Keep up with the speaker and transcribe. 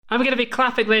I'm going to be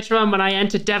clapping later on when I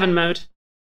enter Devon mode.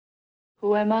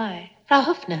 Who am I? Frau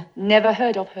Hoffner. Never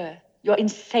heard of her. You're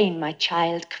insane, my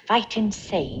child. Quite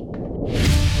insane.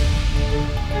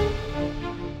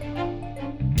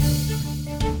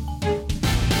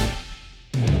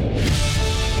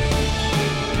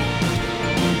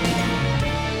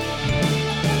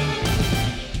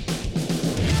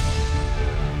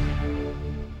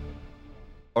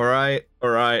 All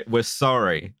right, we're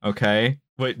sorry, okay?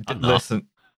 Wait, listen.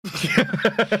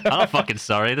 I'm not fucking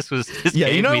sorry. This yeah,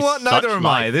 you know me what? Neither am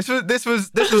I. life. This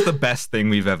was the best thing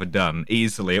we've ever done,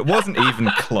 easily. It wasn't even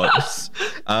close.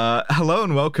 Hello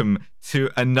and welcome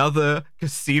to another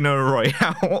Casino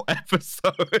Royale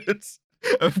episode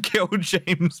of Kill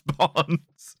James Bond.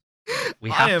 We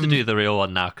have to do the real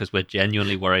one now because we're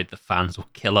genuinely worried the fans will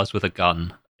kill us with a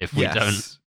gun if we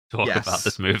don't talk about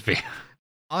this movie.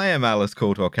 I am Alice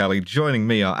Caldwell-Kelly. Joining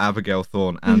me are Abigail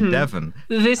Thorne and Devon.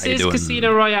 This is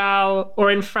Casino Royale, or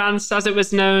in France, as it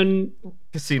was known,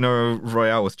 Casino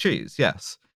Royale with cheese,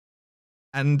 yes.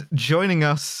 And joining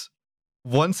us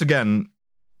once again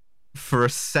for a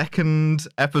second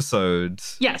episode.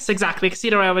 Yes, exactly.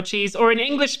 Casino Royale with cheese, or in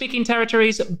English-speaking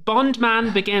territories,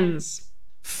 Bondman Begins.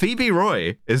 Phoebe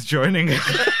Roy is joining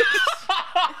us.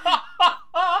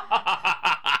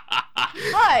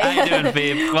 Hi. How you doing,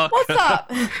 Phoebe? Welcome. What's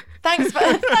up? Thanks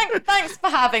for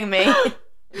having me.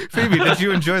 Phoebe, did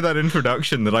you enjoy that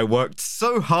introduction that I worked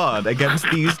so hard against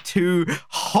these two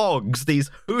hogs,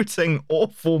 these hooting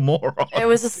awful morons? It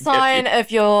was a sign of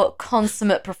your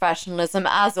consummate professionalism,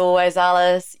 as always,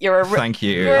 Alice. Thank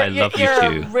you. I love you you're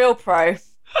too. a real pro.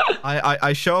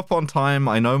 I show up on time,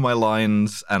 I know my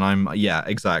lines, and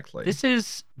exactly.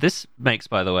 This makes,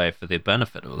 by the way, for the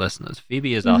benefit of listeners,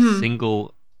 Phoebe is our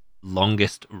single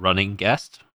longest running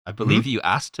guest. I believe you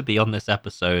asked to be on this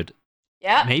episode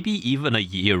maybe even a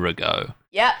year ago.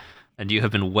 Yep. And you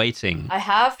have been waiting I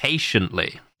have.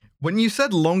 patiently. When you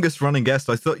said longest running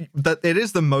guest, I thought that it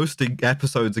is the most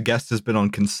episodes a guest has been on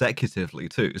consecutively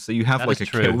too. So you have That like is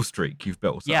a true. kill streak you've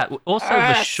built up. Yeah, also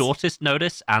the shortest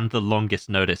notice and the longest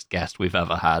notice guest we've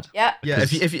ever had. Yep. Yeah,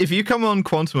 if you come on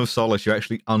Quantum of Solace, you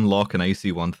actually unlock an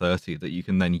AC-130 that you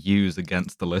can then use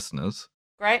against the listeners.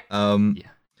 Great.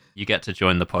 You get to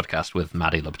join the podcast with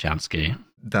Maddie Lubchansky.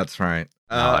 That's right.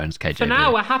 Now owns KJB. For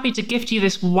now, we're happy to gift you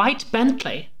this white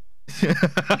Bentley.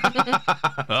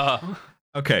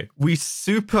 Okay, we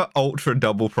super ultra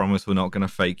double promise we're not going to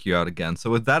fake you out again. So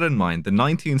with that in mind, the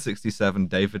 1967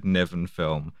 David Niven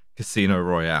film Casino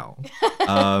Royale.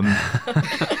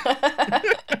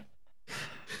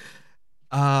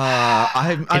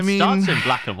 I mean, starts in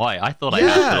black and white. I thought I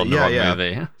had it on the wrong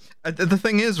movie. The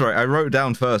thing is, right, I wrote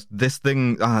down first, this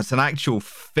thing, it's an actual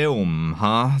film,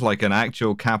 huh? Like an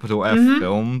actual capital F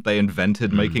film. They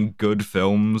invented making good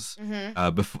films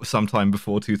sometime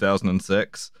before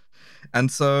 2006. And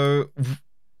so,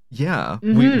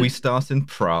 we start in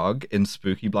Prague in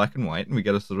spooky black and white, and we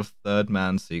get a sort of third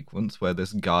man sequence where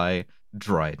this guy,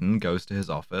 Dryden, goes to his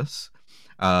office,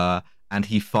 and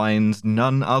he finds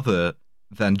none other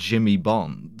than Jimmy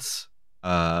Bonds,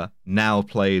 now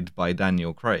played by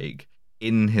Daniel Craig,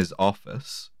 in his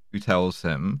office, who tells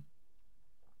him,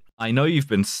 I know you've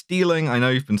been stealing, I know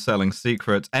you've been selling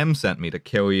secrets, M sent me to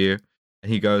kill you.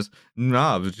 And he goes,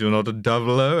 nah, but you're not a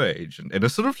 00 agent. In a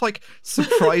sort of like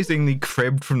surprisingly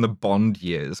cribbed from the Bond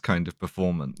years kind of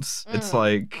performance. It's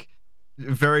like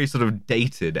very sort of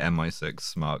dated MI6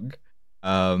 smug.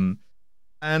 And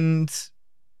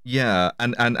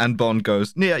Bond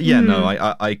goes,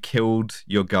 no, I killed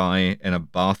your guy in a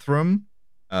bathroom,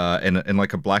 in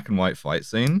like a black and white fight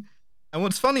scene. And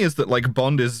what's funny is that like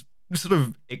Bond is sort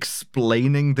of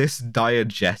explaining this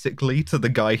diegetically to the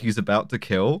guy he's about to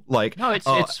kill. Like, no, it's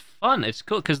fun. It's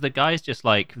cool because the guy's just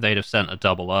like, they'd have sent a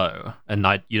 00,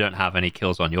 and you don't have any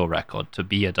kills on your record. To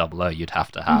be a 00, you'd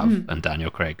have to have, and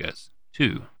Daniel Craig goes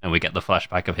 2, and we get the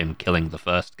flashback of him killing the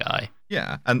first guy.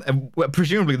 Yeah, and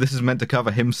presumably this is meant to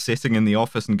cover him sitting in the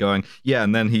office and going,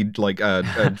 and then he like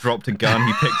dropped a gun,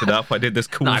 he picked it up, I did this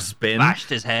cool spin. Bashed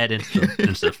his head into it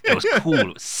was cool,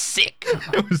 it was sick.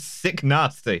 It was sick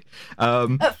nasty.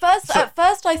 At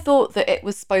first I thought that it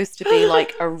was supposed to be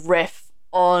like a riff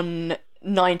on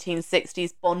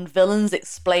 1960s Bond villains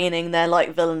explaining their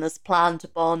like villainous plan to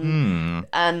Bond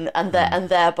and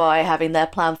thereby having their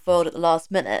plan foiled at the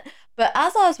last minute. But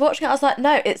as I was watching it, I was like,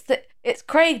 no, it's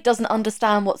Craig doesn't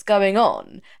understand what's going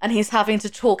on, and he's having to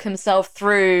talk himself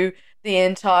through the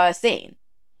entire scene.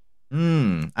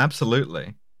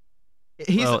 Absolutely.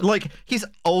 He's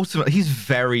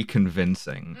very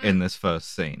convincing in this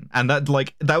first scene, and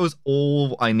that was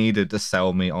all I needed to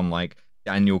sell me on like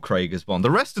Daniel Craig as Bond.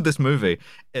 The rest of this movie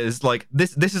is like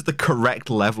this is the correct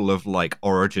level of like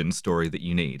origin story that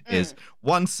you need. Is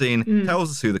one scene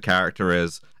tells us who the character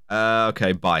is.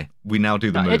 Okay, bye. We now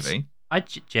do the movie. I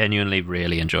genuinely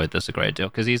really enjoyed this a great deal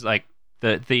because he's like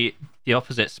the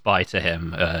opposite spy to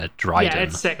him,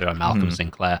 Dryden, Malcolm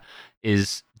Sinclair,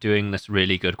 is doing this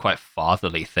really good, quite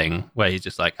fatherly thing where he's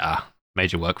just like,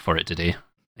 made you work for it, did he? And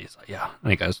he's like, yeah.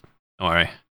 And he goes, don't worry.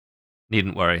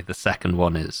 Needn't worry. The second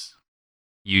one is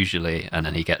usually, and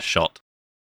then he gets shot.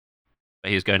 But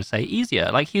he was going to say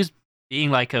easier. Like he was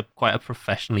being like quite a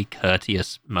professionally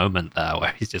courteous moment there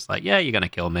where he's just like, yeah, you're going to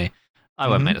kill me. I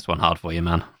won't make this one hard for you,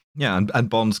 man. Yeah, and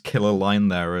Bond's killer line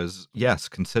there is, yes,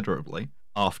 considerably,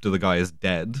 after the guy is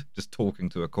dead, just talking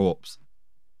to a corpse.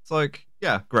 It's like,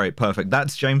 yeah, great, perfect.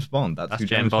 That's James Bond. That's who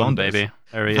James Bond is. Baby.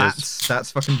 There he is.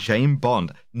 That's fucking James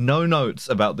Bond. No notes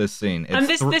about this scene. And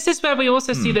this is where we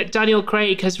also see that Daniel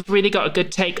Craig has really got a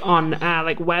good take on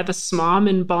like where the smarm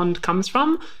in Bond comes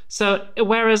from. So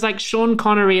whereas like Sean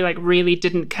Connery like really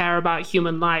didn't care about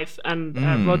human life, and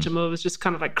Roger Moore was just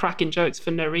kind of like cracking jokes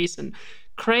for no reason,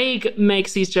 Craig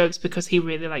makes these jokes because he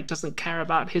really like doesn't care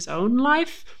about his own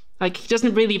life. Like he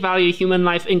doesn't really value human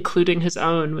life, including his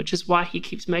own, which is why he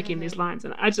keeps making these lines.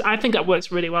 And I think that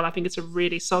works really well. I think it's a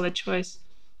really solid choice.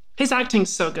 His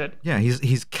acting's so good. Yeah,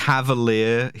 he's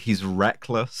cavalier. He's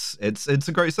reckless. It's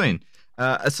a great scene.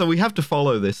 So we have to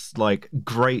follow this like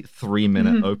great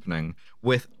 3-minute opening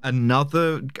with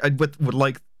another with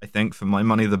like I think for my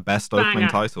money the best opening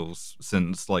titles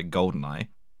since like GoldenEye.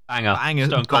 Banger.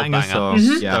 Stone Cold banger. Song.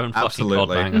 Yeah, Stone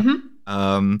absolutely. Banger.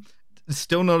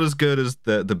 Still not as good as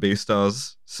the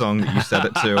Beastars song that you set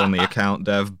it to on the account,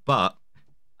 Dev, but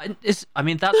that's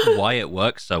why it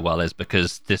works so well, is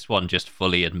because this one just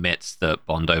fully admits that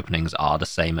Bond openings are the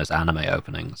same as anime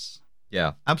openings.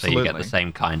 Yeah, absolutely. So you get the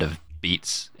same kind of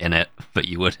beats in it that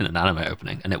you would in an anime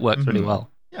opening, and it works really well.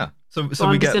 Yeah, so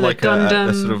we get like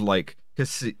a sort of like...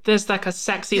 There's like a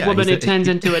sexy woman who turns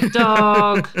into a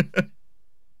dog.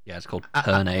 Yeah, it's called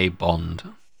Turn A Bond.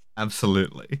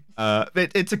 Absolutely.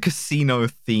 It's a casino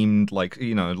themed, like,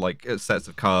 you know, like sets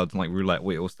of cards and like roulette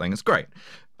wheels thing. It's great.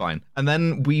 Fine. And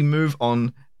then we move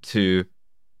on to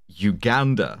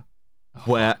Uganda,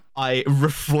 where I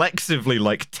reflexively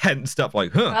like tensed up,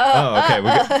 like, okay.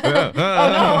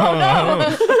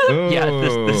 Yeah,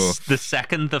 the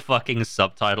second the fucking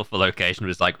subtitle for location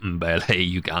was like Mbele,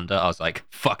 Uganda, I was like,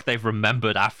 fuck, they've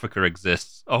remembered Africa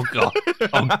exists. Oh god.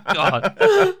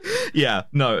 Yeah,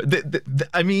 no,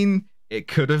 I mean, it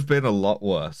could have been a lot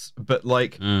worse, but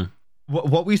like,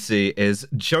 what we see is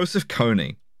Joseph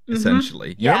Kony,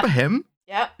 essentially. You remember him?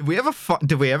 Yeah.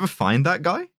 Did we ever find that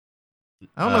guy?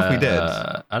 I don't know if we did.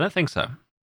 I don't think so.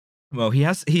 Well, he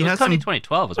has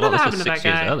 2012 as well. This was 6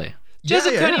 years early.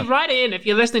 Joseph Kony, write in if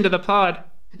you're listening to the pod.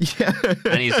 Yeah.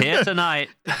 And he's here tonight.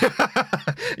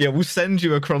 Yeah, we'll send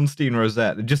you a Kronstein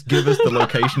rosette. Just give us the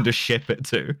location to ship it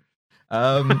to.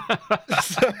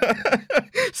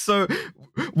 So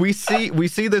we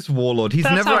see this warlord. He's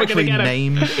never actually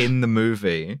named in the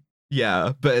movie.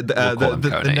 Yeah, but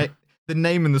the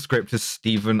name in the script is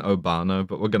Stephen Obano,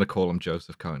 but we're going to call him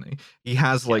Joseph Kony. He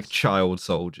has like child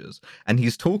soldiers, and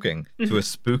he's talking to a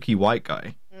spooky white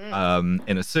guy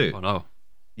in a suit. Oh no.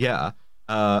 Yeah,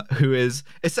 who is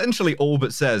essentially all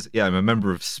but says, yeah, I'm a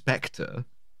member of Spectre.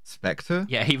 Spectre?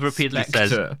 Yeah, he repeatedly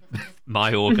says,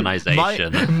 my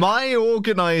organization. My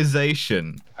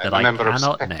organization. That I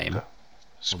cannot name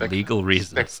for legal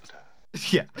reasons. Spectre.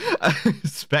 Yeah,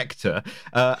 Spectre.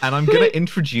 And I'm going to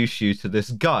introduce you to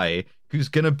this guy who's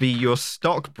going to be your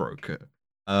stockbroker.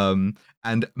 And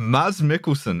Mads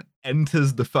Mikkelsen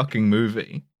enters the fucking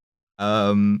movie.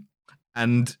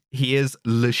 And he is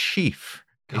Le Chiffre.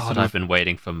 God, I've been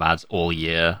waiting for Mads all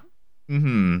year.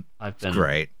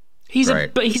 Great. He's a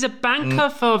banker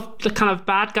for the kind of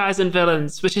bad guys and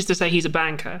villains, which is to say he's a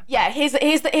banker. Yeah, he's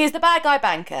the bad guy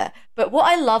banker. But what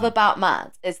I love about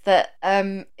Mads is that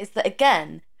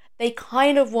again, they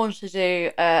kind of want to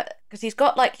do because he's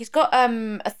got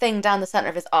a thing down the center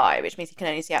of his eye, which means he can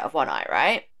only see out of one eye,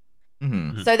 right?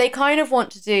 Mm-hmm. So they kind of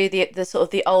want to do the sort of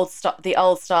the old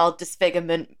style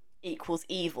disfigurement equals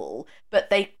evil, but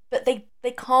they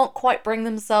can't quite bring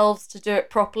themselves to do it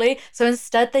properly. So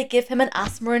instead they give him an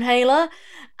asthma inhaler,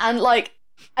 and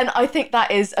I think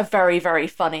that is a very, very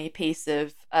funny piece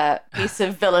of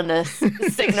villainous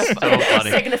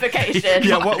signification.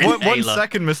 Yeah, one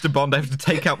second, Mr. Bond, I have to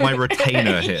take out my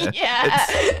retainer here. Yeah. And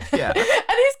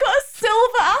he's got a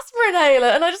silver aspirin inhaler,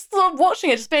 and I just started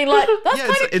watching it, just being like, "That's Yeah,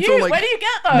 kind of it's cute. all like- Where do you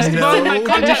get those?" Well, my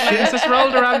contact lens just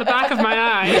rolled around the back of my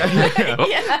eye.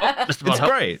 Yeah. Mr. Bond, It's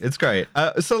great. It's great.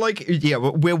 So, like, yeah,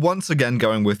 we're once again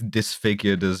going with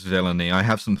disfigured as villainy. I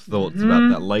have some thoughts about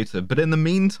that later. But in the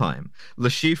meantime, Le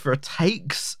Chiffre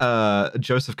takes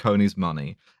Joseph Kony's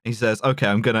money. He says, "Okay,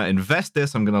 I'm gonna invest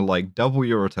this. I'm gonna like double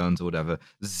your returns or whatever.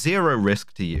 Zero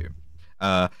risk to you."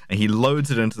 And he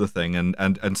loads it into the thing,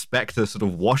 and Spectre sort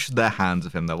of wash their hands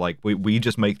of him. They're like, we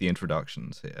just make the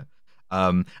introductions here.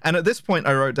 And at this point,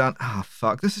 I wrote down,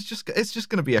 fuck, it's just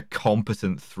going to be a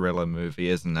competent thriller movie,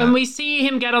 isn't it? And we see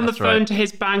him get on the phone to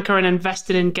his banker and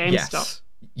invest it in GameStop. Yes.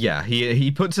 Yeah,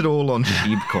 he puts it all on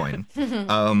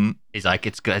Sheepcoin. He's like,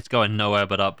 it's going nowhere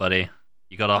but up, buddy.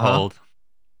 You gotta hold.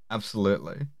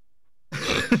 Absolutely.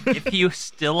 If you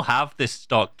still have this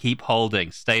stock, keep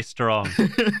holding. Stay strong.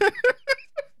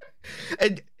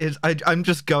 I'm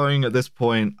just going at this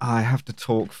point. I have to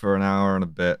talk for an hour and a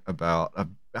bit about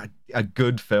a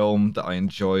good film that I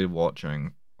enjoyed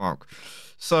watching. Fuck.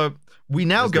 So we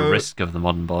now There's go. the risk of the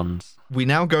modern Bonds. We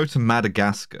now go to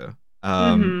Madagascar.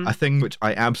 A thing which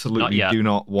I absolutely do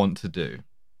not want to do.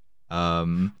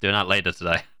 Doing that later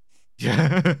today.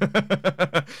 Yeah.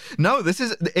 No,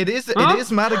 it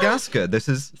is Madagascar. This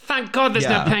is Thank God there's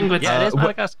no penguins. Yeah, it is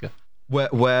Madagascar.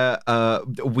 where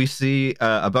we see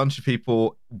a bunch of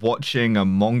people watching a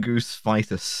mongoose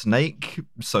fight a snake,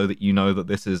 so that you know that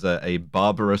this is a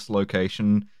barbarous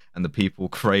location and the people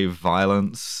crave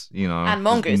violence, you know, And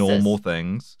mongooses. normal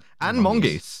things. And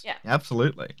mongoose. Yeah.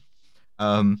 Absolutely.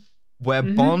 Where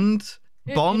Bond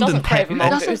Who and doesn't crave a Peck-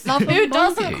 mongoose? Who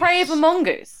doesn't crave a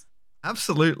mongoose?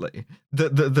 Absolutely.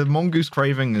 The mongoose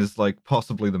craving is like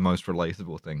possibly the most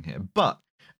relatable thing here. But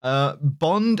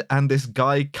Bond and this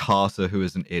guy Carter, who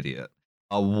is an idiot,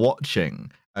 are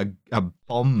watching a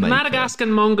bomb maker. Madagascar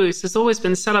mongoose has always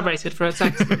been celebrated for its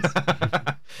excellence.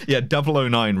 Yeah,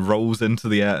 009 rolls into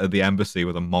the embassy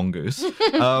with a mongoose.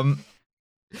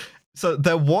 So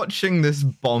they're watching this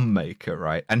bomb maker,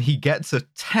 right? And he gets a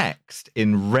text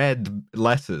in red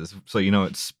letters, so you know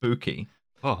it's spooky.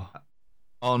 Oh.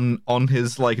 On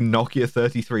his like Nokia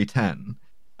 3310,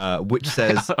 which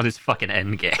says On his fucking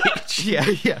N-Gage.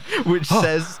 which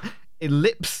says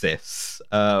ellipsis,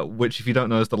 which if you don't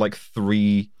know is the like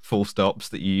 3 full stops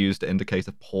that you use to indicate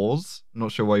a pause. I'm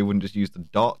not sure why you wouldn't just use the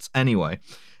dots. Anyway,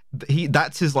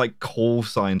 that's his like call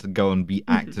sign to go and be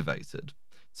activated.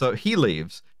 So he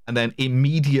leaves and then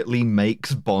immediately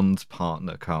makes Bond's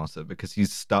partner Carter, because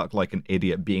he's stuck like an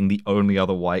idiot being the only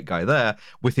other white guy there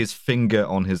with his finger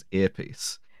on his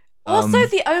earpiece. Also,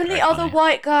 the only other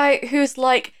white guy who's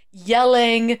like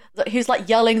yelling,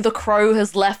 the crow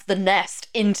has left the nest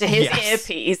into his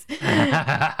earpiece.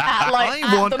 I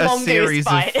want a series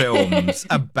of films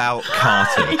about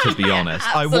Carter, to be honest.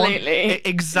 Absolutely. I want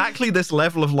exactly this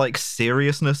level of like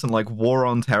seriousness and like war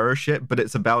on terror shit, but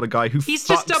it's about a guy who He's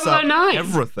fucks just up 009.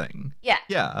 everything. Yeah.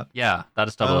 Yeah. Yeah, that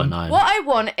is 009. What I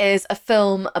want is a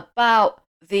film about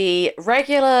the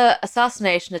regular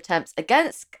assassination attempts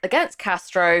against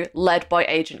Castro, led by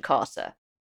Agent Carter.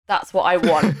 That's what I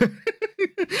want.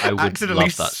 I would accidentally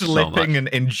love that so slipping much. and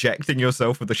injecting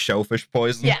yourself with the shellfish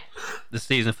poison. Yeah. The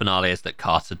season finale is that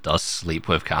Carter does sleep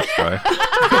with Castro.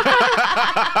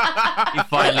 He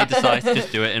finally decides to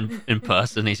just do it in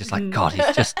person. He's just like, God,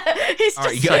 he's just... He's All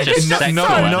right, just such a he's no just sexual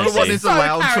so- energy. one is so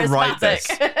allowed to write this.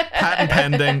 charismatic.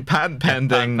 Patent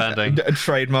pending, pending.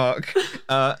 Trademark.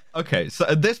 Okay, so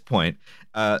at this point,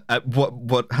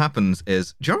 what happens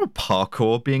is, do you remember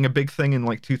parkour being a big thing in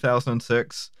like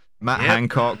 2006? Matt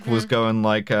Hancock was going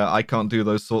like, I can't do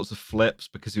those sorts of flips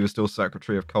because he was still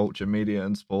Secretary of Culture, Media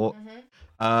and Sport.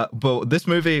 But this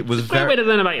movie was Great way to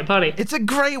learn about your body. It's a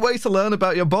great way to learn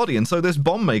about your body. And so this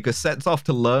bomb maker sets off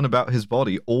to learn about his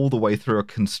body all the way through a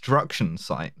construction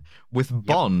site with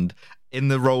Bond in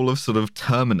the role of sort of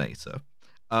Terminator.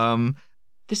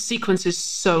 This sequence is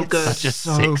so good. Such a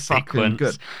so sick fucking sequence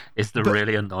good. is the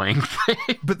really annoying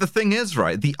thing. But the thing is,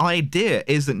 right, the idea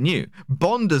isn't new.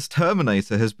 Bond as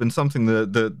Terminator has been something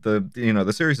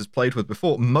the series has played with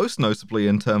before, most notably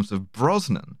in terms of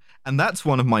Brosnan. And that's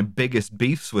one of my biggest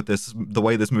beefs with this, the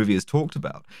way this movie is talked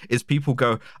about, is people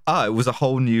go, it was a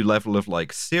whole new level of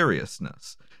like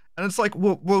seriousness. And it's like,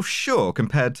 well, sure,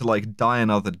 compared to like Die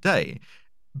Another Day.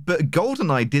 But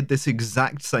GoldenEye did this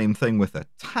exact same thing with a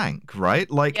tank, right?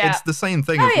 Like, it's the same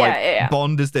thing of like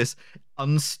Bond is this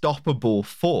unstoppable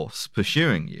force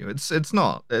pursuing you. It's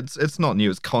not new.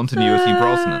 It's continuity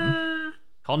Brosnan.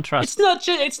 Contrast.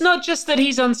 It's not just that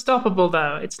he's unstoppable,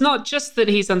 though. It's not just that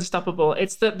he's unstoppable.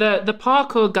 It's that the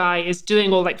parkour guy is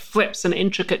doing all like flips and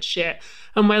intricate shit,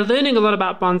 And we're learning a lot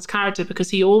about Bond's character because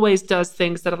he always does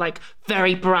things that are like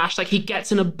very brash, like he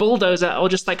gets in a bulldozer or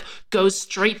just like goes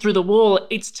straight through the wall.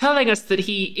 It's telling us that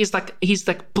he's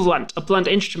like blunt, a blunt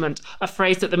instrument, a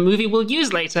phrase that the movie will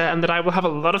use later and that I will have a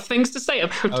lot of things to say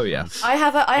about. Oh yes. I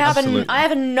have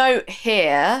a note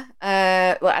here.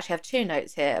 Well, actually, I have two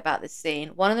notes here about this scene.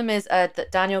 One of them is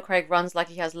that Daniel Craig runs like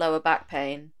he has lower back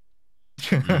pain.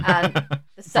 And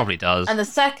Probably does. And the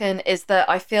second is that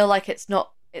I feel like it's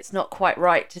not quite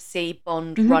right to see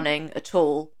Bond running at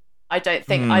all. I don't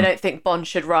think Bond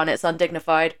should run. It's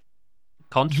undignified.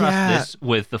 Contrast this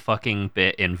with the fucking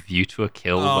bit in View to a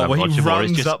Kill where he Roger Moore is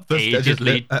runs just up the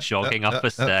agedly jogging up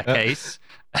a staircase.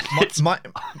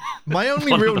 My only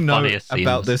one of real the note funniest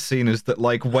about scenes. this scene is that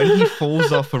like when he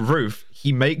falls off a roof,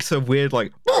 he makes a weird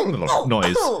like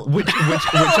noise, which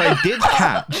I did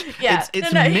catch. Yeah.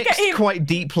 It's No, mixed quite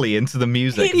deeply into the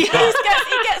music. He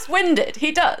gets winded.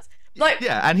 He does. Like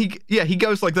Yeah, and he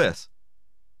goes like this.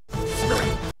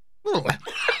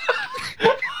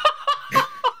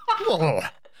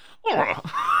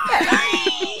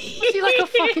 Is he like a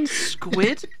fucking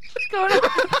squid? What's going on?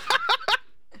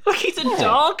 Like he's a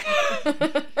dog.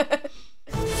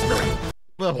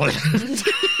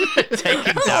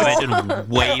 Taking damage and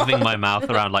waving my mouth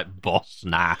around like Boss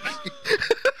Nash.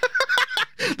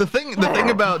 The thing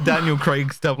about Daniel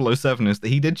Craig's 007 is that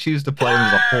he did choose to play him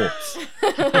as a horse.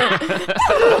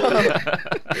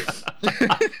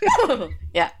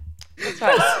 Yeah. That's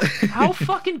right. How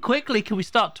fucking quickly can we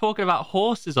start talking about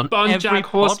horses on Bond every Jack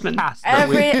Horseman. podcast that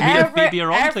me and Phoebe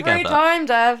are on together? Every time,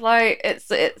 Dev, like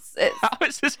it's How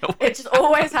is this always it just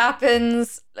always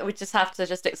happens. We just have to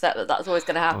just accept that that's always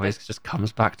going to happen. always just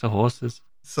comes back to horses?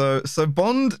 So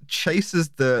Bond chases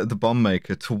the bomb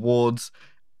maker towards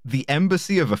the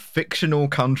embassy of a fictional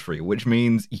country, which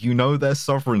means you know their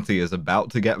sovereignty is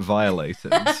about to get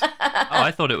violated. Oh,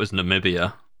 I thought it was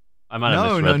Namibia. I might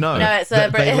have misread. No. No, it's They a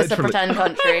literally- pretend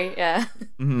country. Yeah.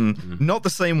 Not the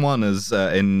same one as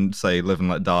in, say, Live and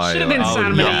Let Die. Should have been or-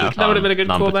 San Monique. That would have been a good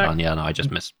Number callback. 10, yeah, no, I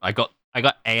just missed. I got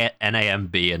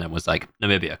NAMB and it was like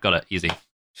Namibia. Got it, easy.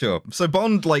 Sure. So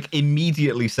Bond like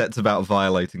immediately sets about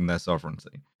violating their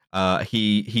sovereignty.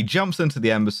 He jumps into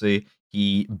the embassy.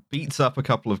 He beats up a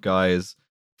couple of guys,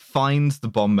 finds the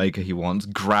bomb maker he wants,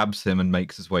 grabs him, and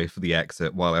makes his way for the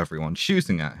exit while everyone's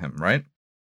shooting at him. Right.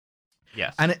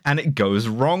 Yes. And it goes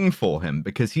wrong for him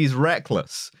because he's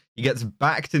reckless. He gets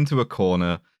backed into a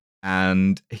corner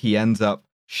and he ends up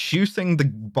shooting the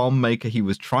bomb maker he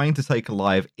was trying to take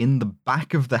alive in the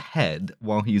back of the head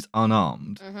while he's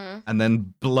unarmed, and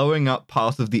then blowing up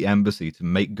part of the embassy to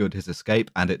make good his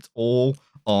escape. And it's all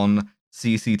on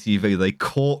CCTV. They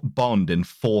caught Bond in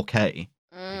 4K.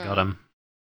 Got him.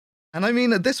 And I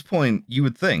mean, at this point, you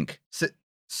would think...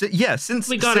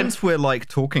 since we're like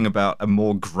talking about a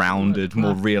more grounded,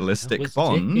 more realistic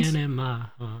Bond,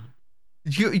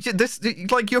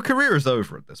 your career is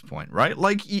over at this point, right?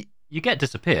 Like You get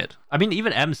disappeared. I mean,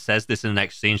 even M says this in the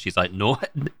next scene. She's like, no,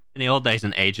 in the old days,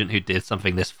 an agent who did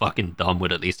something this fucking dumb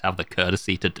would at least have the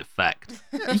courtesy to defect.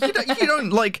 you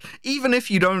don't like, even if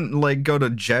you don't like go to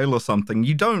jail or something,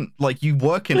 you don't like, you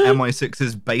work in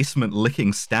MI6's basement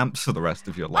licking stamps for the rest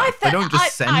of your life. They don't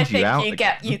just send you out.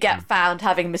 You get found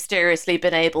having mysteriously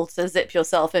been able to zip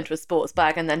yourself into a sports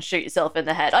bag and then shoot yourself in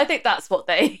the head. I think that's what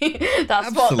they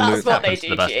that's what they Happens to do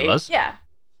the best to of you. us. Yeah.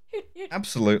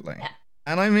 Absolutely. Yeah.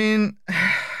 And I mean,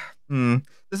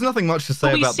 there's nothing much to say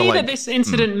But we about see the like. that this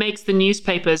incident makes the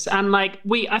newspapers, and like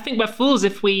I think we're fools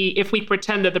if we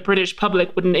pretend that the British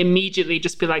public wouldn't immediately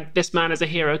just be like, "This man is a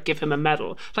hero, give him a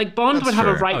medal." Like Bond That's would have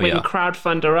a true. right-wing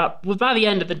crowdfunder up. Well, by the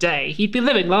end of the day, he'd be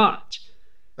living large.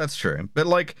 That's true. But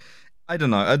like, I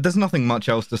don't know. There's nothing much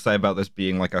else to say about this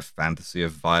being like a fantasy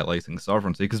of violating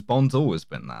sovereignty because Bond's always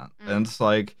been that. And it's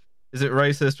like, is it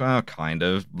racist? Well, kind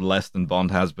of. Less than Bond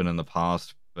has been in the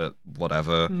past, but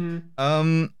whatever.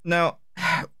 Now,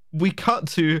 we cut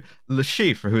to Le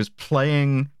Chiffre, who is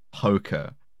playing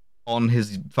poker on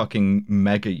his fucking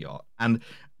mega yacht. And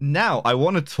now I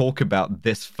want to talk about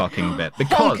this fucking bit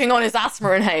because Honking on his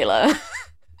asthma inhaler.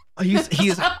 he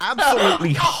is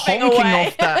absolutely honking away.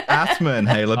 off that asthma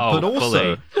inhaler, Oh, but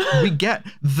also we get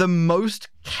the most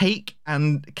cake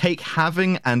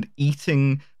having and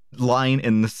eating line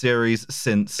in the series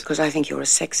since, Because I think you're a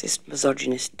sexist,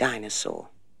 misogynist dinosaur.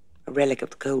 A relic of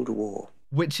the Cold War.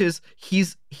 which is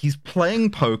he's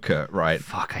playing poker, right?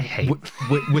 Fuck, I hate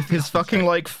with his fucking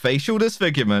like facial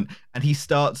disfigurement, and he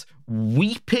starts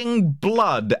weeping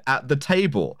blood at the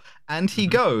table, and he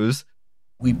goes,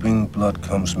 Weeping blood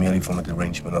comes merely from a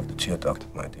derangement of the tear duct,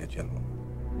 my dear General.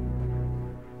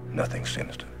 Nothing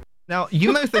sinister. Now,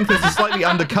 you may think this is slightly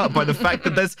undercut by the fact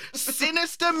that there's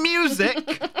sinister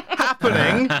music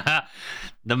happening.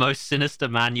 The most sinister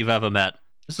man you've ever met.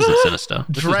 This isn't sinister.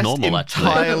 This is dressed normal, actually.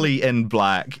 entirely in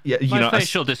black. Yeah, My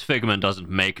facial disfigurement doesn't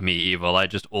make me evil. I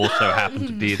just also happen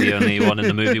to be the only one in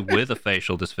the movie with a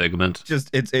facial disfigurement.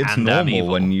 It's and normal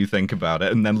when you think about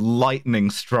it, and then lightning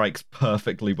strikes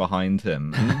perfectly behind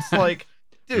him. And it's like,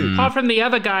 dude. Apart from the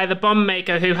other guy, the bomb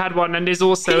maker, who had one and is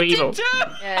also evil.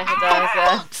 Yeah, he does,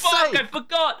 yeah. Fuck, I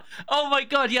forgot. Oh my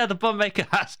god, yeah, the bomb maker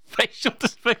has facial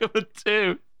disfigurement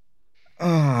too.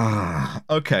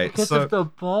 Okay, Because so of the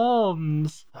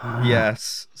bombs.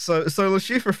 yes, so Le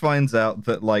Chiffre finds out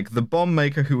that like the bomb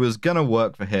maker who was gonna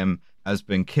work for him has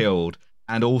been killed,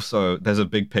 and also there's a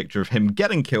big picture of him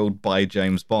getting killed by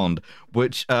James Bond,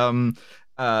 which Le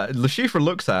Chiffre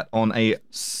looks at on a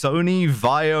Sony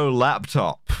Vaio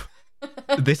laptop.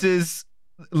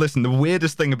 Listen, the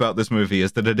weirdest thing about this movie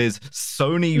is that it is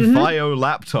Sony Vaio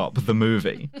laptop, the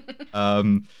movie. There's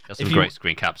some great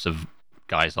screen caps of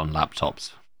guys on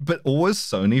laptops. But always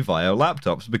Sony Vaio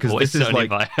laptops, because Always this is Sony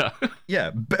like Vaio. yeah,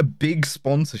 big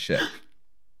sponsorship.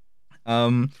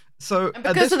 So And at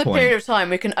because this of the point, period of time,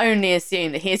 we can only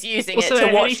assume that he's using Also, it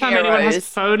to watch anytime anyone has a Heroes.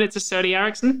 phone, it's a Sony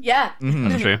Ericsson. Yeah.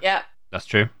 That's true. Yeah. That's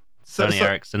true. So- Sony so-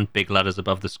 Ericsson, big letters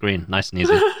above the screen. Nice and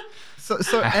easy.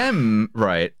 So M,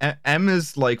 right? M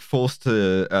is like forced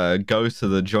to go to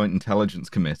the Joint Intelligence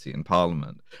Committee in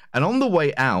Parliament, and on the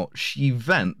way out, she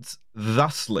vents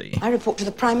thusly. I report to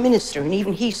the Prime Minister, and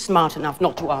even he's smart enough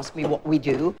not to ask me what we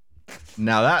do.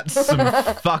 Now that's some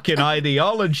fucking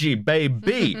ideology,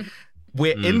 baby.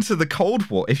 We're into the Cold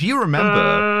War. If you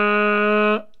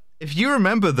remember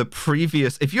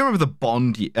the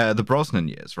Bond, the Brosnan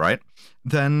years, right?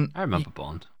 Then I remember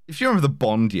Bond. if you remember the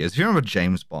Bond years, if you remember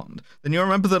James Bond, then you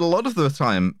remember that a lot of the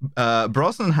time,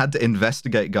 Brosnan had to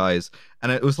investigate guys,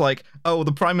 and it was like, oh,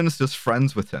 the Prime Minister's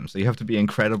friends with him, so you have to be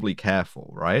incredibly careful,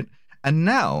 right? And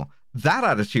now, that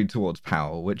attitude towards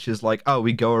power, which is like, oh,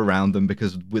 we go around them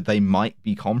because they might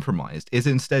be compromised, is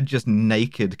instead just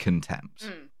naked contempt,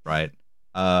 right?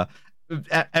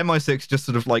 MI6 just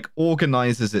sort of like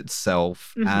organizes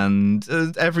itself, and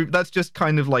that's just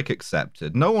kind of like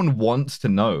accepted. No one wants to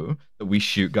know that we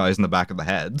shoot guys in the back of the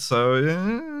head, so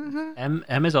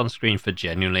M is on screen for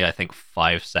genuinely, I think,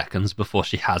 5 seconds before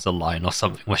she has a line or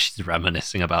something where she's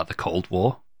reminiscing about the Cold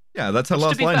War. yeah, that's her Which,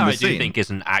 last to be line fair, in I the do scene. think is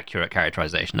an accurate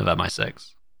characterization of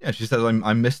MI6. Yeah, she says,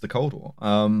 I miss the Cold War.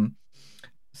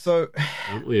 So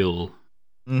Don't we all?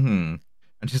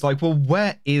 And she's like, well,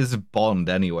 where is Bond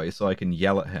anyway, so I can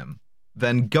yell at him?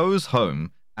 Then goes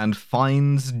home and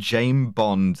finds James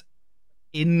Bond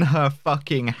in her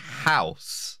fucking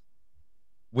house,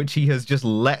 which he has just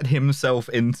let himself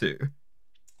into.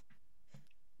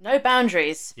 No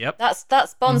boundaries. Yep.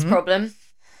 That's Bond's problem.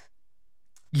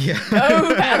 Yeah.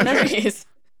 No boundaries.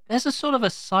 There's a sort of a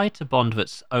side to Bond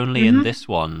that's only in this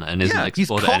one and isn't Yeah, he's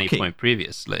explored at any cocky. point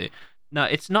previously. No,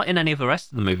 it's not in any of the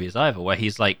rest of the movies either, where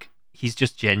he's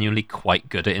just genuinely quite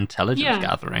good at intelligence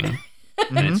gathering.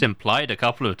 And it's implied a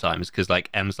couple of times because like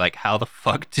M's like, how the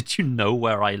fuck did you know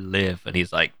where I live? And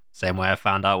he's like, same way I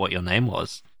found out what your name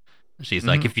was. And she's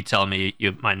like, if you tell me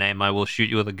my name, I will shoot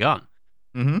you with a gun.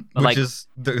 But, Which like- is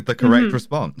the correct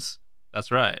response. That's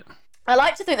right. I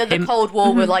like to think that the Cold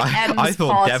War were like M's I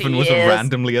thought party Devon was years. a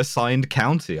randomly assigned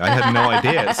county. I had no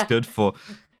idea it stood for...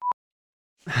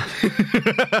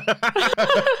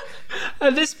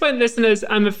 At this point, listeners,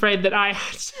 I'm afraid that I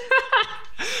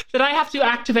have to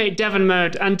activate Devon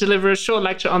mode and deliver a short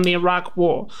lecture on the Iraq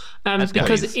War.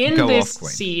 Because please. in Go this off,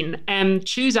 Queen. scene,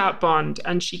 chews out Bond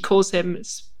and she calls him,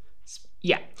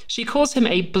 she calls him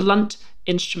a blunt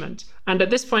instrument. And at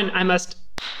this point,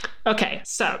 okay,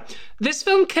 so this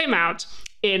film came out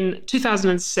in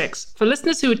 2006. For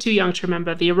listeners who are too young to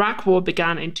remember, the Iraq War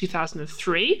began in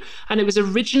 2003, and it was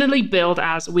originally billed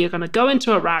as, we are going to go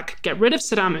into Iraq, get rid of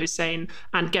Saddam Hussein,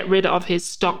 and get rid of his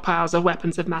stockpiles of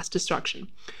weapons of mass destruction.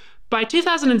 By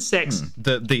 2006,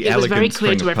 it was very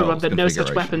clear to everyone that no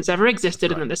such weapons ever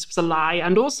existed and that this was a lie.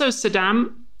 And also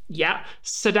Saddam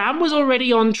was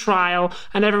already on trial,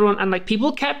 and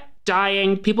people kept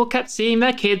dying, people kept seeing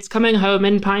their kids coming home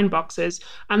in pine boxes,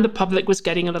 and the public was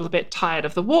getting a little bit tired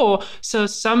of the war, so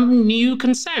some new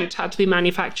consent had to be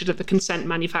manufactured at the consent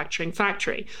manufacturing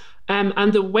factory.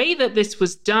 And the way that this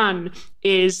was done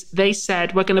is they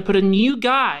said, we're going to put a new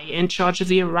guy in charge of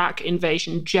the Iraq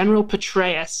invasion, General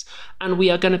Petraeus, and we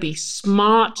are going to be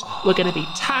smart, we're going to be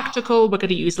tactical, we're going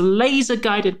to use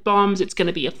laser-guided bombs, it's going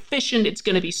to be efficient, it's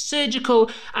going to be surgical,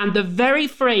 and the very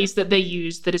phrase that they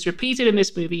used that is repeated in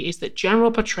this movie is that General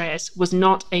Petraeus was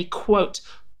not a, quote,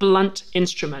 blunt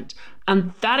instrument.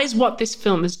 And that is what this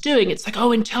film is doing. It's like,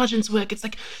 oh, intelligence work. It's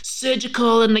like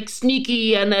surgical and like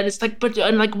sneaky, and then it's like, but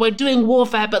and like we're doing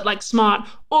warfare, but like smart.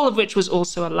 All of which was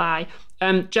also a lie.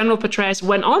 General Petraeus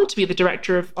went on to be the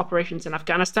director of operations in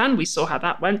Afghanistan. We saw how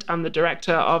that went, and the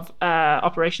director of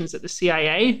operations at the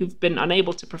CIA, who've been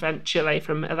unable to prevent Chile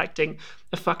from electing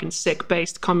a fucking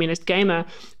sick-based communist gamer.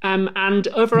 And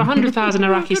over 100,000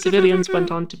 Iraqi civilians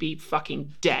went on to be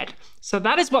fucking dead. So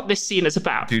that is what this scene is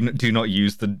about. Do not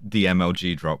use the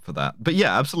MLG drop for that. But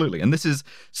yeah, absolutely. And this is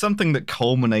something that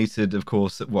culminated, of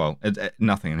course, well,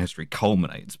 nothing in history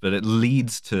culminates, but it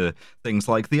leads to things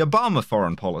like the Obama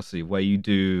foreign policy, where you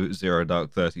do Zero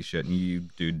Dark 30 shit and you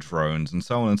do drones and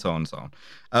so on and so on and so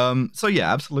on. So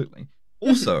yeah, absolutely.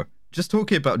 Also, just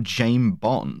talking about James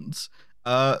Bond,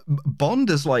 Bond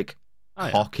is like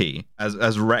cocky,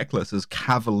 as reckless, as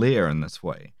cavalier in this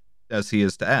way as he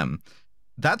is to M.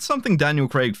 That's something Daniel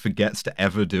Craig forgets to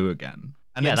ever do again.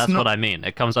 And yeah, that's what I mean.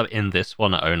 It comes up in this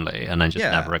one only, and then just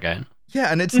never again.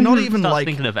 Yeah, and it's not even like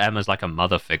thinking of Em as like a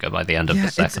mother figure by the end of the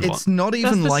second one. It's not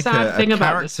even like a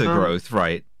character growth,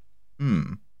 right?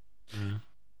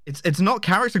 It's not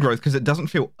character growth because it doesn't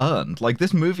feel earned. Like,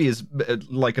 this movie is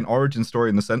like an origin story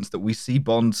in the sense that we see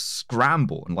Bond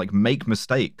scramble and like make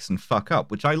mistakes and fuck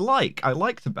up, which I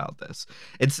liked about this.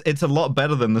 It's a lot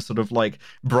better than the sort of like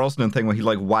Brosnan thing where he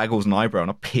like waggles an eyebrow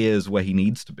and appears where he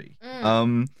needs to be.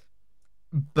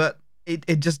 But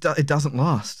it doesn't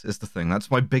last is the thing.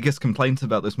 That's my biggest complaint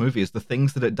about this movie, is the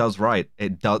things that it does right,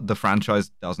 the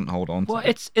franchise doesn't hold on to. Well,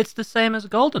 it's the same as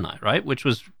GoldenEye, right? Which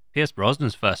was Pierce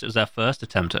Brosnan's first. It was their first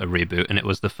attempt at a reboot, and it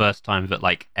was the first time that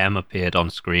like M appeared on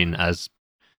screen as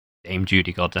Dame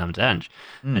Judi Goddamn Dench,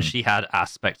 and she had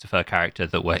aspects of her character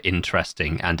that were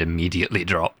interesting and immediately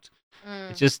dropped.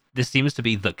 It's just, this seems to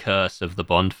be the curse of the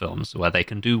Bond films, where they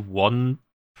can do one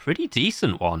pretty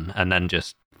decent one and then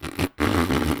just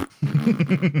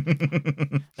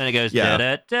then it goes but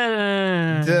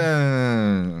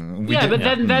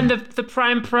then the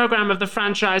prime program of the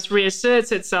franchise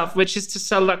reasserts itself, which is to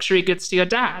sell luxury goods to your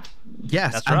dad.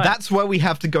 Yes, that's and right. that's where we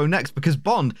have to go next, because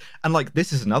Bond, and like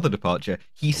this is another departure,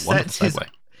 he sets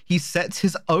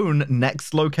his own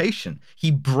next location.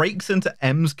 He breaks into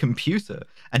M's computer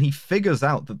and he figures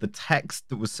out that the text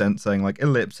that was sent saying like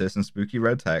ellipsis and spooky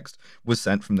red text was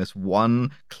sent from this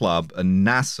one club in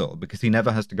Nassau, because he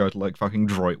never has to go to like fucking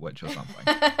Droitwich or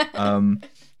something.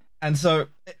 And so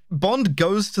Bond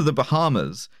goes to the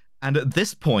Bahamas, and at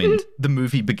this point the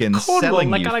movie begins selling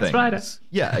like you Alex things. Rider.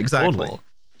 Yeah, exactly. Cornwall.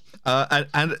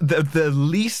 And the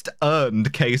least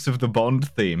earned case of the Bond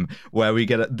theme, where we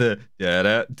get the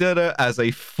da-da-da-da as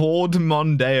a Ford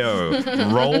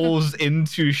Mondeo rolls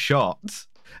into shot.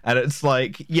 And it's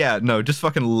like, yeah, no, just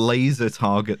fucking laser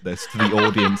target this to the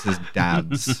audience's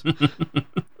dads.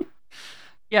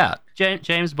 Yeah,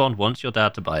 James Bond wants your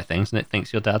dad to buy things, and it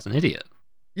thinks your dad's an idiot.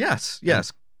 Yes.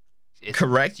 It's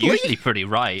correctly? usually pretty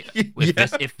right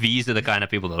if these are the kind of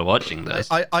people that are watching this.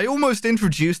 I almost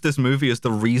introduced this movie as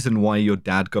the reason why your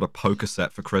dad got a poker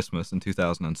set for Christmas in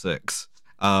 2006.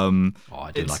 I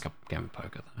do like a game of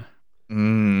poker though.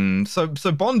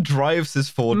 So Bond drives his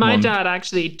Ford. My dad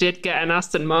actually did get an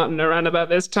Aston Martin around about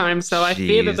this time, so I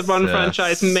fear that the Bond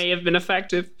franchise may have been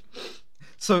effective.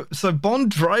 So Bond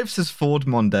drives his Ford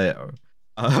Mondeo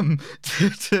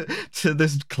to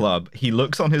this club. He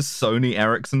looks on his Sony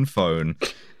Ericsson phone,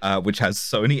 which has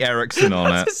Sony Ericsson on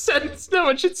it. That's a sentence no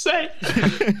one should say.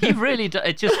 He really does.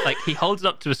 It's just like he holds it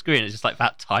up to a screen. It's just like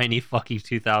that tiny fucking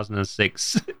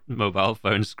 2006 mobile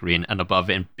phone screen, and above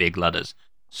it in big letters,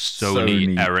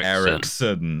 Sony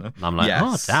Ericsson. And I'm like,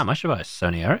 oh damn, I should buy a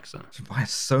Sony Ericsson. I should buy a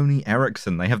Sony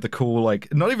Ericsson. They have the cool,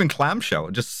 like, not even clamshell,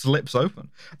 it just slips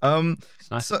open. It's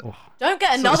nice. Don't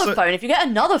get another phone. If you get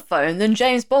another phone, then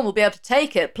James Bond will be able to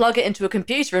take it, plug it into a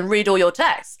computer, and read all your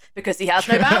texts, because he has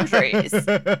no boundaries.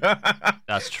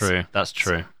 That's true.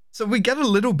 So we get a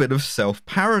little bit of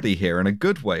self-parody here in a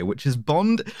good way, which is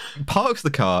Bond parks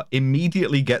the car,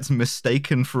 immediately gets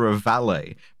mistaken for a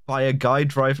valet by a guy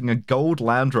driving a gold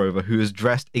Land Rover who is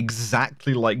dressed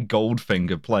exactly like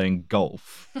Goldfinger playing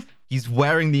golf. He's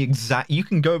wearing the exact... You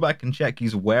can go back and check.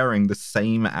 He's wearing the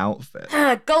same outfit.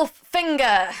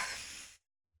 Goldfinger.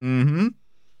 Mm-hmm.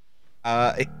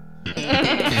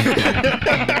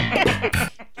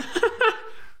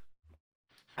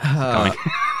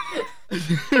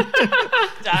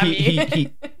 Damn you.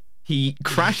 He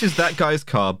crashes that guy's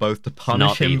car both to punish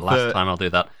Not him the last time I'll do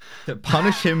that. To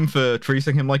punish him for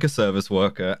treating him like a service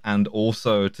worker, and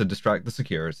also to distract the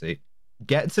security.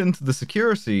 Gets into the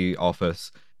security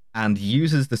office and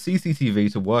uses the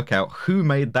CCTV to work out who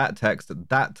made that text at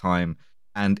that time,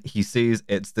 and he sees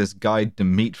it's this guy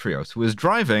Demetrios who is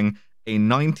driving a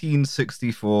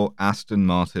 1964 Aston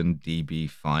Martin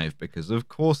DB5 because of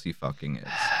course he fucking is.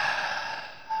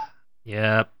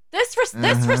 Yeah. This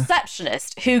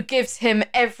receptionist who gives him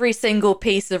every single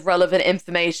piece of relevant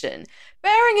information,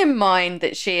 bearing in mind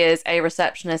that she is a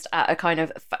receptionist at a kind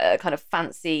of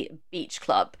fancy beach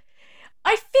club,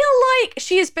 I feel like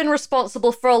she has been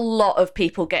responsible for a lot of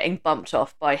people getting bumped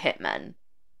off by hitmen.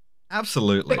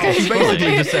 Absolutely. Because She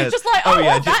basically just says, just like,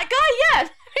 that guy, yeah,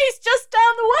 he's just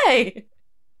down the way.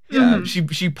 Yeah,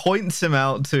 she points him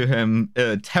out to him,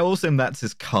 tells him that's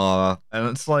his car, and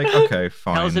it's like, okay,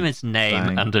 fine. Tells him its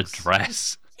name and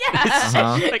address.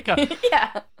 Yeah. Like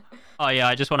yeah. Oh yeah,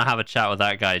 I just want to have a chat with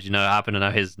that guy. Do you know? I happen to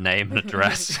know his name and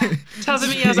address. Tells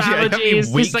him he has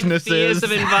allergies, he's like fears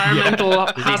of environmental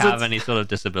Does he have hazards. any sort of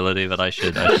disability that I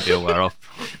should be aware of?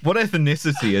 What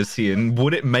ethnicity is he, and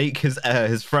would it make his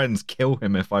friends kill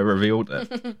him if I revealed it?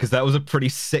 Because that was a pretty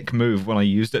sick move when I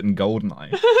used it in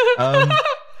GoldenEye.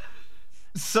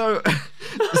 So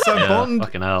Yeah,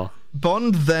 fucking hell.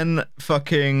 Bond then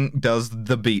fucking does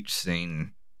the beach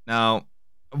scene. Now,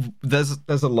 there's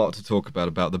a lot to talk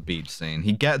about the beach scene.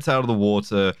 He gets out of the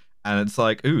water, and it's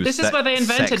like, ooh, This is where they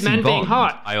invented sexy men being Bond.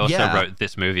 hot. I also wrote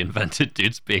this movie invented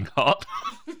dudes being hot.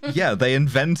 Yeah, they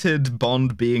invented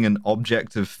Bond being an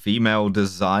object of female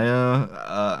desire.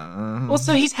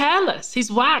 Also, he's hairless.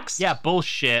 He's waxed. Yeah,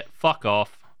 bullshit. Fuck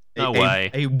off. No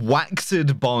way. A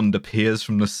waxed Bond appears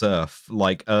from the surf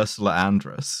like Ursula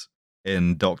Andress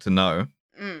in Dr. No.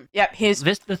 Yep, he's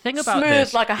the thing about smooth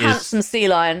this like a is- handsome sea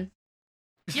lion.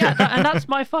 Yeah, and that's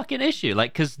my fucking issue.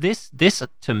 Like, because this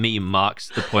to me marks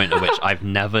the point at which I've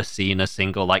never seen a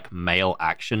single like male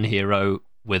action hero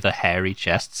with a hairy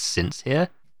chest since here.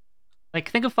 Like,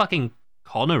 think of fucking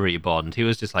Connery Bond. He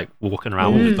was just like walking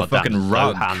around with a goddamn fucking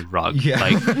rug. Lohan rug. Yeah.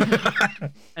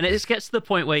 Like, and it just gets to the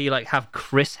point where you like have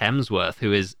Chris Hemsworth,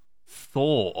 who is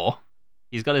Thor.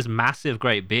 He's got his massive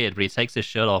great beard, but he takes his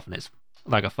shirt off and it's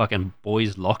like a fucking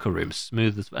boys' locker room,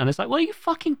 smooth as. And it's like, what are you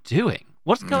fucking doing?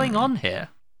 What's going on here?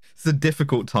 It's a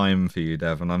difficult time for you,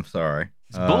 Devon. I'm sorry.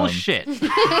 It's bullshit.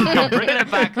 I'm bringing it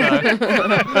back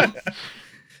though.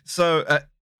 So,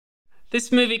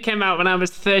 This movie came out when I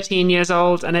was 13 years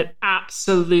old, and it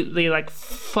absolutely like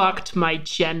fucked my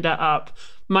gender up.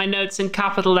 My notes in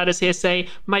capital letters here say,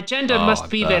 my gender must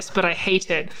be this, but I hate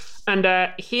it. And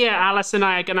here, Alice and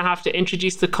I are going to have to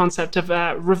introduce the concept of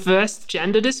reverse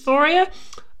gender dysphoria.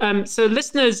 So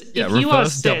listeners, if you are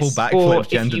reverse double cis, backflip or if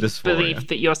gender you dysphoria. believe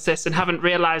that you're cis and haven't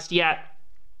realized yet,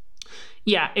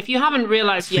 if you haven't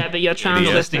realized yet that you're trans,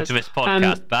 You're listening listeners, to this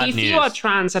podcast, bad if news. you are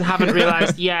trans and haven't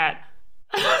realized yet,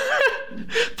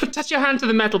 touch your hand to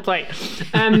the metal plate.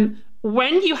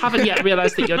 When you haven't yet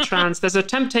realized that you're trans, there's a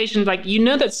temptation, like, you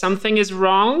know that something is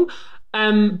wrong,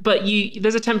 but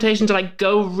there's a temptation to like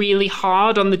go really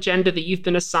hard on the gender that you've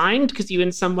been assigned because you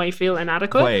in some way feel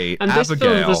inadequate. Wait, and this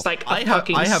Abigail, film was like a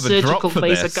fucking I have a drop surgical for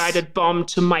laser this. guided bomb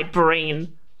to my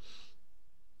brain.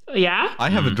 Yeah?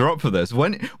 I have a drop for this.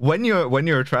 When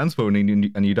you're a trans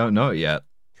woman and you don't know it yet.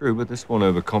 True, but this one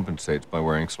overcompensates by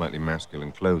wearing slightly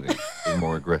masculine clothing, being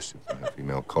more aggressive than her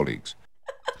female colleagues.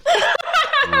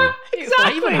 Exactly.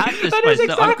 I even had this that by- is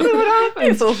exactly what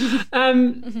happens.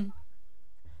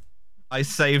 I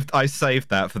saved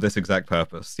that for this exact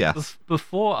purpose. Yes.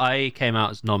 Before I came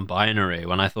out as non-binary,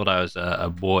 when I thought I was a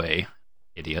boy,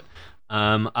 idiot,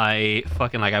 I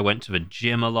fucking like I went to the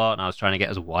gym a lot and I was trying to get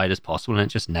as wide as possible and it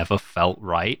just never felt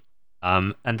right.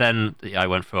 And then I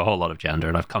went through a whole lot of gender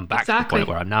and I've come back to the point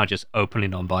where I'm now just openly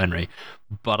non-binary,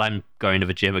 but I'm going to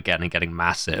the gym again and getting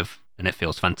massive and it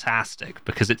feels fantastic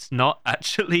because it's not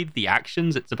actually the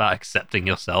actions, it's about accepting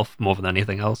yourself more than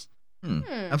anything else.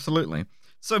 Absolutely.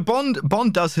 So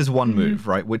Bond does his one move,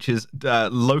 right, which is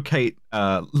locate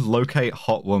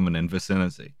hot woman in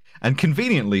vicinity. And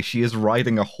conveniently, she is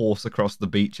riding a horse across the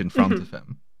beach in front of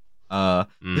him.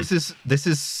 This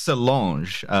is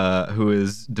Solange, who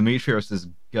is Demetrios'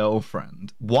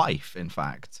 girlfriend, wife, in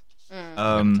fact.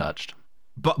 Touched.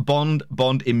 But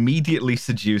Bond immediately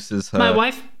seduces her. My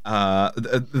wife?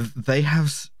 They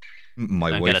have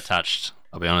my Don't wife. get attached,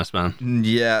 I'll be honest, man.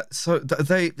 Yeah, so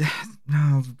they.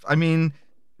 I mean,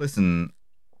 listen.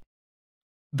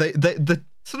 The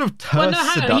sort of terse Well, no, hang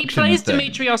on. He seduction plays thing.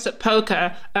 Demetrios at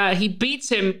poker. He beats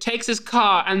him, takes his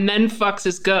car, and then fucks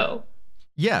his girl.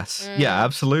 Yes, yeah,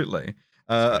 absolutely.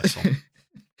 Yeah,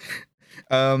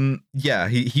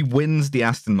 he wins the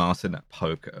Aston Martin at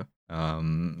poker.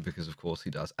 Because of course he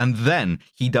does. And then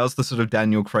he does the sort of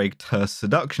Daniel Craig terse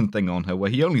seduction thing on her where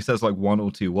he only says like one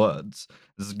or two words.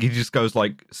 He just goes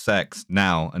like, sex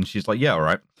now. And she's like, yeah, all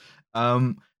right.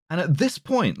 And at this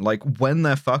point, like when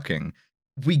they're fucking,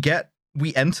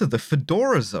 we enter the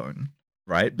Fedora zone,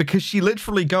 right? Because she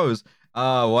literally goes,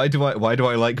 why do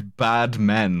I like bad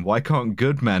men? Why can't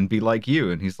good men be like you?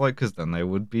 And he's like, because then they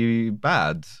would be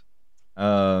bad.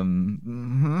 I'm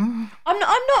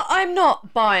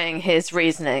not buying his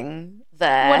reasoning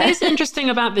there. What is interesting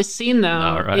about this scene,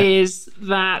 though, is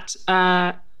that,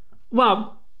 I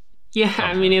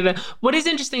mean, either. What is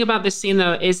interesting about this scene,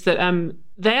 though, is that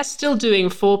they're still doing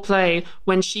foreplay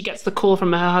when she gets the call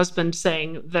from her husband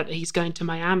saying that he's going to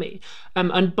Miami.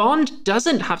 And Bond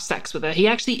doesn't have sex with her. He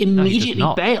actually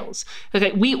immediately bails.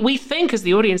 Okay, we think as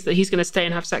the audience that he's going to stay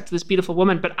and have sex with this beautiful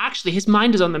woman, but actually his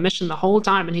mind is on the mission the whole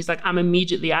time, and he's like, I'm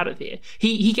immediately out of here.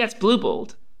 He gets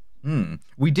blue-balled.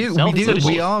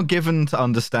 We are given to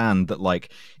understand that,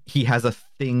 like, he has a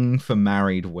thing for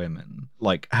married women,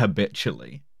 like,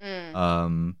 habitually.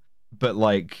 But,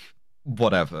 like,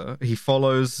 whatever. He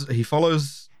follows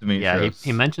Demetrius. Yeah,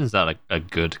 he mentions that a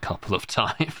good couple of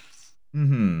times.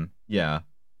 Yeah.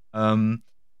 Anyway,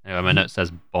 my note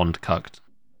says Bond cucked.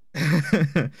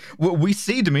 Well, we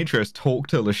see Demetrius talk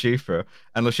to Le Chiffre,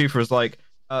 and Le Chiffre is like,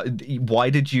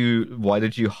 why did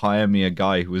you hire me a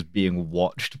guy who was being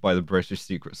watched by the British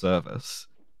Secret Service?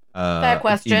 Fair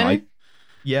question.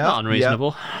 Not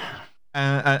unreasonable.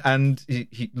 And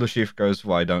Le Chiffre goes,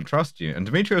 well, I don't trust you. And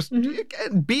Demetrius,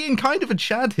 being kind of a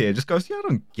Chad here, just goes, yeah, I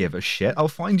don't give a shit. I'll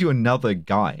find you another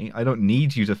guy. I don't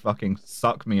need you to fucking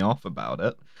suck me off about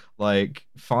it. Like,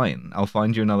 fine, I'll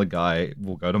find you another guy.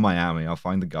 We'll go to Miami. I'll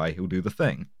find the guy who'll do the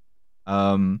thing.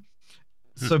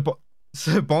 So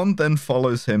Bond then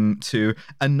follows him to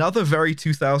another very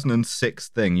 2006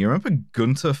 thing. You remember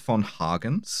Gunther von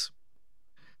Hagens?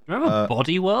 Remember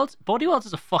Body World? Body World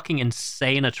is a fucking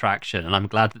insane attraction, and I'm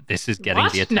glad that this is getting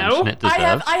the attention it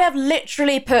deserves. I have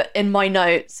literally put in my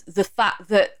notes the fact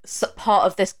that part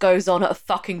of this goes on at a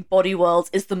fucking Body World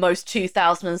is the most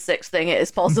 2006 thing it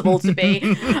is possible to be.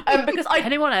 Because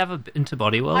anyone ever been to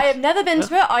Body World? I have never been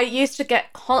to it. I used to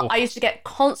get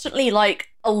constantly like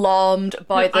alarmed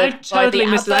by the adverts on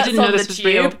the tube.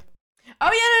 Real.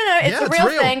 Oh yeah, no, it's a real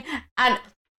thing, and.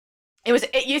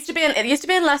 It used to be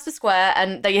in Leicester Square,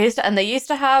 and they used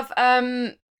to have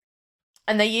I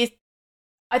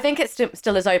think it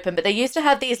still is open, but they used to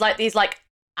have these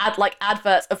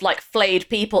adverts of like flayed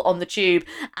people on the tube,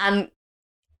 and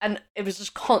it was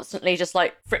just constantly just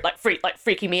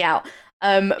freaking me out.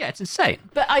 Yeah, it's insane.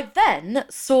 But I then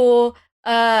saw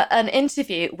an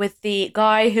interview with the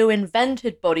guy who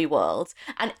invented Body World,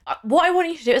 and what I want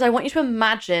you to do is I want you to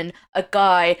imagine a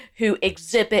guy who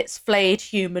exhibits flayed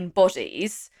human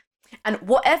bodies, and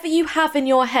whatever you have in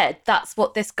your head, that's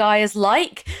what this guy is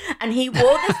like. And he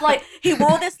wore this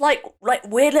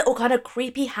weird little kind of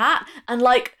creepy hat and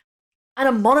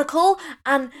a monocle,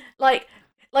 and like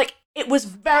it was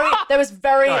very. There was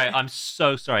very. Sorry, I'm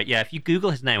so sorry. Yeah, if you Google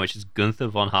his name, which is Gunther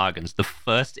von Hagens, the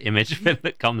first image of him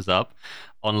that comes up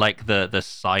on like the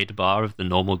sidebar of the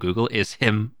normal Google is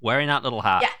him wearing that little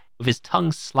hat with his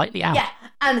tongue slightly out. Yeah,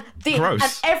 and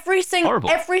every single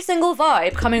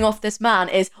vibe coming off this man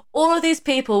is all of these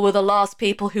people were the last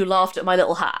people who laughed at my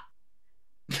little hat.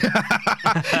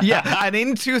 Yeah, and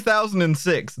in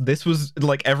 2006, this was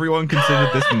like everyone considered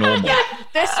this normal. Yeah,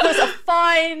 this was a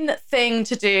fine thing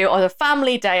to do on a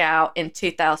family day out in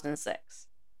 2006.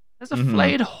 There's a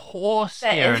flayed horse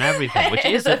here and everything, which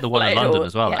is the one in London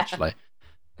as well, actually.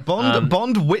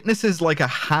 Bond witnesses like a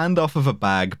handoff of a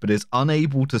bag, but is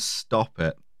unable to stop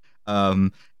it.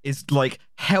 Is like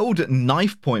held at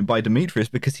knife point by Demetrius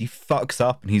because he fucks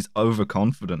up and he's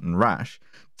overconfident and rash.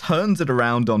 Turns it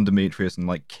around on Demetrius and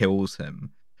like kills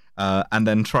him, and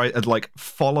then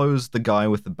follows the guy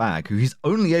with the bag, who he's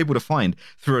only able to find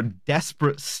through a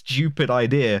desperate, stupid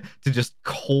idea to just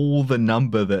call the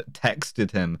number that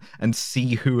texted him and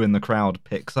see who in the crowd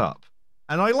picks up.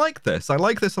 And I like this. I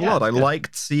like this a lot. I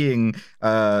liked seeing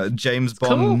James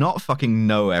Bond not fucking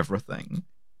know everything.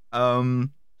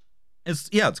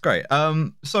 It's great.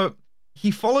 So he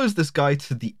follows this guy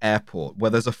to the airport where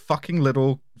there's a fucking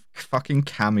little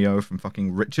cameo from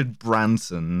fucking Richard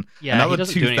Branson. Yeah, he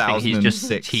doesn't do anything. He's just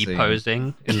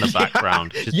T-posing in the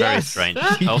background, which is very strange.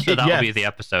 Also, that will be the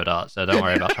episode art, so don't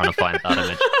worry about trying to find that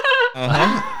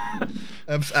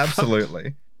image.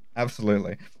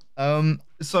 Absolutely.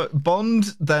 So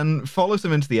Bond then follows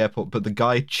him into the airport, but the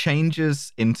guy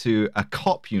changes into a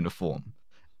cop uniform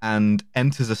and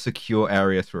enters a secure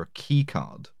area through a key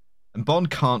card. And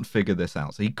Bond can't figure this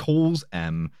out, so he calls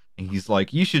M. And he's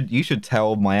like, you should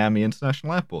tell Miami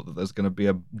International Airport that there's going to be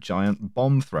a giant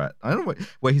bomb threat. I don't know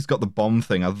where he's got the bomb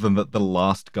thing, other than that the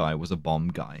last guy was a bomb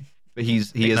guy. he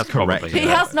is that's correct. probably- He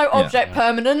has no object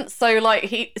permanence, so like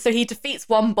he defeats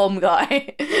one bomb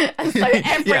guy, and so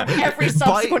every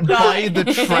subsequent by guy. the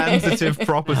transitive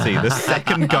property, the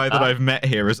second guy that I've met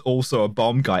here is also a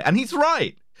bomb guy, and he's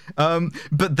right.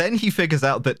 But then he figures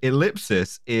out that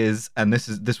ellipsis is, and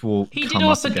this will He come did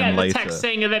also up again get the later. text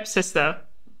saying ellipsis, though.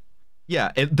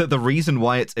 Yeah, the reason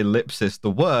why it's ellipsis,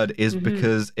 the word, is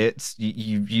because it's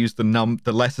you use the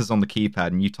letters on the keypad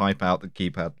and you type out the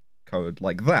keypad code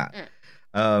like that.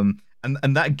 And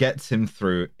that gets him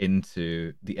through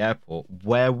into the airport,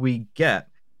 where we get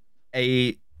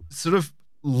a sort of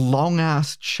long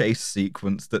ass chase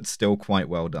sequence that's still quite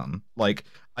well done. Like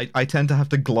I tend to have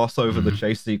to gloss over the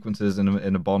chase sequences in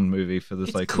a Bond movie for the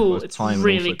sake cool. of It's time, and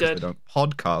really also 'cause good. they don't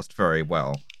podcast very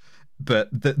well. But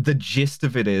the gist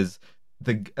of it is,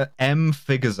 the M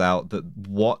figures out that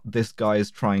what this guy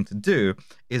is trying to do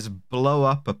is blow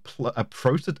up a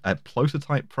prototype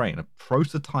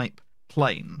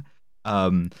plane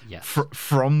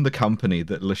from the company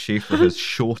that Le Chiffre has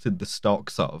shorted the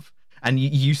stocks of. And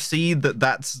you see that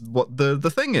that's what the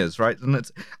thing is, right? And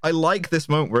I like this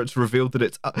moment where it's revealed that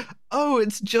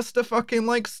it's just a fucking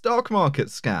like stock market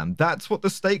scam. That's what the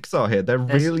stakes are here. They're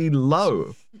really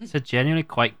low. It's a genuinely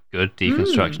quite good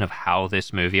deconstruction of how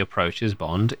this movie approaches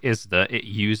Bond, is that it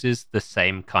uses the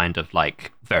same kind of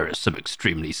like, there is some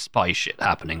extremely spy shit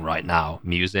happening right now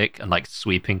music and like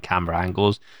sweeping camera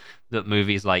angles that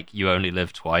movies like You Only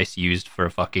Live Twice used for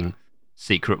a fucking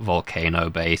secret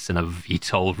volcano base and a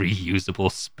VTOL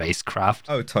reusable spacecraft.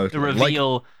 Oh, totally. To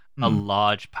reveal a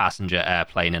large passenger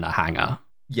airplane in a hangar.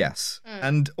 Yes,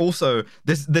 and also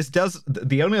this does,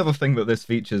 the only other thing that this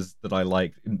features that I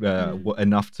like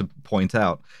enough to point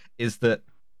out is that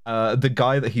the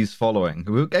guy that he's following,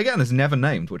 who again is never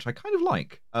named, which I kind of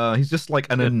like. He's just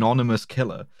like an anonymous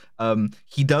killer.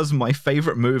 He does my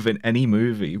favorite move in any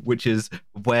movie, which is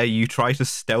where you try to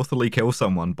stealthily kill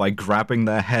someone by grabbing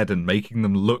their head and making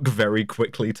them look very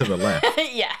quickly to the left.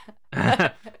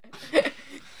 Yeah.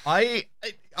 I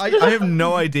have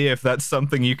no idea if that's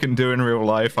something you can do in real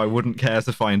life. I wouldn't care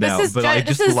to find out, but I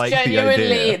just like the idea. This is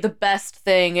genuinely the best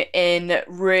thing in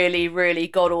really, really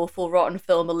god-awful rotten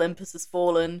film Olympus Has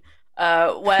Fallen,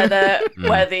 where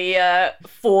the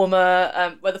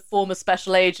former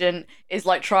special agent is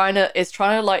trying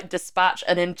to like dispatch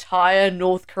an entire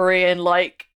North Korean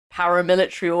like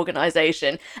paramilitary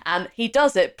organization, and he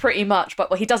does it pretty much,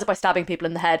 but he does it by stabbing people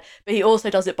in the head, but he also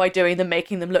does it by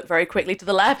making them look very quickly to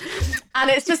the left. And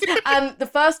it's just, and the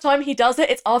first time he does it,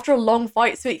 it's after a long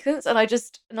fight sequence, and I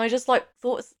just like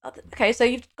thought, okay, so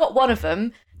you've got one of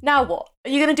them, now what? Are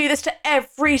you going to do this to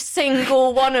every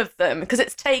single one of them? Because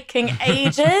it's taking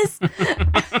ages. And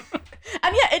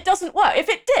yeah, it doesn't work. If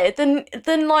it did, then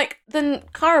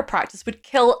chiropractors would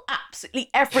kill absolutely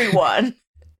everyone.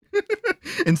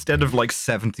 Instead of like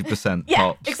 70% Yeah,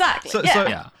 tops. exactly.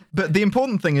 Yeah. But the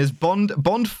important thing is Bond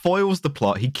foils the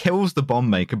plot. He kills the bomb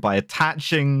maker by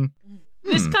attaching.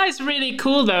 This guy's really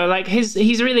cool though. Like he's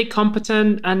really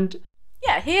competent, and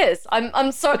Yeah, he is.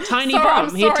 I'm sorry. tiny sorry, bomb.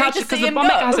 I'm He sorry attaches to because see the him bomb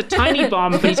maker go. has a tiny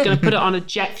bomb, but he's going to put it on a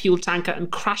jet fuel tanker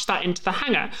and crash that into the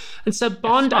hangar. And so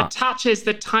Bond attaches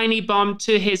the tiny bomb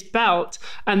to his belt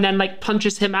and then like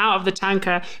punches him out of the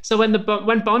tanker. So when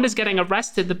Bond is getting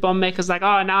arrested, the bomb maker's like,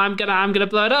 "Oh, now I'm gonna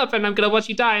blow it up and I'm gonna watch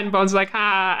you die." And Bond's like,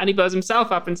 "Ha!" and he blows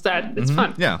himself up instead. It's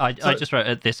fun. Yeah. I just wrote,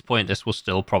 at this point, this will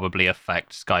still probably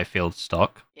affect Skyfield's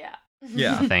stock, Yeah.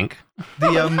 Yeah. I think.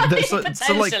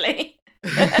 Potentially.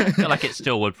 I feel like it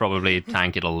still would probably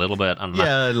tank it a little bit. I don't know.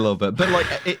 Yeah, a little bit. But like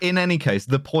in any case,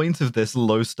 the point of this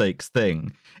low stakes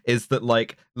thing is that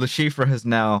like Le Chiffre has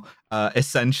now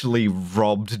essentially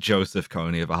robbed Joseph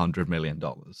Kony of $100 million.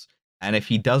 And if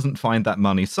he doesn't find that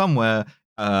money somewhere,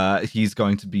 he's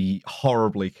going to be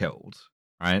horribly killed.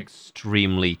 Right?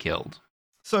 Extremely killed.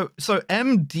 So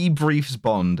M debriefs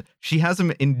Bond. She has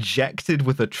him injected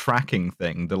with a tracking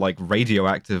thing, the like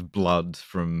radioactive blood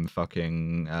from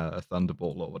fucking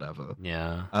Thunderball or whatever.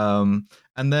 Yeah.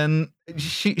 And then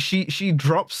she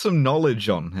drops some knowledge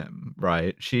on him,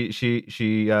 right? She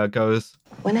goes,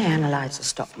 When they analysed the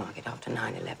stock market after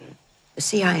 9/11, the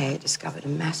CIA discovered a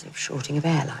massive shorting of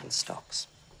airline stocks.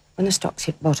 When the stocks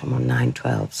hit bottom on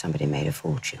 9/12, somebody made a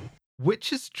fortune.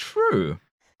 which is true.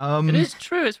 It is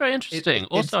true. It's very interesting.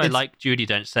 Also, I like Judi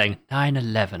Dench saying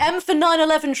 9/11. M for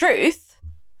 9/11 truth.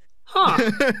 Huh.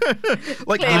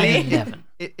 Like Clearly. 9/11.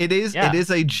 it is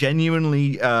a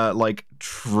genuinely like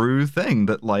true thing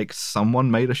that like someone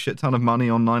made a shit ton of money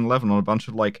on 9/11 on a bunch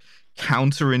of like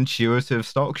counterintuitive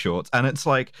stock shorts, and it's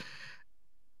like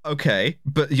Okay,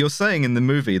 but you're saying in the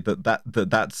movie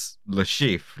that's Le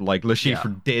Chiffre. Like Le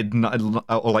Chiffre did not,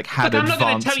 or like had Look, I'm not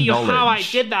going advanced to tell you knowledge. how I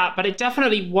did that, but it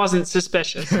definitely wasn't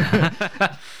suspicious.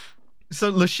 So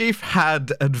Le Chiffre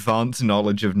had advanced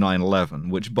knowledge of 9/11,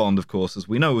 which Bond, of course, as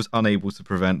we know, was unable to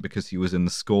prevent because he was in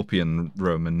the Scorpion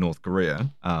room in North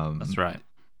Korea. That's right.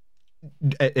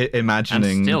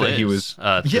 Imagining And still that is, he was.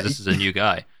 this is a new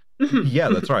guy. Yeah,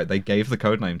 that's right. They gave the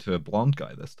codename to a blonde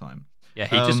guy this time. Yeah,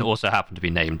 he just also happened to be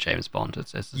named James Bond.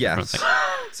 It's a different Yes.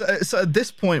 thing. So at this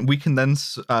point, we can then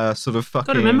sort of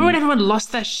fucking. God, remember when everyone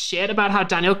lost their shit about how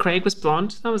Daniel Craig was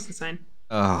blonde? That was insane.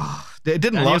 It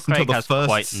didn't Daniel last until Craig the has first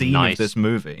quite scene nice- of this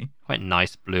movie. Quite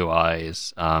nice blue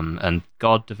eyes. And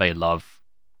God, do they love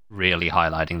really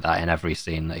highlighting that in every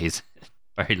scene that he's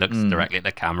where he looks directly at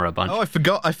the camera a bunch. Oh,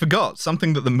 I forgot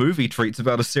something that the movie treats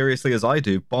about as seriously as I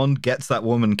do. Bond gets that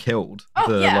woman killed.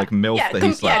 MILF that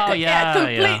he slapped.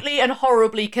 Completely and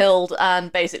horribly killed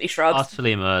and basically shrugs.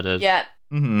 Utterly murdered. Yeah.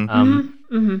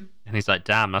 And he's like,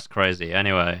 damn, that's crazy.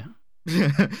 Anyway.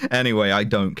 Anyway, I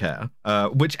don't care.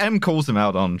 Which M calls him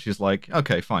out on. She's like,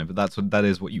 okay, fine, but that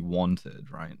is what you wanted,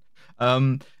 right?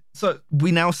 So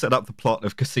we now set up the plot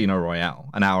of Casino Royale,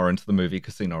 an hour into the movie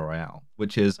Casino Royale,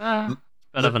 which is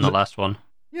better than the last one.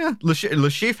 Yeah, Le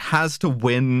Chiffre has to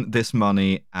win this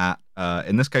money at,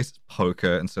 in this case, it's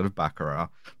poker instead of Baccarat.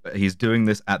 But he's doing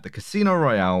this at the Casino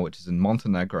Royale, which is in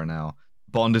Montenegro now.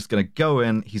 Bond is going to go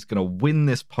in, he's going to win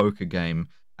this poker game,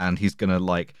 and he's going to,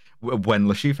 when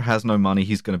Le Chiffre has no money,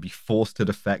 he's going to be forced to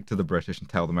defect to the British and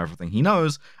tell them everything he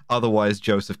knows. Otherwise,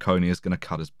 Joseph Kony is going to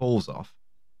cut his balls off.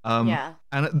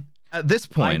 And at this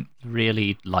point... I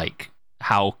really like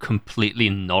how completely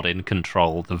not in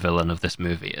control the villain of this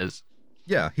movie is.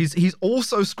 Yeah, he's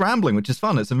also scrambling, which is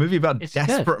fun. It's a movie about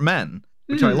desperate men,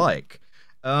 which I like.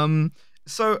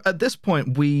 So at this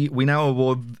point, we now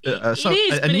award a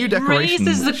new decoration. It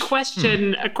raises the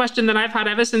question, a question that I've had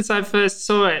ever since I first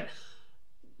saw it,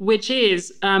 which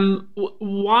is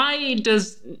why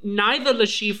does neither Le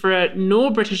Chiffre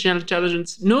nor British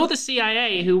intelligence nor the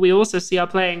CIA, who we also see are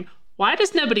playing, why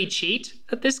does nobody cheat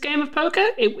at this game of poker?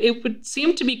 It would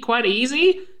seem to be quite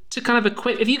easy to kind of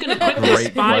equip. If you can equip this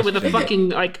spy with a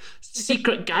fucking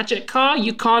secret gadget car,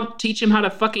 you can't teach him how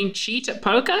to fucking cheat at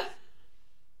poker.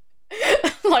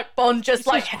 Bond just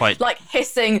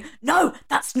hissing, no,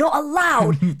 that's not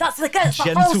allowed. That's against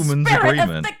the whole spirit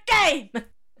of the game.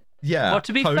 Yeah. Well,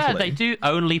 to be fair, they do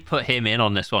only put him in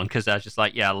on this one because they're just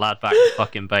like, yeah, lad back to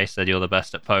fucking base said you're the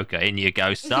best at poker. In you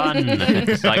go, son.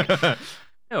 It's like,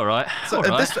 all right. So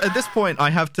at this point, I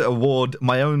have to award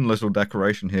my own little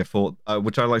decoration here for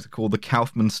which I like to call the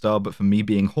Kaufman Star, but for me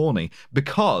being horny,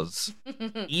 because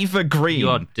Eva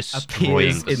Green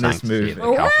appears in this movie.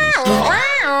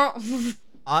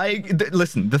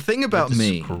 Listen. The thing about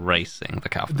me, disgracing the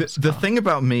Kaufman Star. The thing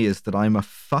about me is that I'm a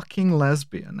fucking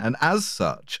lesbian, and as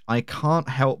such, I can't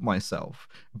help myself.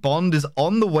 Bond is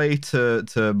on the way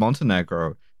to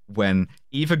Montenegro when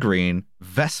Eva Green,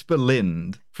 Vesper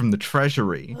Lind from the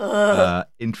Treasury,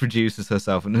 introduces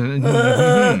herself. She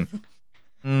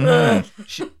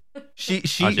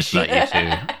I'll just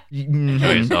let you two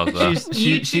enjoy yourselves there.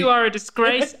 You two are a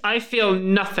disgrace. I feel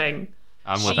nothing.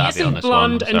 I'm with she Abby on isn't this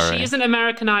blonde one. and she isn't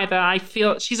American either. I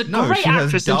feel she's a great she has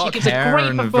actress and she dark gives a hair great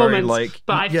and a performance. very,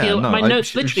 but I feel my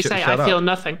notes literally say shut I feel up.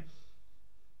 nothing.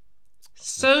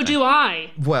 So do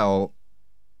I. Well,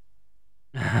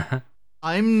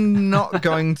 I'm not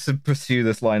going to pursue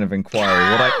this line of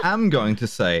inquiry. What I am going to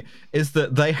say is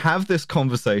that they have this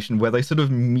conversation where they sort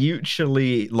of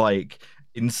mutually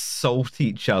insult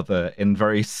each other in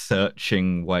very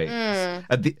searching ways.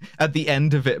 At the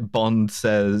end of it, Bond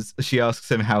says, she asks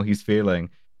him how he's feeling.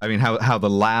 I mean, how the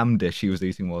lamb dish he was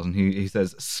eating was, and he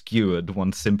says, skewered,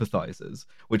 one sympathizes,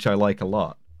 which I like a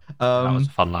lot. That was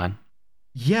a fun line.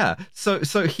 Yeah, so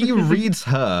he reads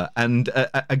her, and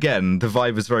again, the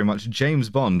vibe is very much James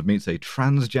Bond meets a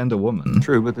transgender woman.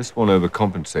 True, but this one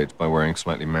overcompensates by wearing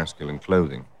slightly masculine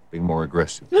clothing, being more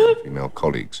aggressive than her female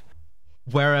colleagues.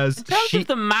 Whereas in terms of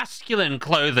the masculine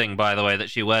clothing, by the way, that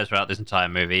she wears throughout this entire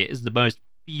movie, is the most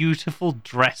beautiful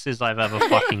dresses I've ever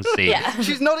fucking seen. Yeah.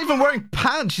 She's not even wearing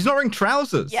pants. She's not wearing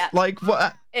trousers. Yeah. Like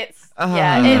what? It's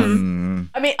I mean,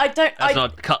 That's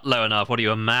not cut low enough. What are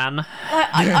you, a man?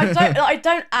 I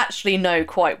don't actually know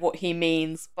quite what he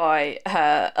means by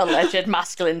her alleged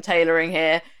masculine tailoring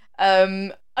here.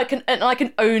 I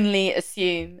can only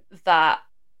assume that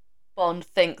Bond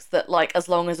thinks that as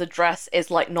long as a dress is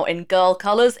not in girl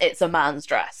colours, it's a man's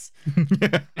dress.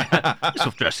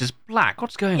 This dress is black.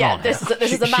 What's going on? Yeah, this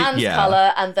is a man's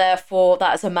colour, and therefore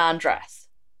that is a man dress.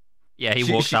 Yeah, he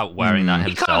walks out wearing that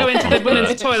himself. You can't go into the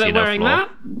women's toilet wearing floor.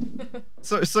 that.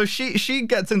 So she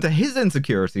gets into his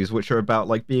insecurities, which are about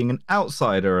like being an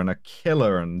outsider and a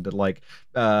killer, and like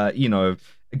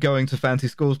going to fancy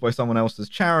schools by someone else's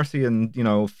charity, and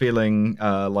feeling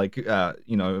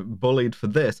bullied for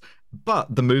this.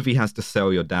 But the movie has to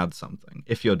sell your dad something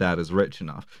if your dad is rich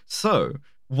enough. So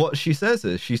what she says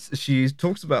is she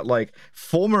talks about like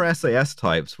former SAS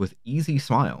types with easy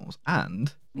smiles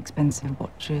and expensive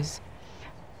watches.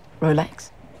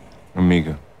 Rolex.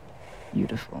 Omega.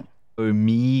 Beautiful.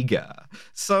 Omega.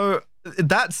 So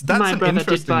that's my an brother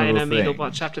interesting did buy an little Omega thing.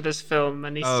 watch after this film,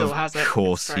 and he still has it. Of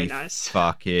course, it's very he nice.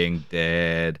 fucking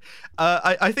did.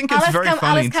 I think it's Alice, very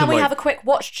funny can we to have a quick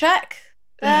watch check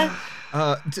there?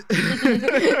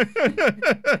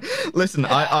 Listen,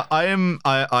 I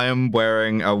am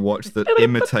wearing a watch that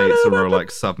imitates a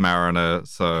Rolex Submariner,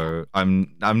 so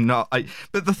I'm not.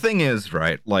 But the thing is,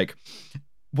 right? Like,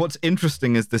 what's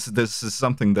interesting is this is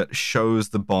something that shows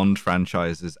the Bond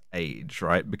franchise's age,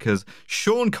 right? Because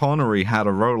Sean Connery had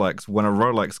a Rolex when a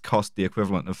Rolex cost the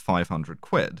equivalent of 500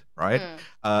 quid, right?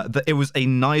 It was a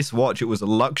nice watch. It was a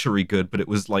luxury good, but it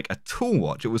was like a tool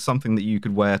watch. It was something that you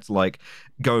could wear to like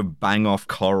go bang off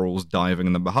corals diving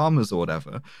in the Bahamas or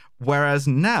whatever. Whereas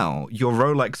now your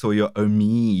Rolex or your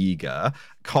Omega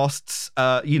costs,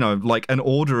 like an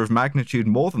order of magnitude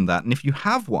more than that. And if you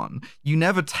have one, you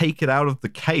never take it out of the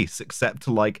case except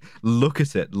to like look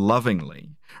at it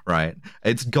lovingly, right?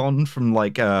 It's gone from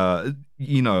like a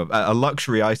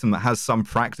luxury item that has some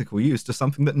practical use to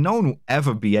something that no one will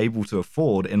ever be able to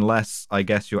afford unless, I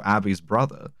guess, you're Abby's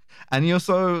brother. And you're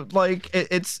so like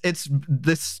it's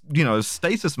this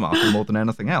status marker more than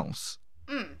anything else.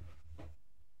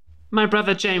 My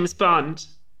brother James Bond.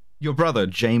 Your brother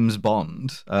James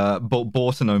Bond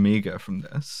bought an Omega from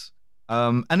this,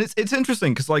 and it's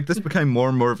interesting because like this became more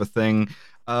and more of a thing.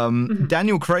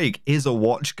 Daniel Craig is a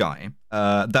watch guy.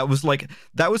 That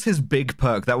was his big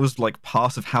perk. That was like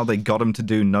part of how they got him to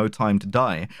do No Time to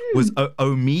Die. Was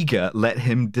Omega let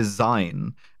him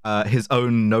design his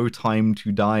own No Time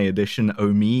to Die edition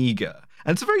Omega.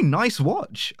 And it's a very nice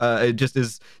watch. It just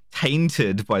is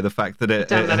tainted by the fact that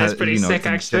it is pretty sick, it's a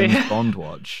actually. James Bond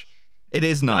watch. It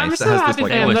is nice. I'm it so has happy this,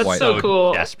 like, for him. That's white so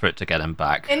cool. Desperate to get him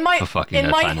back In my for fucking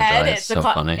No Time to head, Die. it's It's so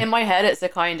funny. in my head, it's a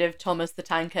kind of Thomas the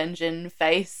Tank Engine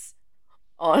face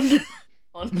on the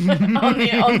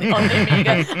Omega,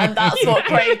 and that's what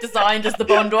Craig designed as the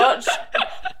Bond watch.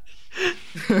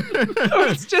 Or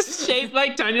it's just shaped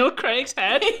like Daniel Craig's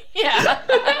head. Yeah.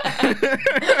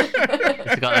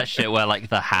 It's got that shit where like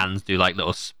the hands do like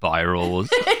little spirals.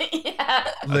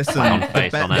 Yeah. Listen,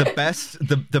 face on it.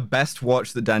 the best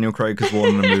watch that Daniel Craig has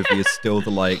worn in a movie is still the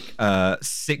like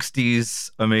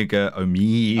 60s Omega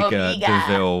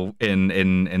DeVille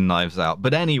in Knives Out.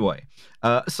 But anyway,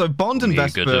 so Bond and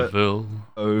Omega Vesper DeVille.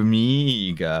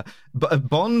 Omega, but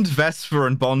Bond, Vesper,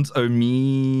 and Bond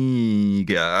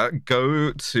Omega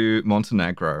go to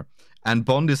Montenegro, and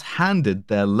Bond is handed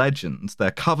their legends,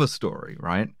 their cover story,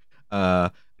 right?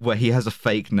 Where he has a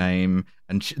fake name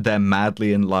and they're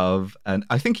madly in love, and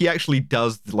I think he actually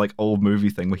does the like old movie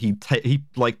thing where he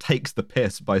like takes the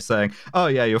piss by saying, "Oh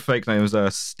yeah, your fake name is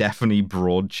Stephanie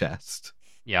Broadchest."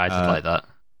 Yeah, I did like that.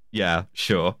 Yeah,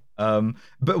 sure.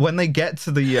 But when they get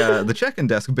to the check-in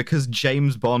desk, because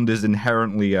James Bond is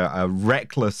inherently a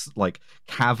reckless, like,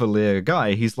 cavalier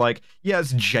guy, he's like, "Yeah,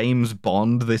 it's James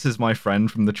Bond. This is my friend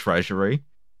from the Treasury."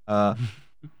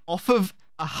 Off of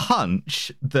a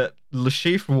hunch that Le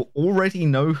Chiffre will already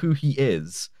know who he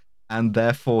is, and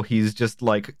therefore he's just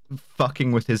like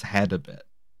fucking with his head a bit.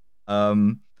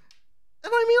 And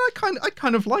I mean, I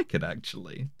kind of like it,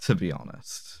 actually, to be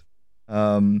honest.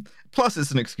 Plus, it's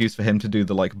an excuse for him to do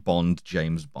the like Bond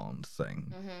James Bond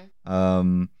thing.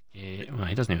 Yeah, well,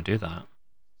 he doesn't even do that.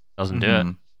 Doesn't do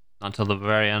it until the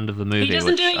very end of the movie. He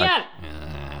doesn't do it yet.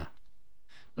 Yeah.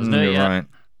 Doesn't do it yet. Right.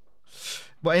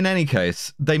 But in any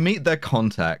case, they meet their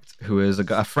contact, who is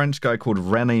a French guy called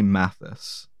René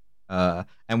Mathis,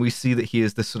 and we see that he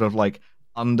is this sort of like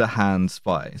underhand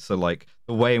spy. So like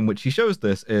the way in which he shows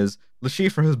this is Le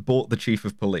Chiffre has bought the chief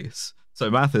of police,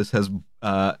 so Mathis has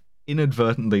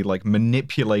inadvertently like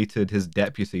manipulated his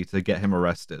deputy to get him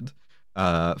arrested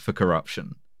for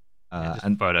corruption.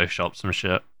 And Photoshop some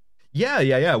shit.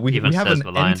 Yeah. We have says an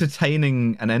the line.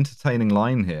 entertaining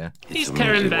line here. He's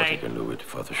Karen Bay. What you can do with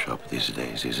Photoshop these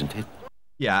days, isn't it?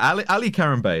 Yeah, Ali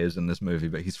Karen Bay is in this movie,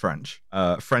 but he's French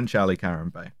Ali Karen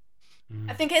Bay.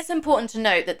 I think it's important to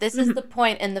note that this is the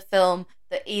point in the film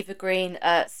that Eva Green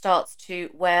starts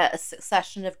to wear a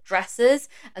succession of dresses,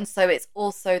 and so it's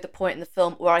also the point in the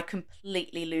film where I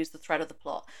completely lose the thread of the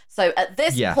plot. So at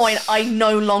this point, I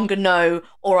no longer know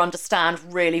or understand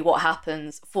really what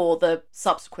happens for the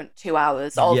subsequent 2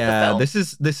 hours of the film. This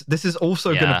is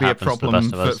also going to be a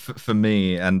problem for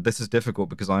me, and this is difficult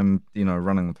because I'm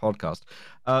running the podcast.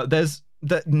 So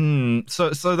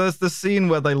there's the scene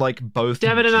where they like both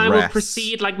Devin and dress. I will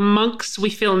proceed like monks.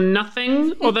 We feel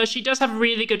nothing, although she does have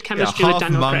really good chemistry with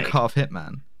Daniel monk, Craig. half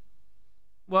hitman.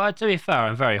 Well, to be fair,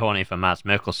 I'm very horny for Mads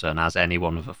Mikkelsen, as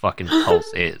anyone with a fucking pulse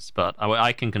is, but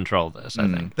I can control this, I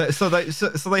think. So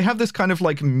they have this kind of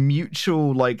like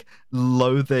mutual like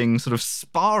loathing, sort of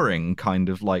sparring kind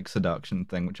of like seduction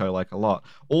thing, which I like a lot.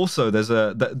 Also, there's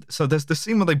the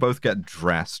scene where they both get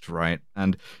dressed, right?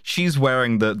 And she's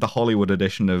wearing the Hollywood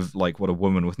edition of like what a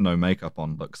woman with no makeup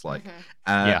on looks like.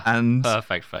 And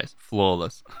perfect face,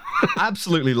 flawless.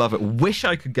 Absolutely love it. Wish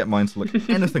I could get mine to look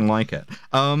anything like it.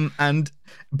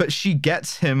 But she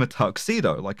gets him a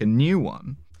tuxedo, like a new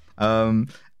one.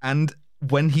 And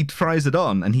when he tries it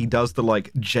on and he does the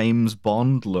like James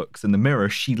Bond looks in the mirror,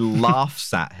 she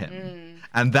laughs at him.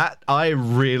 And that, I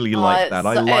really like that.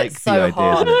 I like the idea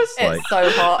that it's so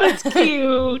hot. It's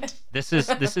cute. This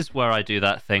is where I do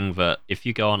that thing that if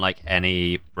you go on like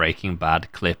any Breaking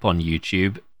Bad clip on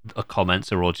YouTube, the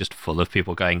comments are all just full of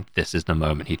people going, "This is the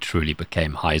moment he truly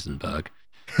became Heisenberg."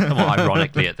 Well,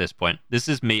 ironically, at this point, this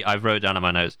is me. I wrote down in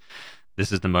my notes,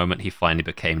 this is the moment he finally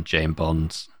became James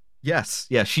Bond. Yes,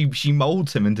 yeah. She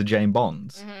molds him into James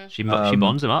Bond. She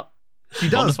bonds him up. She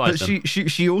does, but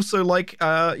she also like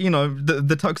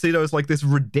the tuxedo is like this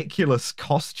ridiculous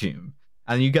costume,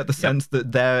 and you get the sense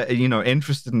that they're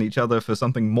interested in each other for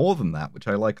something more than that, which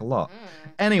I like a lot.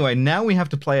 Anyway, now we have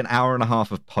to play an hour and a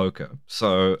half of poker.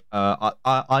 So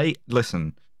I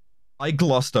listen. I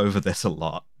glossed over this a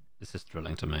lot. This is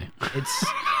thrilling to me. It's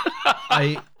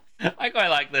I quite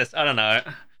like this. I don't know.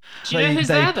 Do you know who's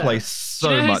there, though? They play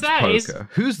so much poker.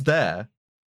 Who's there?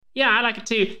 Yeah, I like it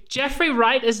too. Jeffrey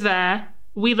Wright is there.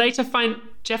 We later find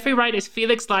Jeffrey Wright is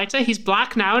Felix Leiter. He's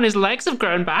black now, and his legs have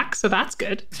grown back, so that's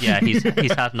good. Yeah, he's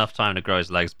had enough time to grow his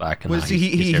legs back. And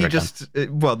he just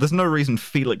there's no reason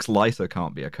Felix Leiter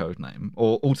can't be a code name,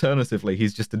 or alternatively,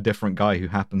 he's just a different guy who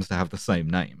happens to have the same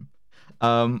name.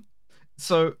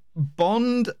 So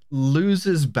Bond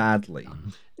loses badly.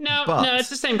 No, it's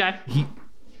the same guy.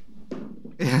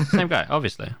 Same guy,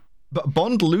 obviously. But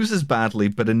Bond loses badly,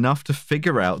 but enough to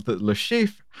figure out that Le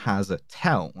Chiffre has a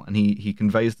tell, and he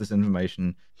conveys this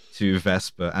information to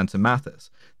Vesper and to Mathis,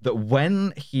 that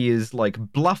when he is like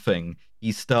bluffing,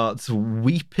 he starts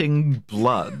weeping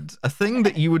blood, a thing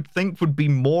that you would think would be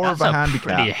more of a handicap.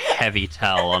 That's a pretty heavy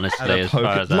tell, honestly, as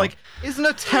far as like, isn't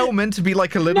a tell meant to be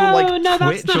like a little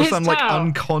twitch or some like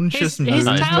unconscious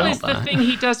movement? His tell is the thing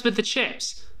he does with the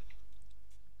chips.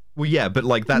 Well, yeah, but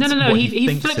like that's no. What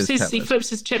He flips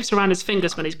his chips around his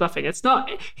fingers when he's bluffing. It's not.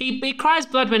 He cries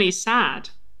blood when he's sad.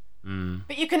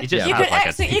 But you can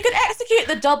execute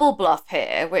the double bluff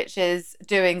here, which is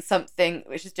doing something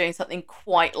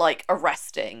quite like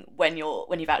arresting when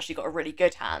you've actually got a really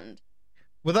good hand.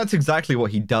 Well, that's exactly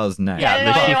what he does now.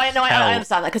 I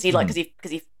understand that because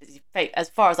he as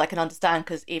far as I can understand,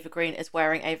 because Eva Green is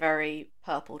wearing a very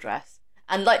purple dress.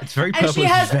 And like, it's very purple,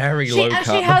 it's very low cut.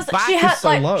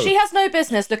 She has no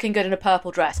business looking good in a purple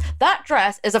dress. That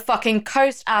dress is a fucking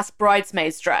Coast-ass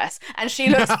bridesmaid's dress, and she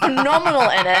looks phenomenal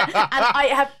in it.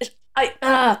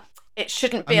 And it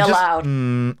shouldn't be allowed.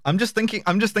 I'm just thinking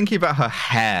about her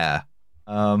hair.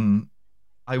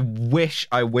 I wish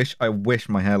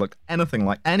my hair looked anything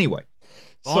like. Anyway.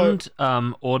 Bond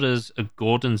orders a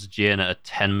Gordon's gin at a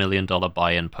 $10 million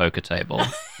buy-in poker table.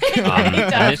 And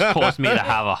this caused me to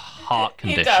have a heart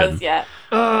condition. He does, yeah.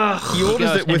 He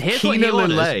orders it with Quina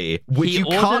Lillet, which you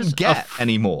can't get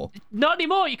anymore. Not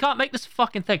anymore. You can't make this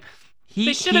fucking thing.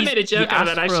 They should have made a joke out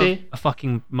of it, actually. A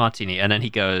fucking martini, and then he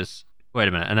goes, wait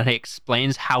a minute, and then he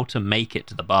explains how to make it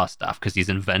to the bar staff because he's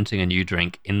inventing a new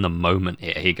drink in the moment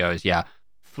here. He goes,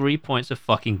 3 points of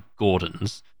fucking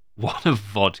Gordon's. One of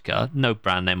vodka, no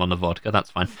brand name on the vodka, that's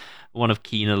fine. One of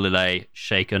Quina Lillet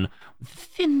shaken with a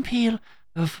thin peel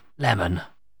of lemon.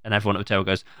 And everyone at the table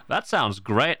goes, that sounds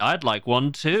great, I'd like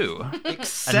one too.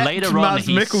 Except Mads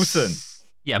Mikkelsen.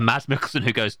 Yeah, Mads Mikkelsen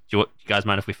who goes, do you guys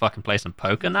mind if we fucking play some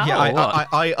poker now? Yeah, or what?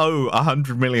 I owe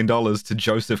 $100 million to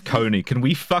Joseph Kony. Can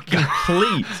we fucking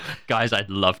please? Guys, I'd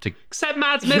love to. Except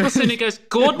Mads Mikkelsen who goes,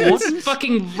 Gordon,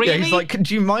 fucking really? Yeah, he's like,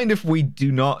 do you mind if we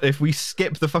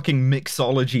skip the fucking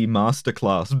mixology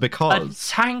masterclass? A Because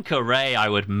Tanqueray I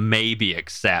would maybe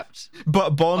accept.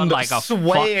 but Bond like a swaying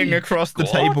fucking across the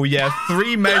god. table, yeah,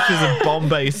 3 measures of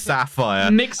Bombay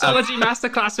Sapphire. Mixology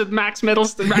masterclass with Max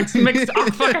Middleton. Oh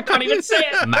fuck, I can't even say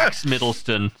it. Max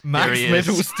Middleton. Max Here he is.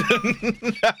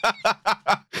 Middleton.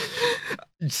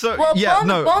 So Well, yeah,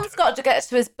 Bond's got to get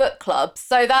to his book club,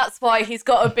 so that's why he's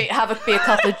got to be a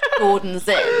couple of Gordons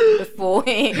in before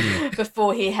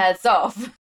he heads off.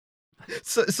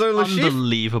 So Lashif,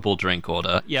 Unbelievable drink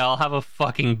order. Yeah, I'll have a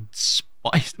fucking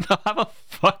spiced. I'll have a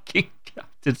fucking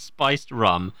Captain Spiced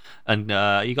rum, and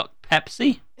you got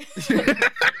Pepsi,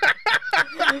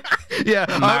 yeah,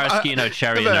 maraschino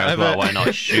cherry in there as well. Why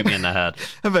not? Shoot me in the head.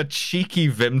 Have a cheeky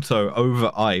Vimto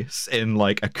over ice in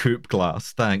like a coupe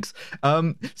glass, thanks.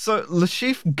 So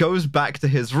Lashif goes back to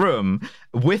his room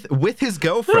with his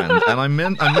girlfriend, and I'm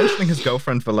mentioning his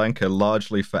girlfriend Valenka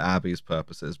largely for Abby's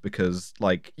purposes because,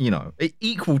 like, you know,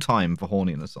 equal time for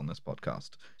horniness on this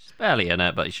podcast. She's barely in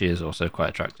it, but she is also quite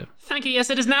attractive. Thank you. Yes,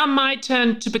 it is now my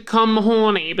turn to become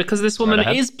horny because this woman Right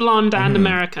ahead. is blonde and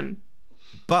American.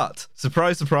 But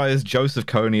surprise, surprise, Joseph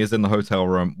Kony is in the hotel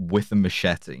room with a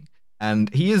machete.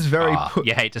 And he is very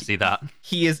You hate to see that.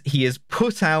 he is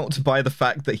put out by the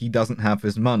fact that he doesn't have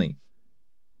his money.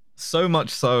 So much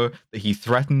so that he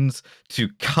threatens to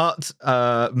cut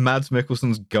Mads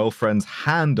Mikkelsen's girlfriend's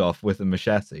hand off with a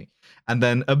machete, and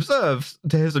then observes,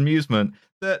 to his amusement,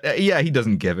 that he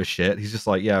doesn't give a shit. He's just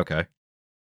like, yeah, okay.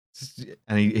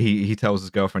 And he tells his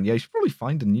girlfriend, yeah, you should probably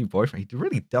find a new boyfriend. He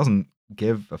really doesn't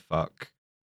give a fuck.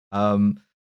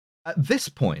 At this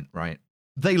point, right,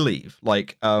 they leave.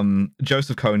 Like,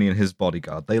 Joseph Kony and his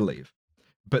bodyguard, they leave.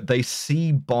 But they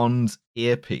see Bond's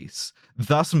earpiece,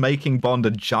 thus making Bond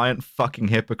a giant fucking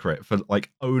hypocrite for,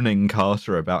 like, owning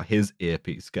Carter about his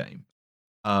earpiece game.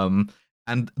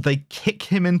 And they kick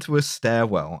him into a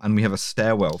stairwell, and we have a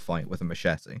stairwell fight with a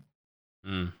machete.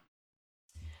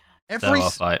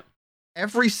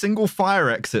 Every single fire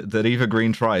exit that Eva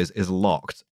Green tries is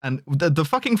locked. And the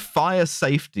fucking fire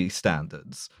safety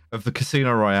standards of the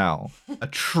Casino Royale,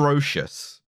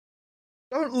 atrocious.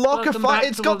 Don't lock Welcome a fire. back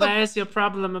It's to got the. There's Your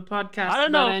Problem, a podcast I don't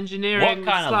about know engineering.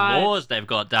 what kind of laws they've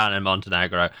got down in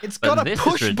Montenegro. It's but got a this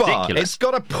push is bar. ridiculous. It's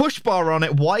got a push bar on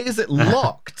it. Why is it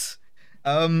locked?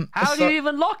 How do you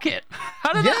even lock it?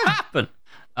 How did that happen?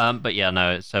 But yeah,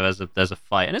 no. So there's a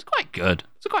fight, and it's quite good.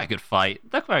 It's a quite good fight.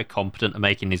 They're very competent at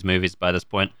making these movies by this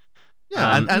point.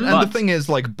 Yeah, and the thing is,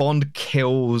 like, Bond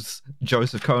kills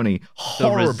Joseph Kony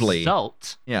horribly. The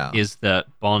result is that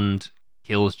Bond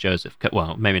kills Joseph.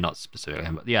 Well, maybe not specifically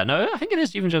him, but yeah, no, I think it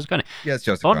is even Joseph Kony. Yeah, it's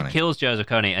Joseph Bond Kony. kills Joseph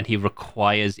Kony, and he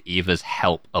requires Eva's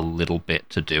help a little bit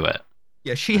to do it.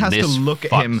 Yeah, she has to look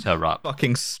at him her up.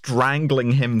 fucking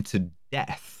strangling him to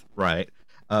death, right?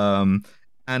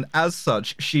 And as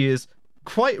such, she is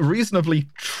quite reasonably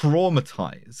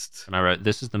traumatized. And I wrote,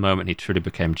 this is the moment he truly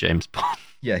became James Bond.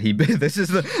 Yeah,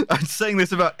 I'm saying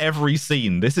this about every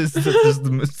scene. This is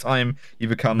the time he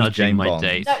becomes Nudging James my Bond.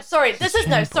 date. No, sorry, this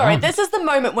is the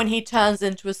moment when he turns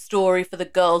into a story for the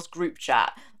girls' group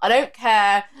chat. I don't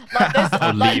care. Like this,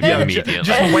 I'll like leave this- you immediately.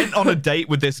 Just went on a date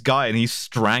with this guy and he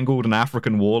strangled an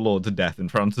African warlord to death in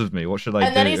front of me. What should I do?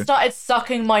 And then he started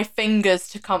sucking my fingers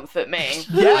to comfort me.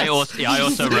 I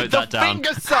also wrote that down. The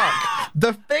finger suck.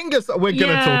 The finger suck. We're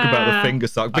going to talk about the finger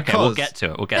suck because Okay, we'll get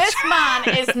to it. This man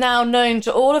is now known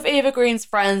to all of Eva Green's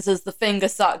friends as the finger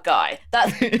suck guy.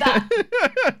 That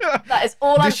is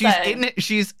all I'm saying.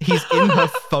 He's in her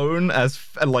phone as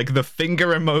like the finger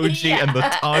emoji and the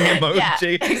tongue emoji.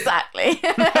 Yeah, exactly.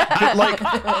 Like,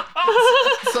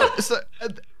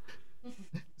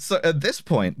 so at this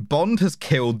point, Bond has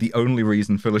killed the only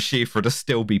reason for Le Chiffre to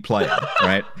still be playing,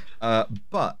 right?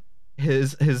 But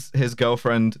his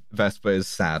girlfriend Vespa is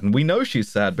sad, and we know she's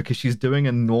sad because she's doing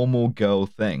a normal girl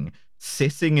thing,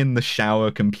 sitting in the shower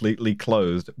completely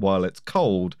closed while it's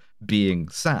cold, being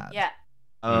sad. Yeah.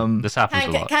 This happens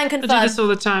a lot. Can I do confirm. this all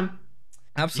the time.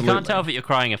 Absolutely. You can't tell that you're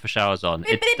crying if a shower's on. It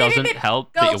beep, beep, doesn't beep.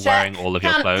 help Girl that you're wearing check. all of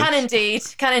your clothes.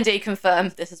 Can indeed confirm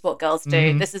this is what girls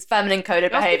do. This is feminine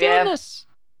coded Girls be doing behavior. this.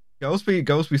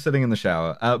 Girls be sitting in the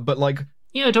shower, but like.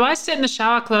 You know, do I sit in the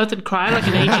shower clothed and cry like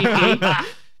an AGP?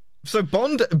 So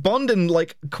Bond in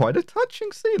like quite a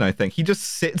touching scene, I think. He just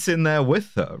sits in there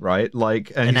with her, right?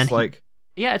 Like, and then he's like,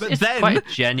 Yeah, But it's then- quite a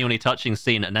genuinely touching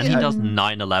scene, and then he does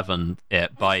 9/11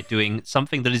 it by doing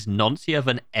something that is nonsier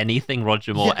than anything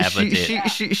Roger Moore ever did.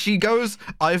 She goes,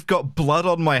 I've got blood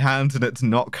on my hands and it's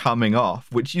not coming off,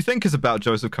 which you think is about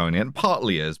Joseph Kony, and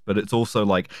partly is, but it's also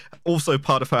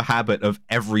part of her habit of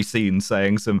every scene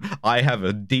saying some I have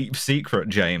a deep secret,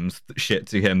 James, shit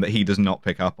to him that he does not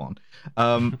pick up on.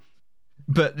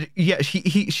 But yeah,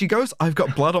 she goes, I've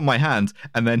got blood on my hands,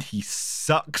 and then he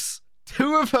sucks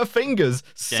 2 of her fingers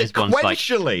James Bond's like-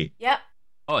 sequentially. Yep.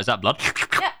 Oh, is that blood?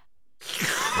 Yep.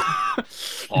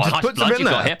 Oh, nice puts blood them in you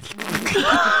got there.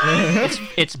 here.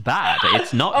 It's bad.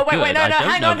 It's not Oh, wait, good. wait, no, I no, don't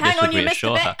hang know on, if this hang on, would you missed a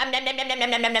reassure bit.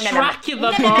 her.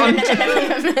 Dracula Bond.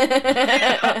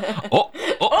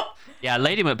 Oh. Yeah,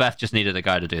 Lady Macbeth just needed a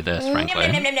guy to do this, frankly.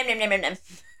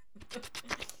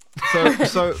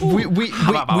 So we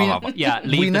Yeah,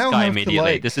 leave we this now guy have to, immediately.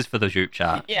 like- This is for the Zoop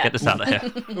chat. Yeah. Get this out of here.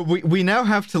 we now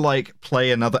have to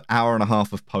play another hour and a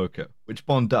half of poker, which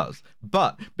Bond does.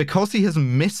 But because he has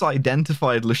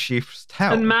misidentified Le Chiffre's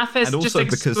tell, And Mathis and just also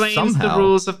because explains somehow, the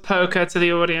rules of poker to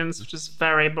the audience, which is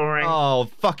very boring. Oh,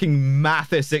 fucking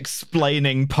Mathis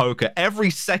explaining poker. Every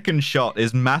second shot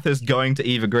is Mathis going to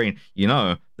Eva Green. You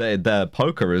know, the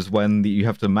poker is when you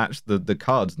have to match the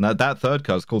cards. And that third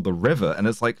card's called the river. And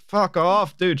it's like, fuck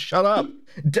off, dude, shut up.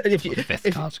 The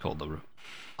fifth card's called the room.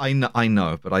 I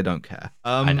know, but I don't care.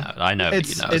 I know, but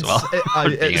you know as well. Being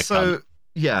a cunt.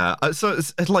 Yeah, so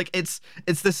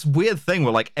it's this weird thing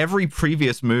where every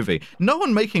previous movie, no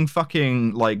one making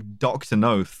fucking Dr.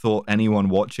 No thought anyone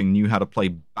watching knew how to play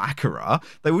Baccarat.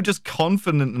 They were just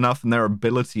confident enough in their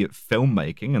ability at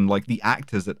filmmaking and the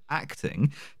actors at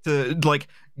acting to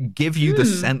give you the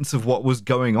sense of what was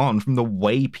going on from the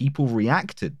way people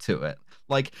reacted to it.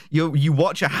 You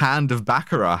watch a hand of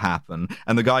Baccarat happen,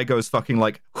 and the guy goes fucking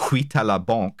huit à la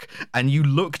banque, and you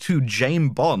look to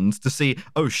James Bond to see,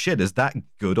 oh shit, is that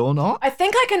good or not? I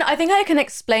think I can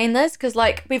explain this because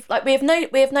we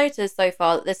have noticed so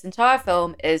far that this entire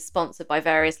film is sponsored by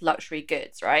various luxury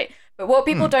goods, right? But what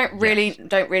people don't really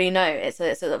know, it's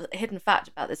a hidden fact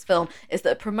about this film, is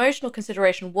that a promotional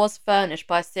consideration was furnished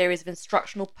by a series of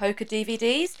instructional poker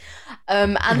DVDs,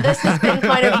 and this has been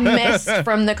kind of missed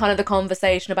from the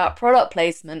conversation about product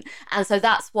placement, and so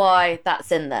that's why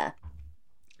that's in there.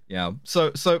 Yeah.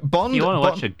 So Bond. You want to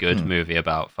watch a good movie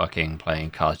about fucking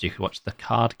playing cards? You could watch The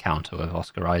Card Counter with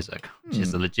Oscar Isaac, which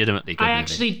is a legitimately good I movie.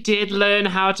 actually did learn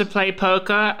how to play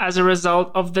poker as a result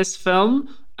of this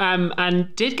film.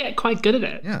 And did get quite good at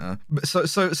it. Yeah.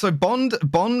 So Bond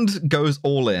goes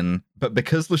all in, but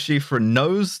because Le Chiffre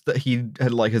knows that he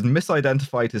has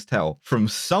misidentified his tell from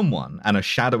someone, and a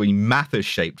shadowy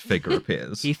Mathis-shaped figure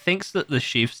appears. He thinks that the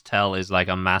Chief's tell is like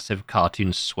a massive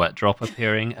cartoon sweat drop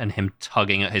appearing and him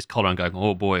tugging at his collar and going,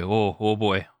 oh boy, oh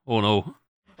boy, oh no.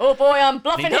 Oh boy, I'm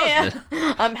bluffing He does here.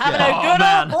 this. I'm having Yeah. a good Oh, old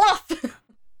man. bluff.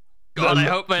 God, I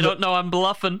hope they don't know I'm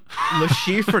bluffing. Le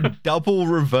Chiffre double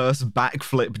reverse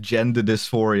backflip gender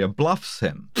dysphoria bluffs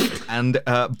him, and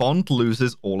Bond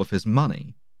loses all of his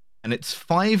money. And it's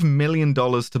 $5 million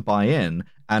to buy in,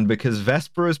 and because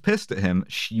Vesper is pissed at him,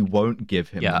 she won't give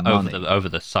him the money. over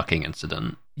the sucking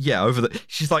incident. Yeah,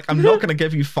 she's like, I'm not going to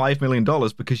give you $5 million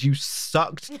because you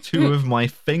sucked 2 of my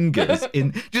fingers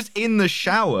in the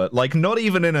shower, not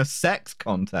even in a sex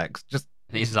context. Just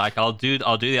And he's like, I'll do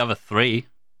the other 3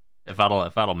 if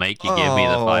that'll make you give me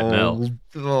the 5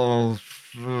 mil.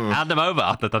 Hand them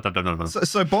over.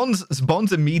 So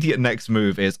Bond's immediate next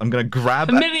move is I'm going to grab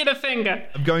A million a finger.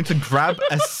 I'm going to grab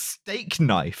a steak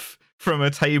knife from a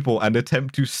table and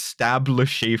attempt to stab Le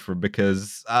Chiffre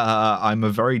because I'm a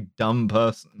very dumb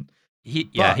person.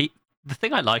 The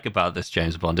thing I like about this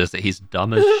James Bond is that he's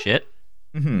dumb as shit.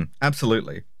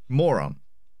 Absolutely. Moron.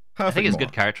 Perfect. I think it's moron.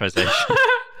 good characterization.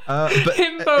 But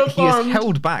Himbo he is Bond.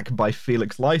 held back by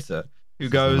Felix Leiter, who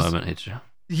goes,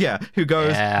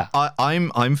 Yeah.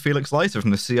 I'm Felix Leiter from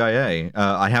the CIA.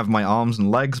 I have my arms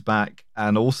and legs back,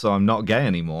 and also I'm not gay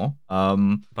anymore.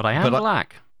 But I am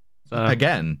black. So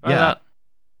Again, try yeah.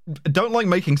 that. Don't like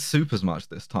making soup as much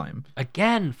this time.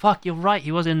 Again, fuck, you're right.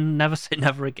 He was in Never Say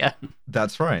Never Again.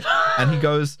 That's right. And he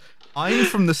goes, I'm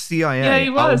from the CIA. Yeah, he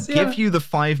was, I'll give you the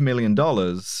 $5 million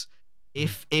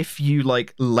if you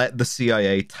let the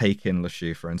CIA take in Le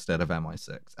Chiffre instead of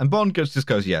MI6. And Bond just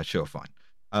goes, yeah, sure, fine.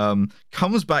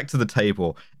 Comes back to the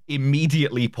table,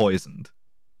 immediately poisoned.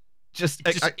 Just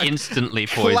instantly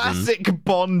poisoned. Classic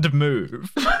Bond move.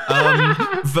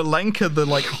 Valenka, the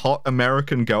hot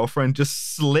American girlfriend,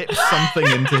 just slips something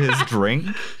into his drink,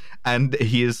 and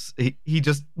he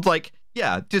just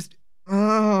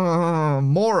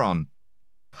moron,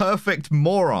 perfect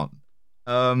moron.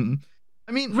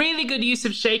 I mean, really good use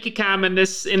of shaky cam in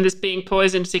this being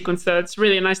poisoned sequence, though. It's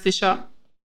really nicely shot.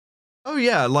 oh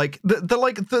yeah, like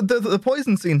the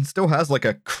poison scene still has like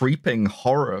a creeping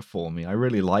horror for me. I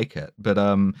really like it. But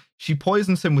she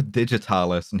poisons him with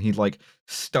digitalis, and he like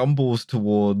stumbles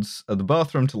towards the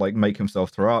bathroom to like make himself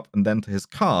throw up, and then to his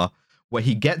car, where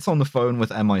he gets on the phone with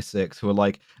MI6, who are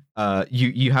like,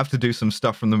 you have to do some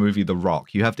stuff from the movie The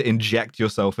Rock. You have to inject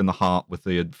yourself in the heart with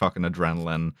the fucking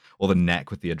adrenaline, or the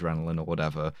neck with the adrenaline, or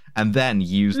whatever, and then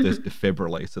use this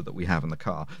defibrillator that we have in the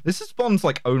car. This is Bond's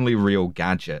like only real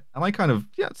gadget, and I kind of,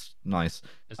 yeah, it's nice.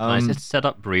 It's nice. It's set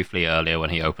up briefly earlier when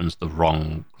he opens the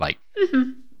wrong like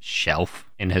shelf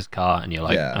in his car, and you're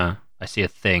like, I see a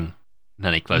thing, and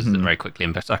then he closes it very quickly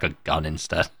and puts like a gun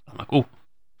instead. I'm like, oh,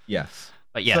 yes.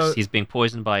 But yes, so, he's being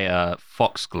poisoned by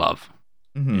foxglove.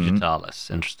 Digitalis.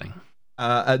 Interesting.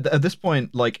 At this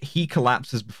point, like, he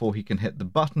collapses before he can hit the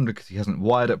button because he hasn't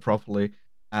wired it properly,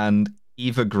 and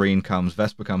Eva Green comes,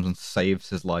 Vesper comes and saves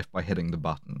his life by hitting the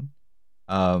button.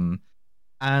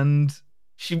 And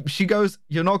she goes,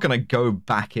 "You're not going to go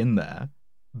back in there,"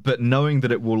 but knowing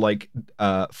that it will, like,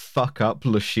 fuck up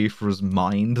Le Chiffre's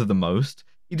mind the most,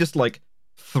 he just, like,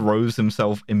 throws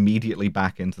himself immediately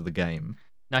back into the game.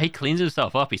 Now he cleans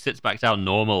himself up. He sits back down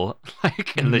normal,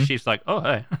 like, and the chief's like, "Oh,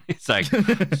 hey." He's like,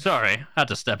 "Sorry, had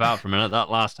to step out for a minute.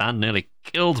 That last hand nearly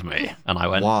killed me." And I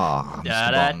went, "Wow,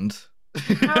 Mr. Bond."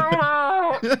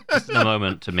 It's the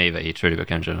moment to me that he truly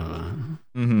became General.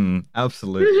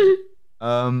 Absolutely.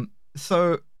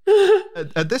 So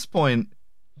at this point,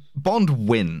 Bond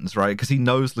wins, right? Because he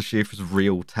knows Le Chiffre's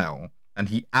real tell, and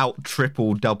he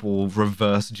triple, double,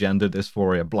 reverse gender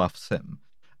dysphoria bluffs him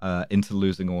into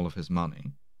losing all of his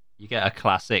money. You get a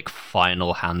classic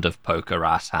final hand of poker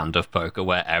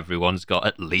where everyone's got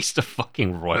at least a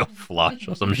fucking royal flush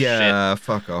or some shit. Yeah,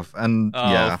 fuck off. And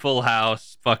full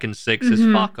house, fucking sixes,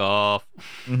 fuck off.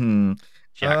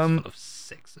 Jack's full of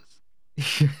sixes.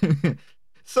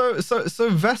 So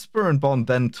Vesper and Bond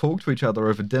then talk to each other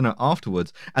over dinner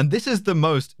afterwards, and this is the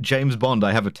most James Bond,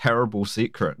 I have a terrible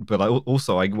secret, but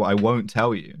I won't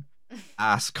tell you.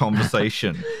 Ass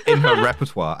conversation in her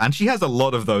repertoire, and she has a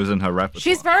lot of those in her repertoire.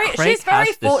 She's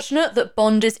very fortunate that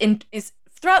Bond is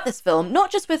throughout this film,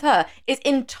 not just with her, is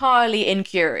entirely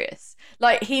incurious.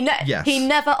 Like he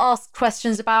never asks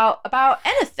questions about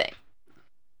anything.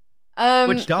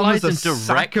 Which lies in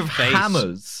direct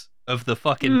hammers of the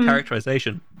fucking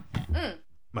characterization.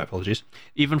 My apologies.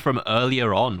 Even from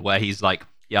earlier on, where he's like,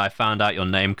 "Yeah, I found out your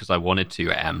name because I wanted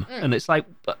to, M," and it's like,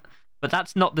 but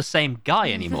that's not the same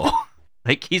guy anymore.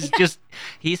 Like, he's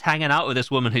hanging out with this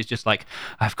woman who's just like,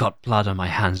 "I've got blood on my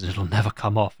hands and it'll never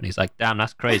come off." And he's like, "Damn,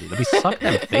 that's crazy. Let me suck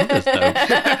them fingers, though."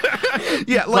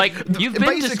 Yeah, like you've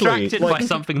been distracted by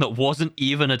something that wasn't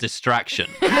even a distraction.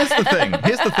 Here's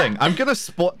the thing. I'm going to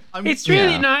spot... It's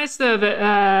really nice, though,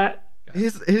 that...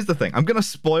 Here's the thing. I'm going to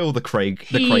spoil the Craig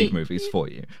movies for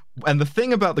you. And the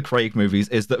thing about the Craig movies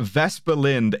is that Vesper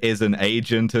Lynd is an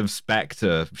agent of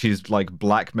Spectre. She's, like,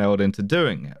 blackmailed into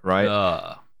doing it,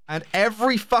 right? And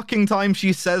every fucking time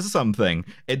she says something,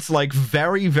 it's, like,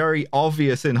 very, very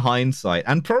obvious in hindsight,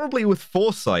 and probably with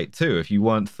foresight, too, if you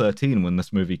weren't 13 when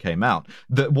this movie came out,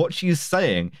 that what she's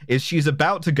saying is she's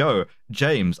about to go,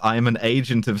 "James, I am an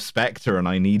agent of Spectre and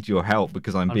I need your help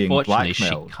because I'm being blackmailed."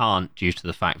 Unfortunately, she can't, due to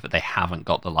the fact that they haven't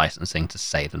got the licensing to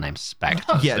say the name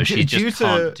Spectre, so she just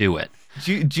can't do it.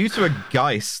 Due to a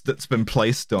geist that's been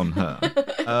placed on her,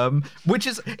 which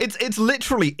is, it's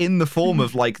literally in the form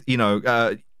of, like, you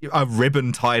know, a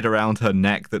ribbon tied around her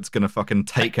neck that's gonna fucking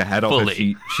take her head off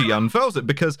if she unfurls it,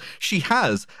 because she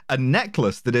has a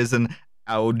necklace that is an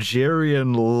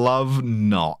Algerian love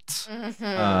knot.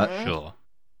 Sure.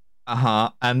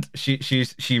 And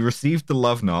she received the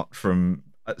love knot from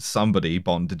somebody,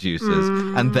 Bond deduces,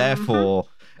 and therefore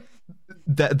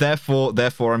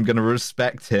I'm gonna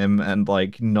respect him and,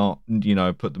 like, not, you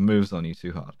know, put the moves on you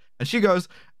too hard. And she goes,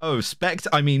 "Oh,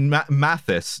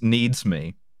 Mathis needs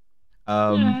me."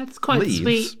 Yeah, it's quite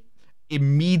sweet.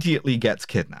 Immediately gets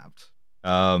kidnapped.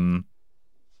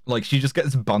 Like, she just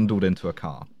gets bundled into a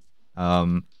car.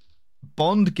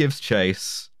 Bond gives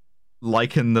chase,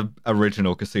 like in the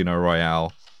original Casino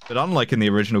Royale, but unlike in the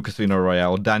original Casino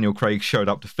Royale, Daniel Craig showed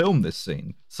up to film this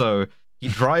scene. So he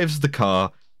drives the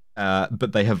car,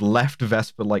 but they have left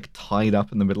Vesper, like, tied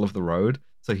up in the middle of the road,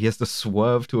 so he has to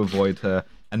swerve to avoid her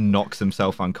and knocks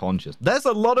himself unconscious. There's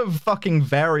a lot of fucking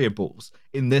variables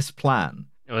in this plan.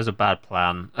 It was a bad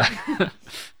plan.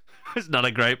 It's not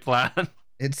a great plan.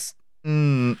 It's...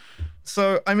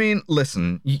 So, I mean,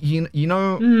 listen, you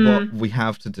know what we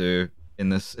have to do in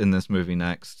this movie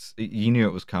next. You knew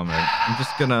it was coming. I'm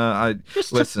just gonna...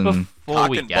 Listen... Before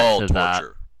we get to that...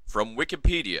 from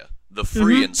Wikipedia, the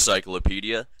free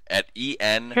encyclopedia at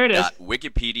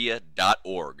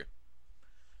en.wikipedia.org.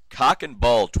 Cock and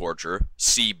ball torture,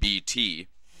 CBT,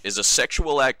 is a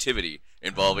sexual activity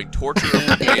involving torture of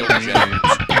the male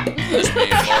genitals. This may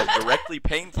involve directly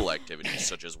painful activities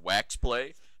such as wax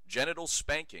play, genital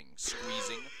spanking,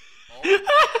 squeezing.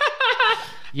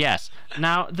 Yes.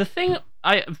 Now, the thing,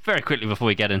 very quickly before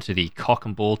we get into the cock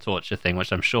and ball torture thing,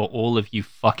 which I'm sure all of you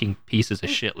fucking pieces of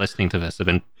shit listening to this have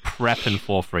been prepping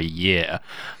for a year,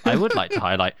 I would like to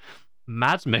highlight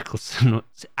Mads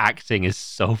Mikkelsen's acting is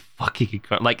so fucking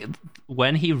incredible. Like,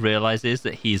 when he realizes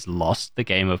that he's lost the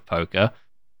game of poker,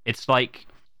 it's like,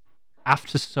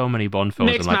 after so many Bond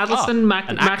films, Mix I'm like, Madelson,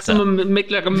 Maximum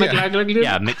McLaughlin.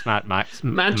 Yeah, Mix Max.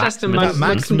 Manchester Max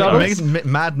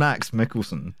Mad Max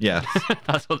Mikkelsen. Yeah.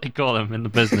 That's what they call him in the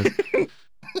business.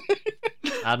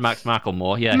 Mad Max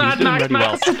Macklemore. Yeah, Mad he's doing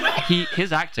Max really Max. well.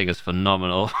 His acting is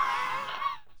phenomenal.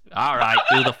 All right,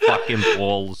 do the fucking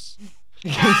balls.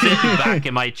 Sitting back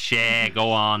in my chair.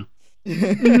 Go on.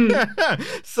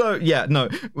 So yeah, no,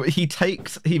 he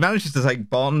manages to take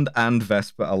Bond and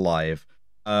Vesper alive.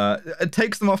 It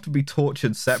takes them off to be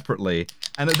tortured separately,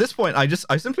 and at this point, I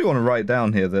simply want to write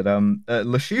down here that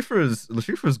Le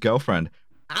Chiffre's girlfriend,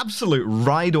 absolute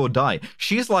ride or die.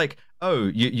 She's like, oh,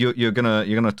 you're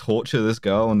gonna torture this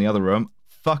girl in the other room.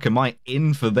 Fuck, am I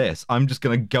in for this? I'm just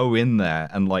gonna go in there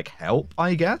and like help,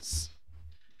 I guess.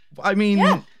 I mean,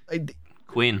 yeah.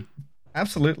 Queen.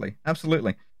 Absolutely.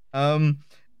 So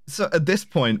at this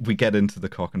point, we get into the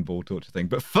cock and ball torture thing.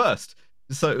 But first,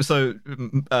 Le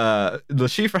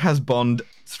Chiffre has Bond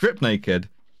stripped naked.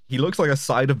 He looks like a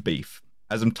side of beef,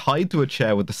 has him tied to a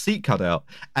chair with the seat cut out,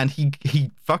 and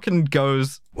he fucking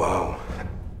goes, "Wow,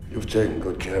 you've taken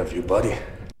good care of your body."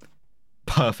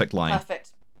 Perfect line.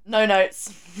 Perfect. No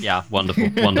notes. Yeah,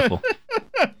 wonderful.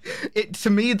 It to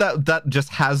me that just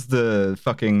has the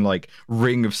fucking like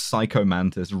ring of Psycho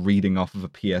Mantis reading off of a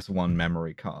PS1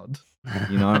 memory card.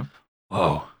 You know?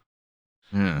 Whoa.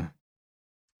 Yeah.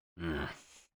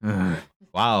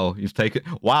 Wow, you've taken.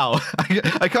 Wow,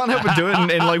 I can't help but do it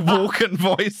in like Walken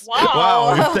voice.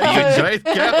 Wow, you've taken great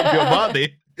care of your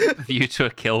body. View to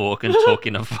a kill walk and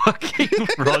talking to fucking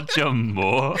Roger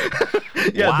Moore.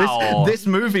 Yeah, wow. this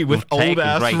movie with old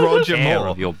ass Roger Moore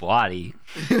of your body.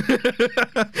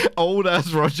 Old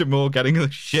ass Roger Moore getting the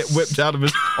shit whipped out of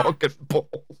his pocket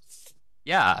balls.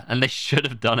 Yeah, and they should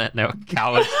have done it. And they were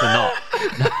cowards for not.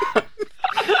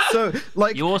 So,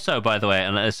 like, you also, by the way,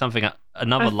 and there's something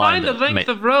another I line. Find the length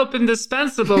of rope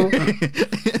indispensable.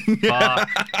 Fuck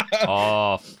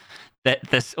off.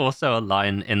 There's also a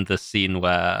line in the scene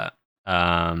where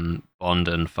Bond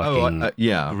and fucking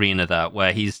Green are there,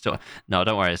 where he's no,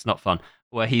 don't worry, it's not fun.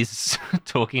 Where he's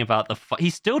talking about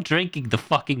he's still drinking the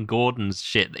fucking Gordon's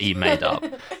shit that he made up,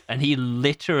 and he's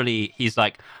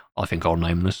like, I think I'll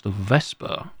name this the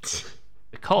Vesper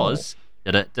because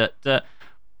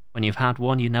when you've had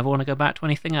one, you never want to go back to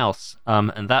anything else.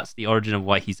 And that's the origin of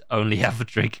why he's only ever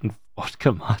drinking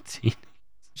vodka martini.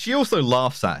 She also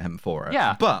laughs at him for it.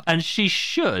 Yeah, and she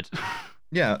should.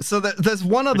 Yeah, so there's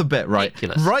one other bit, right?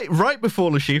 Right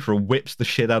before Le Chiffre whips the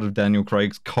shit out of Daniel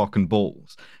Craig's cock and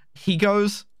balls, he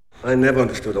goes, I never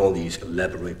understood all these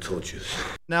elaborate tortures.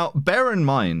 Now, bear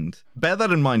that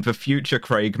in mind for future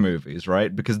Craig movies,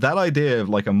 right? Because that idea of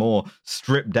like a more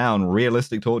stripped down,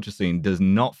 realistic torture scene does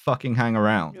not fucking hang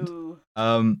around. Ooh.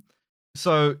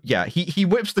 So yeah, he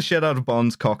whips the shit out of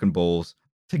Bond's cock and balls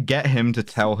to get him to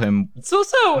tell him. It's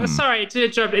also, sorry to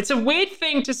interrupt, it's a weird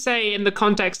thing to say in the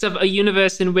context of a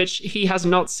universe in which he has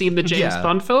not seen the James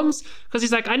Bond films, because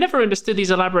he's like, I never understood these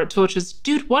elaborate tortures.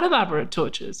 Dude, what elaborate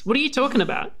tortures? What are you talking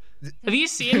about? Have you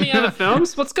seen the other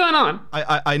films? What's going on?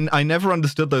 I never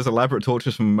understood those elaborate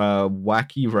tortures from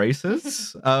wacky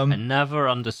races. I never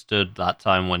understood that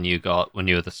time when you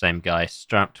were the same guy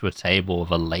strapped to a table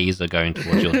with a laser going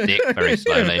towards your dick very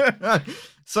slowly.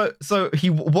 So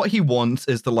what he wants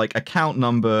is the like account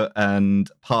number and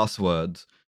password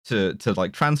to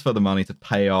like transfer the money to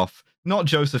pay off not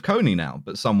Joseph Kony now,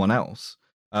 but someone else.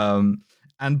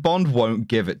 And Bond won't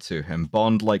give it to him.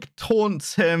 Bond like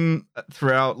taunts him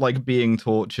throughout like being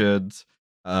tortured. It's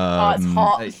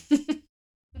hot.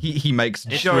 He makes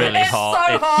it's jokes. Really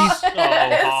hot.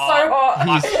 So hot.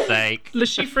 He's fake. Le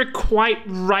Chiffre quite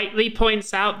rightly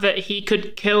points out that he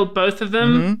could kill both of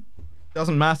them. Mm-hmm.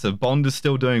 Doesn't matter. Bond is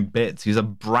still doing bits. He's a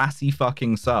brassy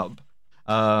fucking sub.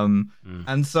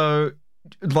 And so,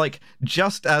 like,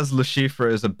 just as Le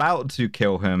Chiffre is about to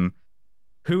kill him,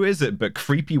 who is it but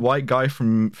creepy white guy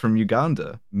from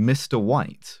Uganda, Mr.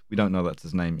 White? We don't know that's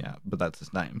his name yet, but that's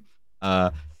his name.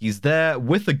 He's there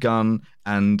with a gun,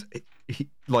 and he,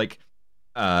 like,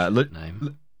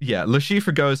 Le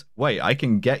Chiffre goes, wait, I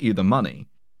can get you the money.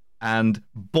 And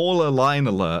baller line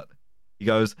alert, he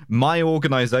goes, my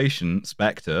organization,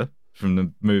 Spectre, from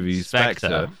the movie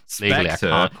Spectre. Legally, I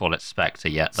can't call it Spectre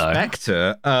yet, though.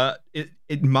 Spectre,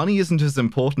 money isn't as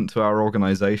important to our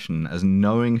organization as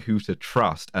knowing who to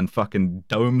trust, and fucking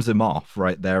domes him off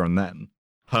right there and then.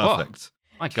 Perfect.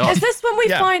 Oh, my God. Is this when we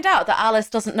find out that Alice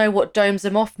doesn't know what domes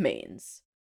him off means?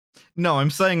 No, I'm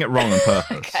saying it wrong on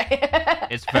purpose. Okay.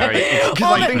 It's incredibly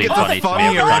I think it's funny a to me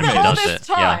funnier every time he All does this it.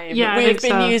 time, Yeah, I we've think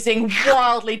been so. using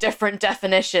wildly different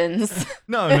definitions.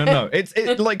 No. It's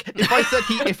like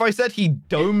if I said he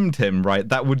domed him, right,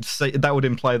 that would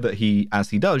imply that he, as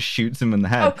he does, shoots him in the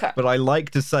head. Okay. But I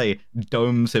like to say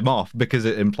domes him off because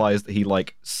it implies that he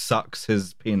like sucks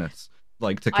his penis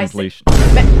like to completion.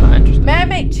 May I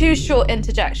make 2 short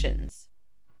interjections?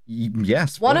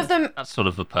 Yes. One of them. That's sort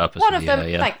of the purpose One of of the them.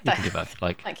 yeah. Thank You can give out,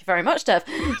 like, you very much, Dev.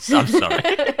 I'm sorry.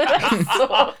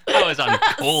 That was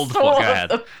uncalled for. Go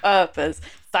ahead. The purpose.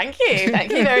 Thank you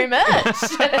very much.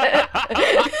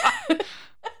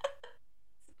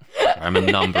 I'm a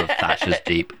number of Thatchers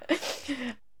deep.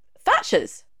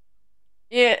 Thatchers.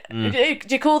 Yeah. Do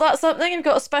you call that something? You've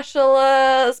got a special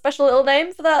little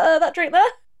name for that drink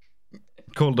there?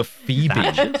 Called a Phoebe.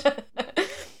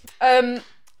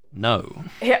 No.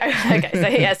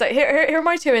 So here are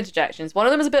my 2 interjections. One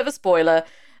of them is a bit of a spoiler,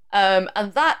 and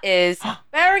that is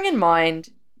bearing in mind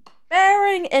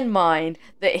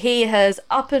that he has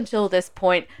up until this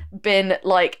point been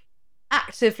like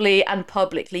actively and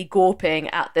publicly gawping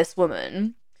at this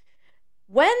woman.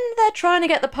 When they're trying to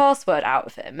get the password out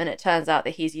of him, and it turns out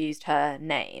that he's used her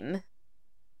name.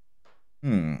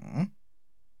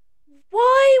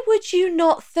 Why would you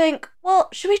not think, well,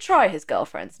 should we try his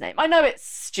girlfriend's name? I know it's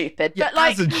stupid, but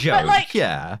like, as a joke,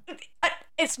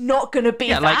 it's not going to be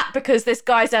that because this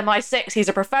guy's MI6. He's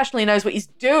a professional. He knows what he's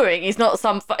doing. He's not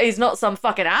some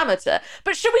fucking amateur.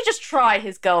 But should we just try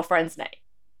his girlfriend's name?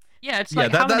 Yeah, it's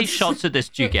like how many shots of this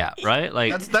do you get, right?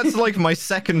 Like that's like my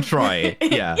second try.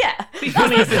 Yeah. Yeah.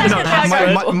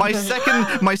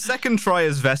 My second try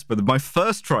is Vesper. My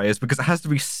first try is because it has to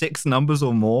be 6 numbers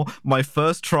or more. My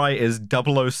first try is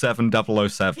 007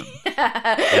 007.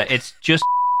 Yeah, it's just.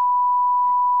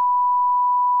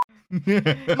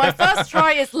 My first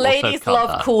try is Ladies Love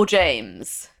that. Cool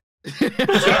James.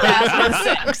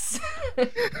 2006.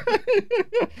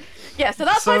 Yeah, so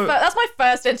that's my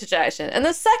first interjection. And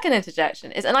the second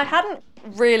interjection is, and I hadn't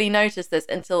really noticed this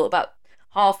until about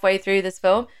halfway through this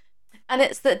film, and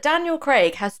it's that Daniel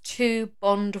Craig has 2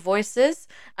 Bond voices,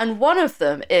 and one of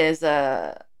them is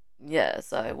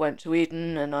yes, I went to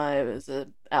Eton and I was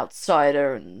an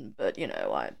outsider, but you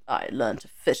know, I learned to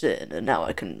fit in, and now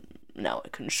I can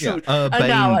shoot, and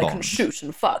now I can shoot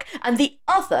and fuck. And the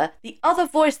other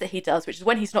voice that he does, which is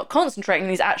when he's not concentrating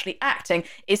and he's actually acting,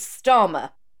 is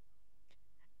Starmer.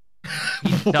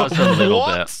 He does a little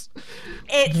bit.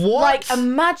 It's like,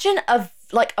 imagine a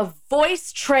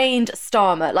voice trained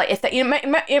Starmer. Like if they,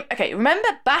 remember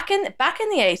back in the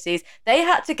 80s, they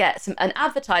had to get an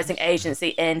advertising agency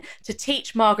in to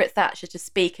teach Margaret Thatcher to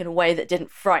speak in a way that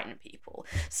didn't frighten people.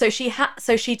 So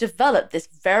she developed this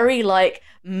very like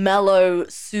mellow,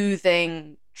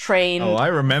 soothing, trained. Oh, I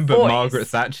remember voice. Margaret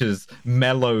Thatcher's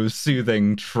mellow,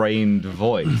 soothing, trained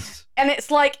voice. And it's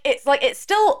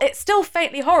still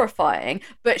faintly horrifying,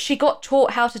 but she got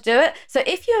taught how to do it. So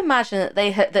if you imagine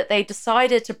that they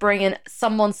decided to bring in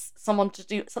someone to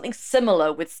do something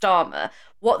similar with Starmer,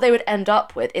 what they would end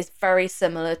up with is very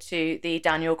similar to the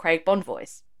Daniel Craig Bond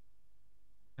voice.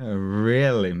 Oh,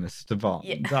 really, Mr. Bond?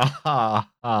 Yeah.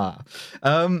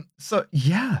 So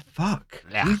yeah, fuck.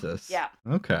 Yeah. Jesus. Yeah.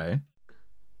 Okay.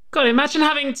 God, imagine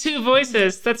having 2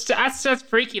 voices. That's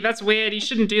freaky. That's weird. You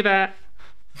shouldn't do that.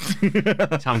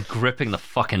 I'm gripping the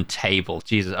fucking table.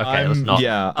 Jesus. Okay, let's not.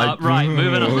 Yeah. Right,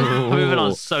 moving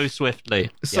on so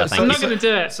swiftly. I'm not going to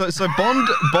do it. So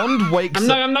Bond wakes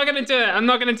I'm not going to do it. I'm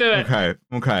not going to do it.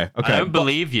 Okay. I don't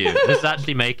believe you. This is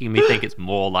actually making me think it's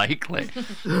more likely.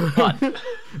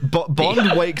 But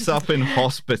Bond wakes up in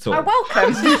hospital.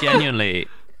 Welcome. Genuinely,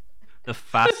 the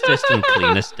fastest and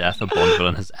cleanest death a Bond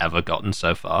villain has ever gotten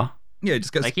so far. Yeah, he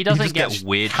just gets. Like he doesn't get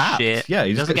weird tapped. shit. Yeah,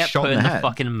 he just doesn't gets get shot put in in the the head.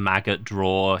 fucking maggot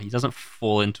drawer. He doesn't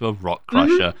fall into a rock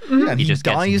crusher. Yeah, He just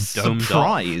dies gets domed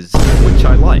surprise, which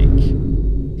I like.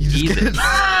 He just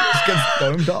gets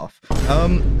domed off.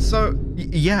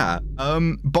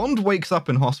 Bond wakes up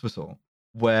in hospital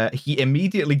where he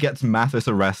immediately gets Mathis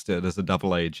arrested as a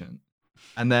double agent,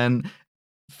 and then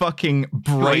fucking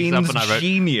brains and I wrote,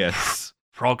 genius.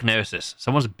 Prognosis.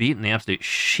 Someone's beaten the absolute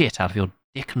shit out of your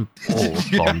dick and balls,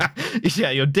 Bond.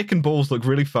 Yeah, your dick and balls look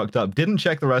really fucked up. Didn't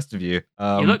check the rest of you.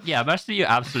 Most of you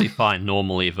absolutely fine,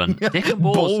 normal even. Dick and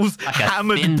balls like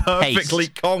hammered a thin perfectly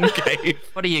paste. concave.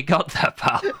 What do you got there,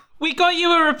 pal? We got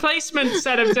you a replacement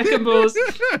set of dick and balls.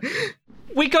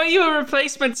 We got you a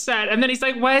replacement set, and then he's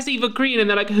like, "Where's Eva Green?" And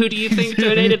they're like, "Who do you think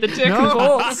donated the dick and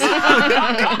balls?"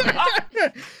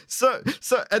 So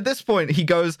at this point, he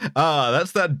goes,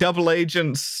 that's that double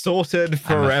agent sorted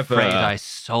forever. I'm afraid I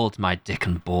sold my dick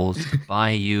and balls to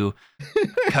buy you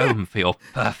a comb for your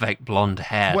perfect blonde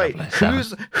hair. Wait,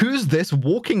 007. who's this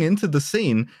walking into the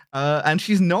scene? And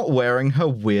she's not wearing her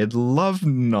weird love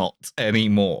knot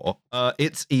anymore.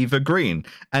 It's Eva Green,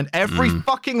 and every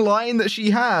fucking line that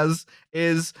she has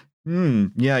is,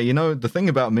 yeah, you know, the thing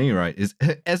about me, right, is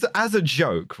as a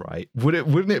joke, right?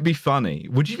 Wouldn't it be funny?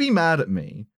 Would you be mad at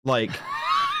me? Like,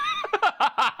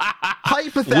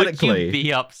 hypothetically. Would you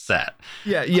be upset?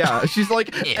 Yeah. She's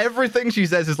like, everything she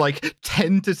says is like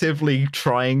tentatively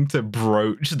trying to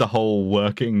broach the whole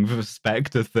working for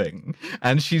Spectre thing.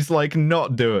 And she's like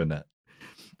not doing it.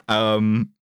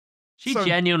 She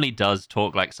genuinely does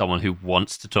talk like someone who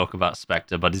wants to talk about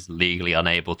Spectre, but is legally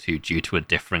unable to due to a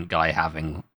different guy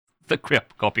having the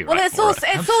copyright. Well, it's all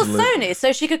Sony,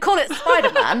 so she could call it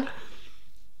Spider-Man.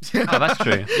 Oh, that's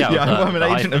true. Yeah, I'm an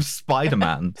agent of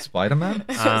Spider-Man. Spider-Man?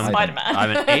 Spider-Man.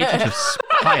 I'm an agent of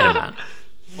Spider-Man.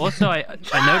 Also, I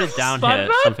noted down Spider-Man?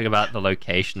 here something about the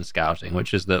location scouting,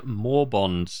 which is that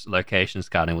Bond's location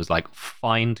scouting was like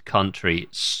find country,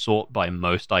 sort by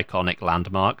most iconic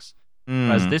landmarks.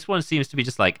 Whereas this one seems to be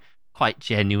just like quite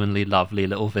genuinely lovely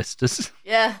little vistas.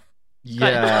 Yeah.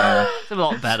 Yeah. It's a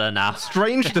lot better now.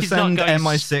 Strange to He's not send going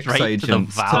MI6 straight to the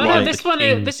agents to, valley. Oh no, like, this one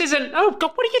this isn't. Oh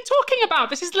God, what are you talking about?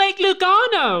 This is Lake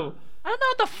Lugano. I don't know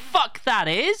what the fuck that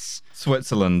is.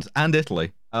 Switzerland and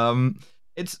Italy.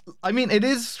 It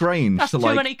is strange. That's to, too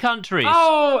like, many countries.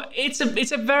 Oh, it's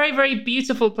a very, very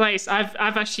beautiful place. I've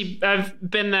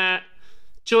been there.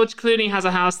 George Clooney has a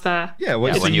house there. Yeah,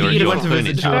 when you were you George went to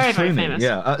visit Clooney. George Very, very Clooney. famous.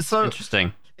 Yeah, so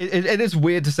Interesting. it is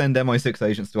weird to send MI6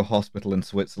 agents to a hospital in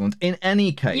Switzerland. In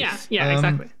any case, Yeah,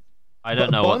 exactly. I don't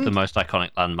know Bond? what the most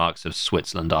iconic landmarks of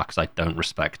Switzerland are because I don't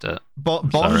respect it.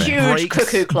 Bond sorry. Huge breaks.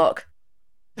 cuckoo clock.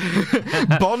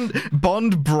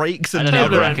 Bond breaks I don't even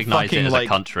another recognize it fucking as a like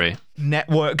country.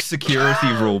 network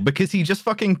security rule because he just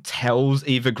fucking tells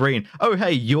Eva Green, "Oh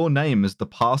hey, your name is the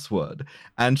password,"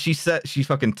 and she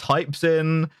fucking types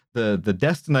in the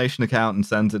destination account and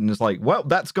sends it, and is like, "Well,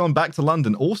 that's gone back to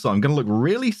London. Also, I'm going to look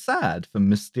really sad for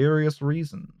mysterious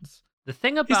reasons." The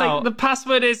thing He's like, about the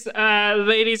password is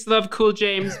ladies love Cool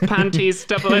James panties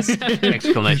 007.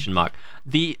 exclamation mark.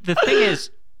 The thing is,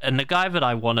 and the guy that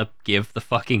I want to give the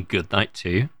fucking good night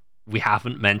to, we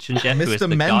haven't mentioned yet, who is Mr.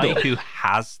 the guy Mendel. who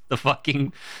has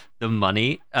the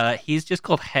money. He's just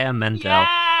called Herr Mendel.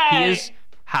 He Yay! is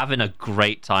having a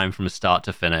great time from start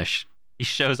to finish. He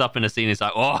shows up in a scene, he's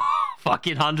like, oh,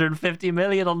 fucking 150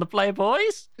 million on the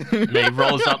Playboys. And then he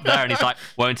rolls up there and he's like,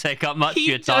 won't take up much of He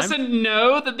your time. doesn't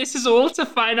know that this is all to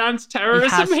finance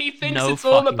terrorism. He He has thinks no it's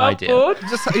all fucking about idea. Bond.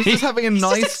 He's just having a He's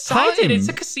nice just excited. time. It's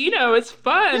a casino. It's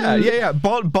fun. Yeah.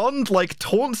 Bond like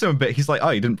taunts him a bit. He's like, "Oh,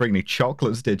 you didn't bring any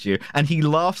chocolates, did you?" And he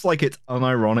laughs like it's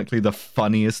unironically the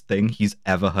funniest thing he's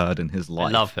ever heard in his life.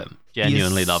 I love him.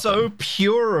 Genuinely love so him.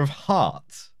 pure of heart.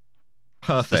 The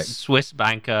Perfect. Swiss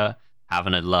banker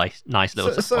having a nice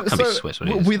little. What can be Swiss? What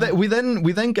it is. we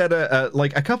then get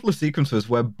a couple of sequences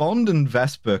where Bond and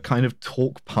Vesper kind of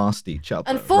talk past each other.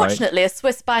 Unfortunately, a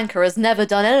Swiss banker has never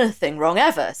done anything wrong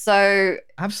ever, so right?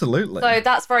 Absolutely.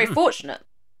 that's very fortunate.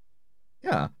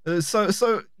 Yeah.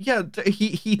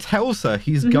 He tells her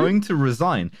he's going to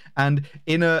resign, and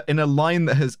in a line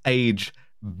that has aged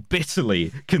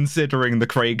bitterly considering the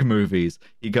Craig movies,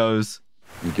 he goes,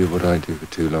 You do what I do for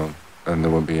too long, and there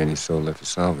won't be any soul left to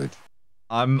salvage.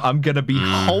 I'm gonna be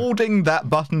holding that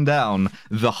button down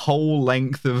the whole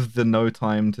length of the No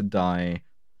Time to Die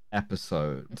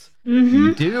episodes.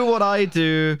 You do what I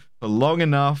do for long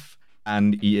enough,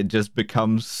 and it just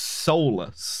becomes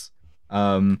soulless.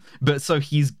 But so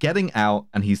he's getting out,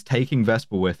 and he's taking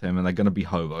Vesper with him, and they're gonna be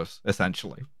hobos.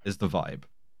 Essentially, is the vibe.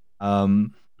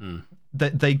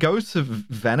 They go to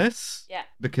Venice,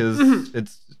 because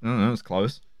it's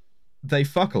close. They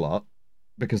fuck a lot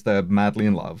because they're madly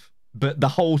in love. But the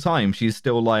whole time she's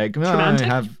still like, "No,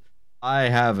 I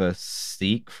have a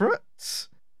secret,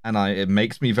 and it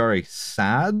makes me very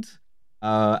sad."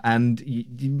 So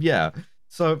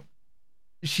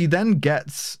she then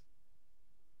gets.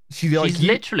 She's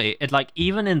literally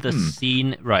even in the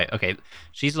scene, right? Okay,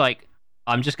 she's like,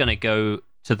 "I'm just gonna go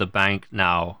to the bank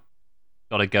now,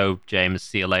 gotta go, James,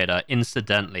 see you later.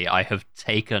 Incidentally, I have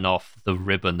taken off the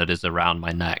ribbon that is around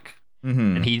my neck.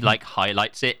 Mm-hmm. And he like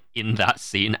highlights it in that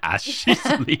scene as she's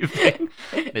leaving.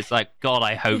 It's like, God,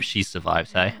 I hope she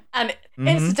survives, hey? And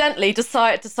incidentally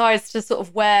decides to sort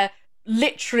of wear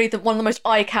literally one of the most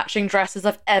eye-catching dresses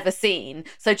I've ever seen.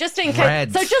 So just in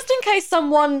case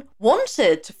someone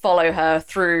wanted to follow her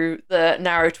through the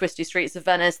narrow, twisty streets of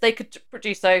Venice, they could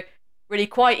do so really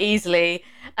quite easily.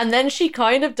 And then she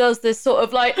kind of does this sort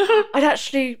of like, I'd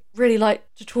actually really like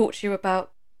to talk to you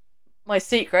about my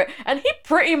secret. And he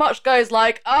pretty much goes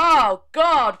like, oh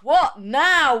God, what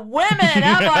now? Women,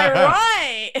 am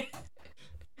I right?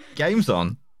 Game's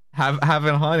on.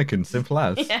 Having Heineken, simple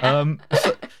as. Yeah.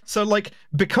 So like,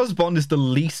 because Bond is the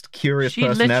least curious She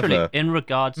person literally, ever. in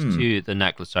regards to the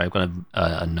necklace, sorry, I've got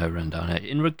a note written down here.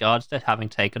 In regards to having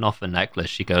taken off the necklace,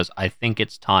 she goes, I think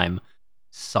it's time.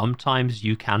 Sometimes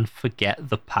you can forget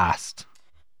the past.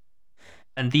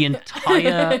 And the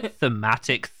entire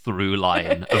thematic through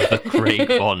line of the Craig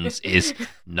Bonds is,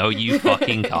 no, you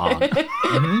fucking can't.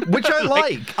 Which I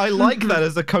like. I like that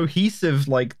as a cohesive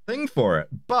like thing for it.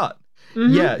 But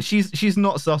yeah, she's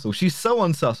not subtle. She's so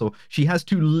unsubtle. She has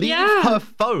to leave her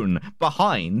phone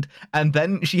behind, and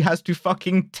then she has to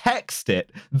fucking text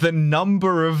it the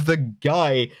number of the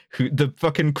guy the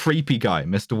fucking creepy guy,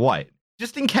 Mr. White,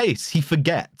 just in case he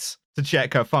forgets to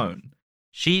check her phone.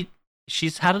 She's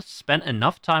spent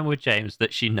enough time with James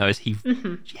that she knows she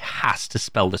has to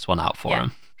spell this one out for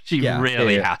him. She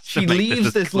really has to She make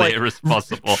leaves this as clear like as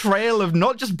possible. trail of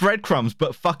not just breadcrumbs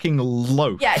but fucking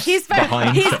loaf. Yeah, he's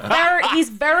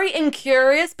very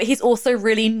incurious, but he's also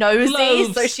really nosy.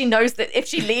 Loaves. So she knows that if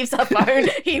she leaves her phone,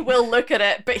 he will look at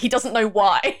it, but he doesn't know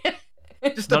why.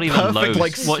 Just Not a even perfect loaves.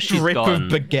 like What she's strip of gotten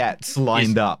baguettes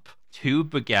lined up. 2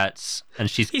 baguettes, and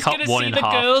she's He's cut gonna one see in the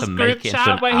half girls' to group make it into chat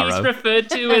an where he's arrow. referred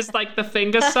to as like the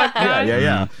finger suck guy.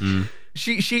 Yeah.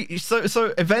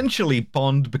 So eventually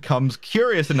Bond becomes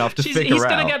curious enough to figure He's out.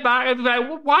 gonna get back and be like,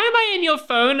 why am I in your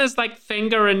phone as like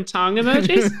finger and tongue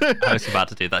emojis? I was about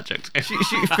to do that joke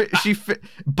too.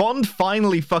 Bond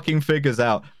finally fucking figures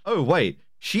out, oh wait,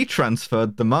 she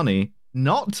transferred the money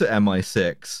not to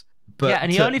MI6, but yeah,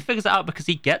 and he only figures it out because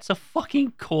he gets a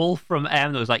fucking call from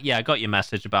M that was like, yeah, I got your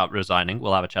message about resigning.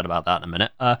 We'll have a chat about that in a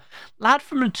minute. Lad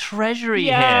from the Treasury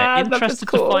here, interested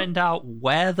to find out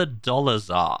where the dollars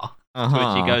are. To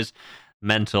which he goes,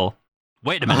 mental.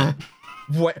 Wait a minute.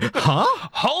 Wait, huh?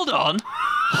 Hold on.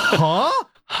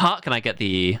 Huh? Can I get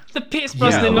the Pierce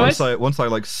Brosnan noise? Once I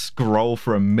like scroll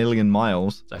for 1,000,000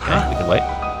 miles. It's okay, we can wait.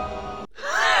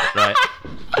 Right.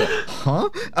 Huh?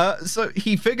 So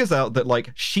he figures out that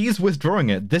like she's withdrawing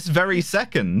it this very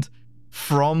second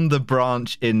from the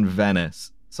branch in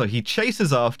Venice. So he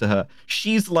chases after her.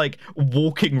 She's like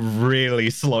walking really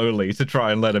slowly to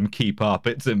try and let him keep up.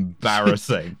 It's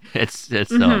embarrassing. it's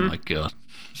oh my god.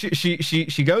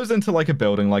 She goes into like a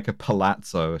building, like a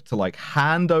palazzo, to like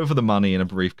hand over the money in a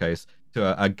briefcase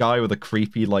to a guy with a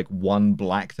creepy like one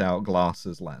blacked out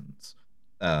glasses lens,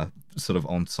 sort of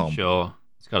ensemble. Sure,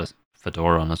 he's got a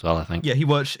fedora on as well, I think. Yeah, he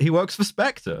works for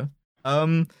Spectre.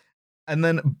 And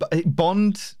then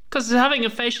Bond, because having a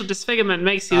facial disfigurement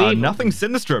makes you evil. Nothing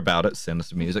sinister about it.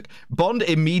 Sinister music. Bond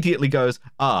immediately goes,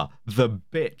 the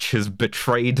bitch has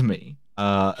betrayed me.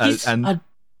 He's and a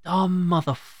dumb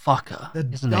motherfucker. The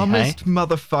isn't dumbest he,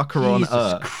 motherfucker on Jesus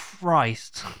earth.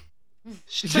 Christ.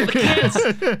 She took the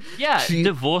kids. Yeah,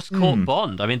 divorce court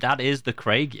Bond. I mean, that is the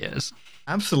Craig years.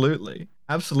 Absolutely.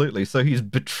 So he's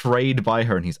betrayed by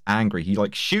her and he's angry. He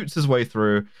like shoots his way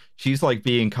through. She's like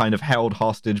being kind of held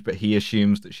hostage, but he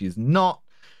assumes that she's not.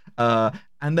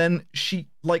 And then she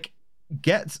like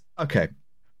gets okay,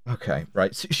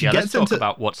 right. So she let's gets talk into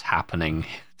about what's happening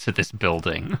to this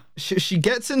building. She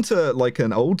gets into like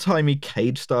an old-timey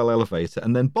cage-style elevator,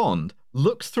 and then Bond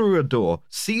looks through a door,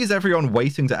 sees everyone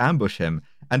waiting to ambush him,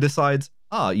 and decides,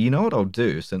 you know what I'll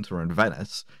do since we're in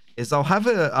Venice is I'll have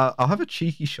a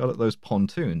cheeky shot at those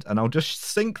pontoons, and I'll just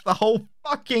sink the whole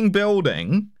fucking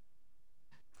building.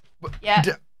 Yeah.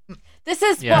 This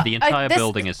is the entire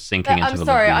building is sinking into the I'm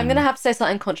sorry, lagoon. I'm going to have to say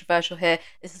something controversial here.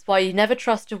 This is why you never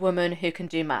trust a woman who can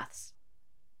do maths.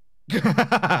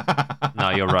 No,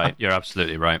 you're right. You're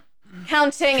absolutely right.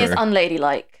 Counting is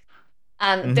unladylike,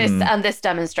 and this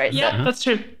demonstrates it. Yeah, that's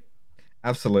true.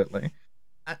 Absolutely,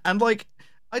 and like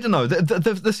I don't know,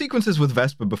 the sequences with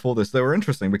Vesper before this, they were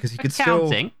interesting because he could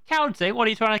counting. What are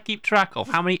you trying to keep track of?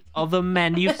 How many other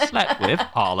men you've slept with,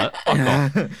 harlot? Fuck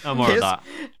off. No more of that.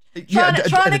 Trying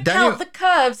to count the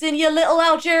curves in your little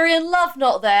Algerian love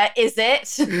knot there, is it?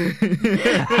 Is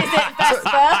it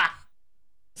Vesper?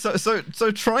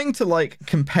 So trying to like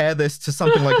compare this to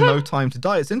something like No Time to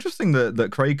Die, it's interesting that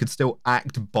Craig could still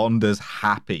act Bond as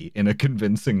happy in a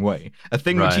convincing way, a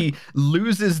thing which he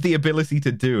loses the ability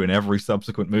to do in every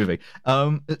subsequent movie.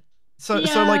 So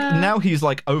like now he's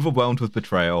like overwhelmed with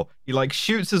betrayal. He like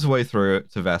shoots his way through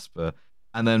it to Vesper,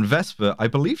 and then Vesper, I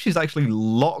believe she's actually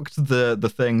locked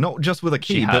the thing not just with a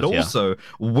key, but also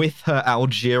with her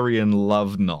Algerian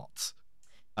love knot.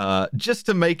 Just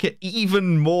to make it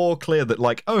even more clear that,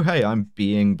 like, oh, hey, I'm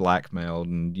being blackmailed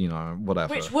and, you know,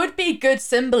 whatever. Which would be good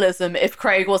symbolism if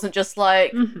Craig wasn't just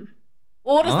like, well,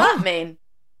 what does that mean?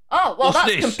 Oh, well,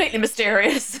 that's completely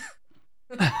mysterious.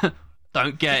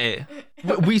 Don't get it.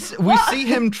 We see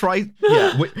him try.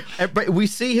 Yeah, we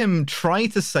see him try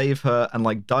to save her and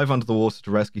like dive under the water to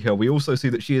rescue her. We also see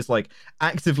that she is like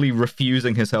actively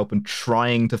refusing his help and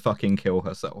trying to fucking kill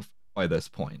herself by this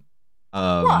point.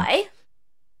 Why?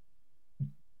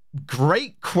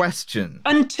 Great question.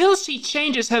 Until she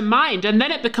changes her mind, and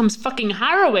then it becomes fucking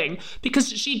harrowing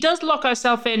because she does lock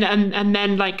herself in and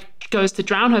then like goes to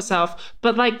drown herself,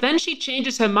 but like then she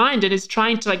changes her mind and is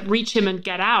trying to like reach him and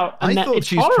get out. And I thought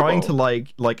she's horrible. trying to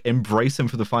like embrace him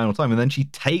for the final time, and then she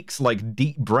takes like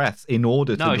deep breaths in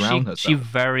order to drown herself. She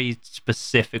very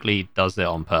specifically does it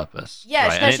on purpose. Yeah,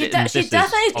 right? no, she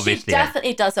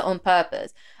definitely does it on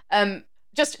purpose.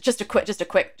 Just a quick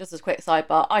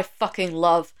sidebar. I fucking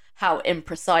love how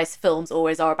imprecise films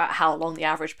always are about how long the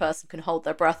average person can hold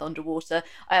their breath underwater.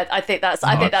 I think that's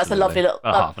a lovely little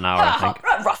half an hour. I think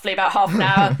roughly about half an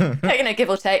hour, give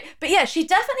or take. But yeah, she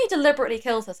definitely deliberately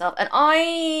kills herself, and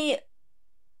I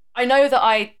know that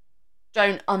I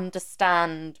don't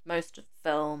understand most of the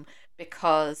film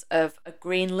because of a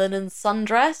green linen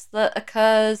sundress that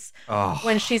occurs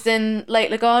when she's in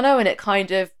Lake Lugano, and it kind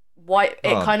of wiped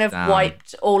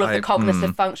all of the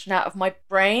cognitive function out of my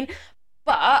brain.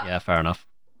 But yeah, fair enough.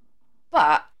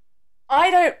 But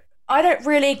I don't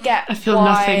really get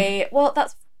why. Well,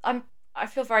 I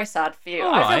feel very sad for you.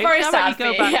 I feel very sad for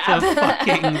you. Back to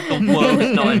fucking the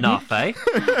world's not enough, eh?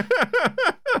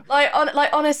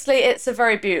 Honestly, it's a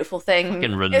very beautiful thing.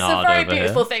 Fucking Renard it's a very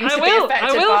beautiful thing to be affected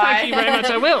I will. by. Thank you very much.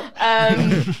 I will.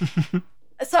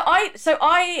 So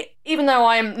I, even though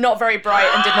I am not very bright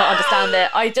and did not understand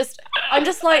it, I'm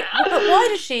just like, but why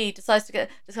does she decide to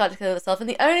kill herself? And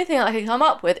the only thing I can come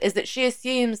up with is that she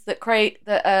assumes that Craig,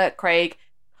 I'm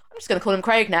just going to call him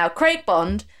Craig now, Craig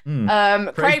Bond,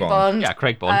 Craig Bond. Yeah,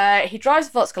 Craig Bond. He drives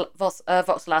Vauxhall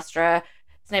Astra.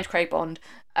 His name's Craig Bond.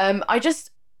 I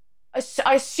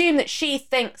assume that she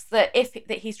thinks that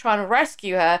that he's trying to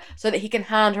rescue her so that he can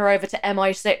hand her over to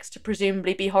MI6 to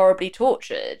presumably be horribly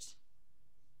tortured.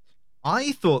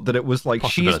 I thought that it was like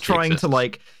she's trying to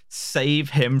like save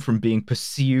him from being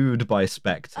pursued by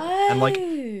Spectre, and like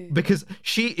because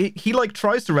he like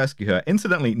tries to rescue her.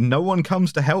 Incidentally, no one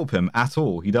comes to help him at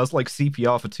all. He does like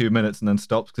CPR for 2 minutes and then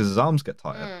stops because his arms get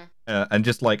tired, and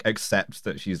just like accepts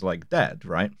that she's like dead,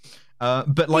 right?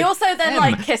 But like he also then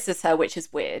like kisses her, which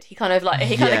is weird. He kind of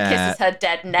kisses her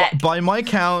dead neck. By my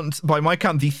count,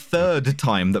 the third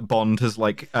time that Bond has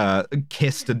like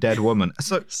kissed a dead woman.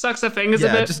 So sucks her fingers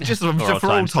a bit. Just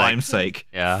for all time's sake.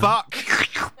 Yeah. Fuck.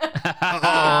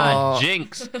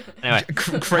 Jinx. Anyway,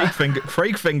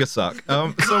 Craig finger suck.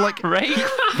 So like Craig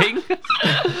finger.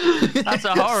 That's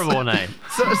a horrible name.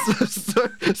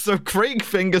 So Craig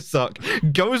finger suck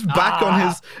goes back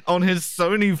on his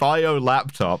Sony Vaio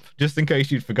laptop. Just in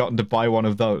case you'd forgotten to buy one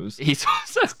of those. He's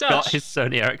also got his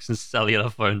Sony Ericsson cellular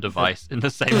phone device in the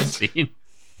same scene.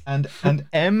 And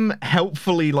M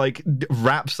helpfully like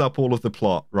wraps up all of the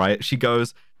plot, right? She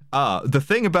goes, the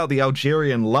thing about the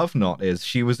Algerian love knot is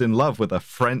she was in love with a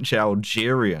French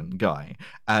Algerian guy,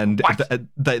 and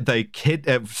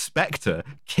Spectre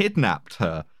kidnapped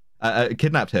him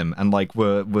and like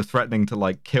were threatening to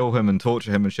like kill him and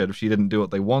torture him and shit if she didn't do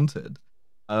what they wanted.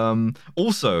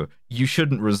 Also, you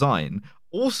shouldn't resign.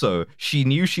 Also, she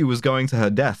knew she was going to her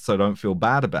death, so don't feel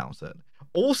bad about it.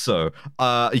 Also,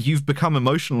 you've become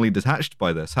emotionally detached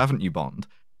by this, haven't you, Bond?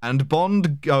 And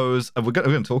Bond goes, and we're going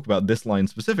to talk about this line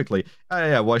specifically.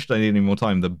 Yeah, why should I need any more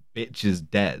time? The bitch is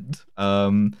dead.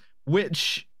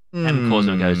 Which... M calls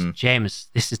him and goes, James,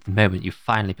 this is the moment you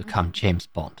finally become James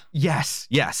Bond. Yes.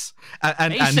 And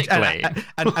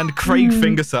Craig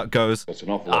Fingersuck goes, that's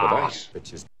an awful lot of ice,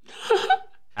 bitches.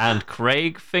 And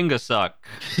Craig Fingersuck.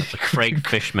 That's a Craig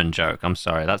Fishman joke. I'm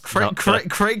sorry. That's Craig.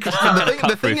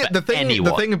 The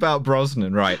thing about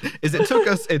Brosnan, right, is it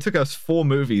took us 4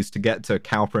 movies to get to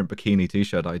cow print bikini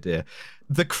t-shirt idea.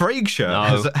 The Craig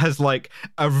shirt has like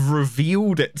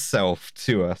revealed itself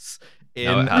to us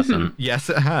No, it hasn't. Yes,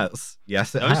 it has.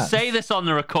 Yes, it Don't has. say this on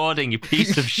the recording, you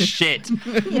piece of shit.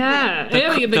 Yeah,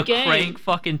 early in the game. Craig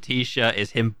fucking t-shirt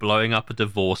is him blowing up a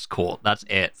divorce court. That's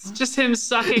it. It's just him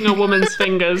sucking a woman's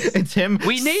fingers. It's him.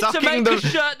 We need to make a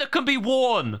shirt that can be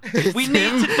worn. We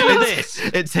need to do this.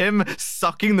 It's him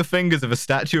sucking the fingers of a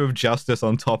statue of justice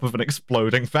on top of an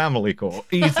exploding family court.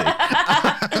 Easy.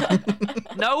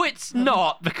 No, it's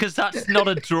not, because that's not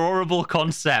a drawable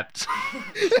concept.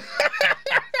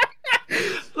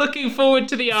 Looking forward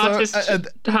to the artist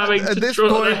having to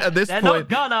draw that. At this They're point,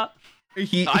 not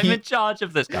gonna. I'm in charge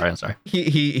of this. Carry on, sorry.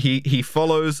 He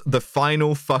follows the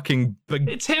final fucking.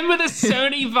 It's him with a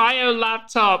Sony Vaio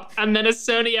laptop and then a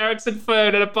Sony Ericsson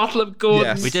phone and a bottle of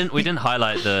Gordon's. Yes. We didn't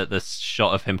highlight the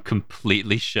shot of him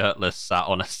completely shirtless sat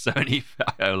on a Sony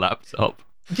Vaio laptop.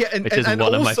 Yeah, which is and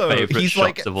one also, of my favorite he's shots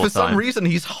like, of all for some time. reason,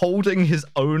 he's holding his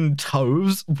own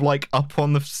toes like up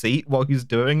on the seat while he's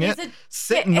doing it.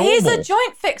 Sit normal. He's a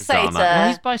joint fixator. Well,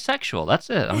 he's bisexual. That's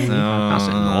it. I mean, that's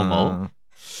it normal.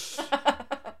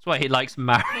 That's why he likes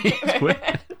married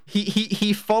women.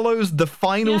 He follows the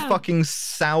final fucking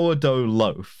sourdough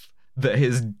loaf that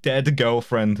his dead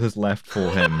girlfriend has left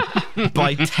for him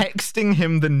by texting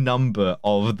him the number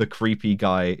of the creepy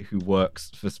guy who works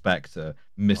for Spectre,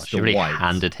 Mr. She really White.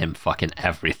 handed him fucking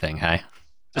everything, hey?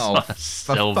 Just Oh, on a for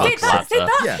silver fuck's platter. See,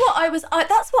 that's what I was.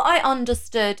 That's what I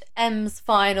understood. M's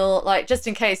final, like, just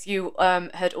in case you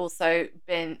had also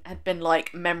been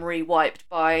like memory wiped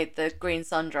by the green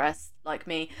sundress, like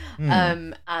me,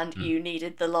 and you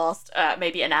needed the last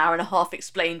maybe an hour and a half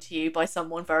explained to you by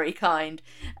someone very kind.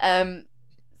 So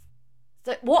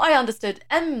what I understood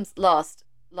M's last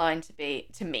line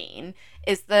to mean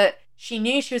is that she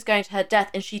knew she was going to her death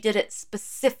and she did it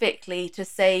specifically to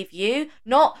save you,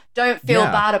 not don't feel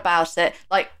bad about it.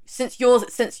 Like since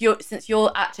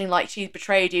you're acting like she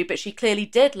betrayed you, but she clearly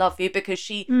did love you because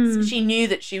she knew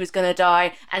that she was going to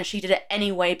die and she did it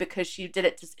anyway because she did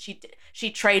it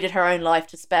she traded her own life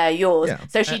to spare yours. Yeah.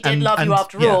 So she did love you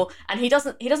after all. And he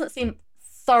doesn't seem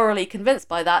thoroughly convinced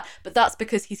by that, but that's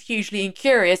because he's hugely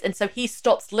incurious, and so he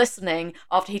stops listening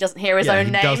after he doesn't hear his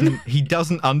own name. He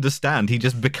doesn't understand. He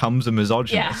just becomes a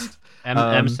misogynist.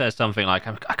 M says something like,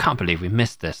 I can't believe we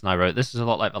missed this. And I wrote, this is a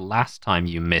lot like the last time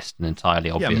you missed an entirely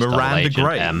obvious Miranda double agent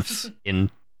Graves. M in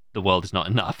The World Is Not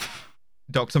Enough.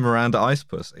 Dr. Miranda Ice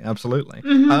Pussy, absolutely.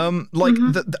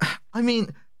 I mean,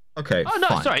 okay, oh, no,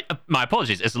 fine. sorry. My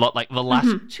apologies. It's a lot like the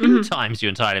last two times you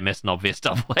entirely missed an obvious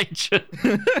double agent.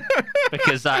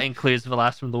 Because that includes the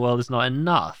last from The World Is Not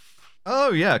Enough.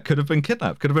 Oh, yeah, could have been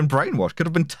kidnapped, could have been brainwashed, could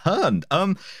have been turned.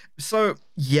 So,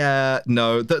 yeah,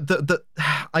 no,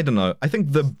 I don't know. I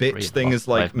think the bitch thing is,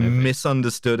 like,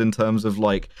 misunderstood in terms of,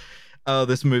 like, oh,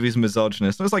 this movie's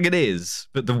misogynist. And it's like, it is,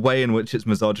 but the way in which it's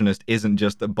misogynist isn't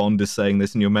just that Bond is saying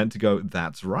this and you're meant to go,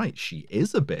 that's right, she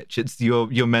is a bitch. It's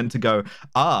you're meant to go,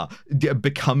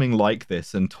 becoming like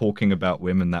this and talking about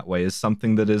women that way is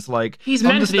something that is, like, he's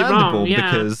meant to be wrong,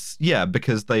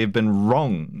 because they've been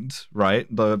wronged, right?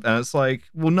 And it's like,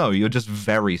 well, no, you're just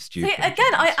very stupid. See,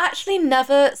 again, I actually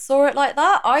never saw it like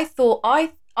that.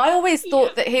 I always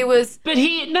thought that he was... But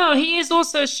he is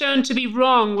also shown to be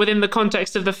wrong within the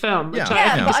context of the film, which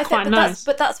I think is quite nice.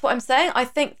 But that's what I'm saying. I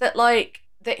think that, like,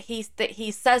 that he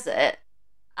says it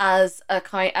as a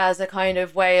kind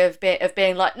of way of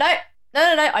being like, no,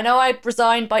 I know I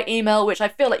resigned by email, which I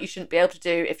feel like you shouldn't be able to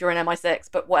do if you're an MI6,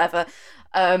 but whatever.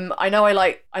 I know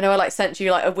I sent you,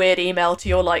 like, a weird email to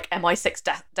your, like,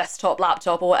 MI6 desktop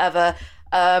laptop or whatever.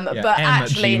 But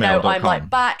actually, no, I'm, like,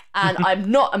 back, and I'm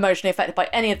not emotionally affected by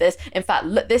any of this. In fact,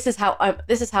 look, this is how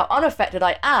unaffected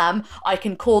I am. I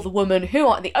can call the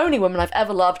the only woman I've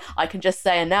ever loved. I can just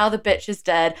say, and now the bitch is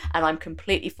dead, and I'm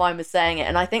completely fine with saying it.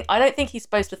 And I don't think he's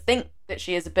supposed to think that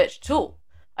she is a bitch at all.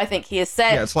 I think he has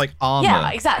said, yeah, it's like armor.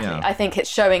 Yeah, exactly. Yeah. I think it's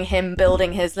showing him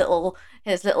building his little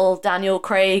Daniel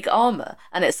Craig armor,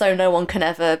 and it's so no one can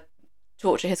ever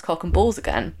torture his cock and balls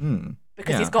again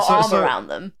because he's got armor around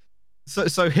them.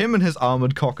 So him and his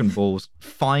armored cock and balls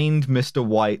find Mr.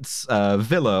 White's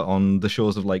villa on the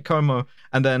shores of Lake Como,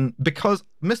 and then because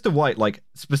Mr. White, like,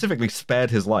 specifically spared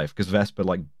his life because Vesper,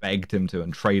 like, begged him to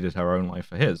and traded her own life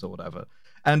for his or whatever,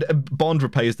 and Bond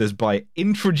repays this by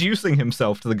introducing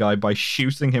himself to the guy by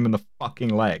shooting him in the fucking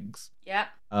legs. Yeah.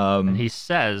 And he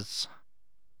says,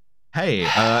 hey,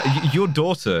 your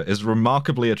daughter is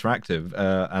remarkably attractive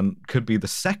and could be the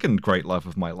second great love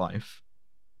of my life.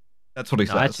 That's what he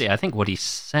says. Actually, I think what he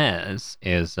says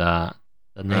is the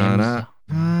name's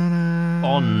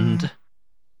Bond.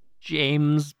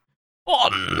 James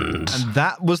Bond. And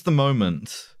that was the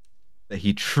moment that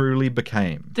he truly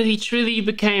became. James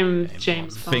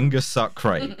Bond. Finger suck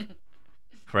Craig.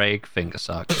 Craig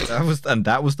Fingersuck.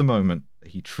 That was the moment that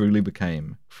he truly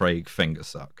became Craig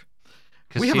Fingersuck.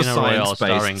 We have a Casino Royale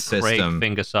starring science-based system.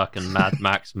 Craig Fingersuck and Mad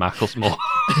Max Macklemore.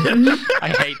 I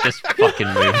hate this fucking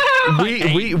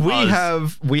movie.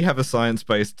 We have a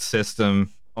science-based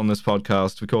system on this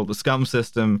podcast. We call it the SCUM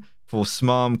system for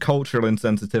SMARM, cultural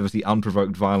insensitivity,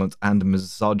 unprovoked violence, and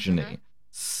misogyny.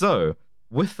 So,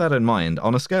 with that in mind,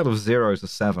 on a scale of 0 to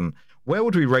 7, where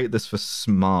would we rate this for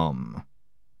SMARM?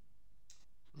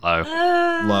 Low.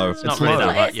 Low. It's not really low.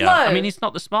 that much. It's Yeah. low. I mean, he's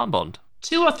not the smart Bond.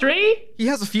 2 or 3? He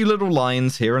has a few little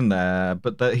lines here and there,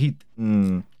 but that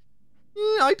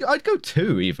I'd go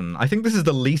 2 even. I think this is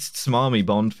the least smarmy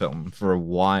Bond film for a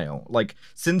while. Like,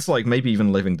 since maybe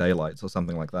even Living Daylights or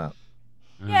something like that.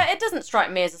 Yeah, it doesn't strike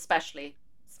me as especially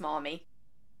smarmy.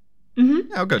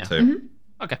 Mm-hmm. Yeah, I'll go 2. Mm-hmm.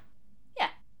 Okay. Yeah.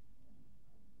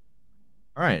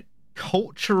 All right.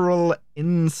 Cultural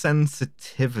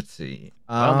insensitivity.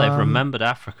 Well, they've remembered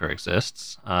Africa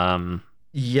exists.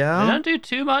 Yeah. They don't do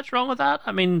too much wrong with that.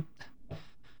 I mean,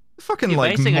 fucking you're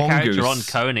basing a mongoose. character on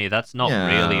Coney. That's not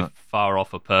Yeah. really far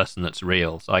off a person that's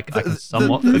real. So I can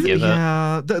somewhat forgive it.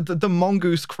 Yeah, the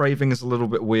mongoose craving is a little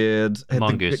bit weird.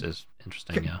 Mongoose is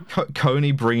interesting, yeah.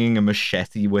 Coney bringing a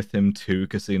machete with him to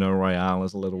Casino Royale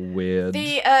is a little weird.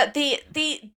 The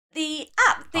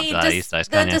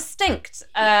distinct.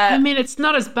 I mean, it's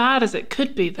not as bad as it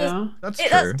could be, though. That's true.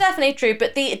 That's definitely true.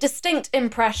 But the distinct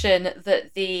impression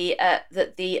that the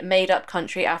made-up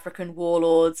country African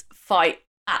warlords fight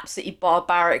absolutely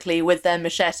barbarically with their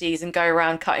machetes and go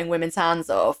around cutting women's hands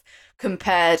off,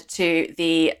 compared to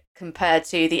the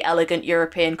elegant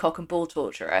European cock and bull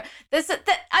torturer. I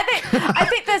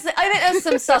think there's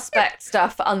some suspect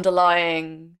stuff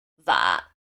underlying that.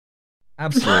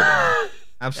 Absolutely.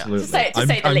 Absolutely. To say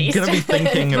the least. I'm going to be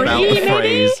thinking about the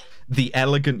phrase "the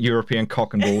elegant European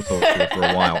cock and bull torture" for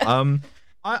a while.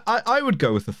 I would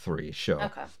go with a 3, sure.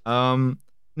 Okay.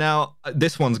 Now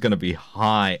this one's going to be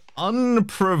high.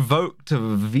 Unprovoked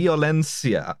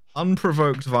violencia,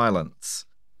 unprovoked violence.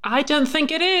 I don't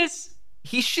think it is.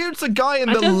 He shoots a guy in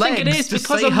I the don't legs think it is to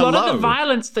because say a lot of hello. the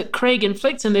violence that Craig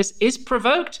inflicts in this is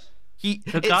provoked.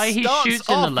 The guy he shoots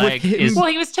in the leg is... Well,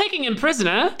 he was taking him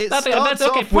prisoner. That's starts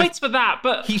okay, off points for that,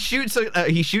 but... He shoots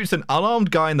an unarmed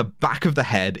guy in the back of the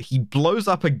head. He blows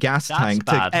up a gas tank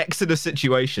bad. to exit a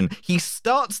situation. He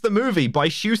starts the movie by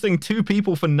shooting 2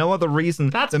 people for no other reason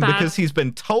than because he's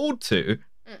been told to.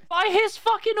 By his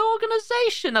fucking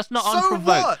organization. That's not So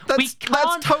unprovoked. what? We That's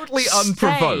can't totally say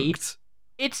unprovoked.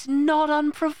 It's not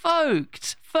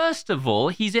unprovoked. First of all,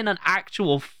 he's in an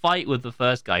actual fight with the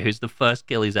first guy, who's the first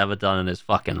kill he's ever done in his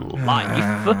fucking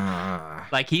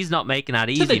life. Like, he's not making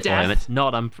that easy for him. It's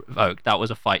not unprovoked. That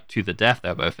was a fight to the death, they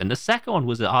were both in. The second one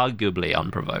was arguably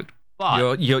unprovoked.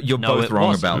 But You're no, both it wrong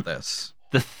wasn't. about this.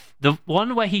 The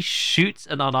one where he shoots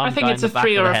an I unarmed think guy in it's the a back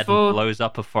 3 of or the a head 4. and blows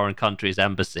up a foreign country's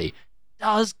embassy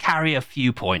does carry a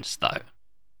few points, though.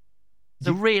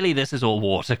 So really, this is all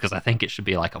water, because I think it should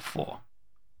be like a 4.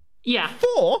 Yeah.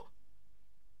 4?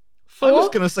 4? I was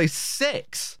going to say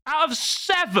 6. Out of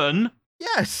 7?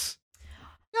 Yes.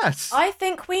 I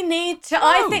think we need to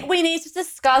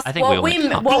discuss I think what we we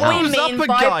all mean need to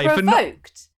by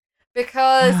provoked.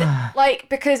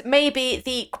 Because maybe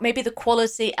the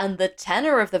quality and the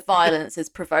tenor of the violence is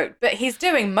provoked, but he's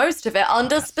doing most of it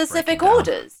under specific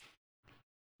orders.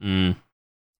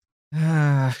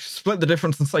 Split the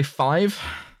difference and say 5.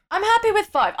 I'm happy with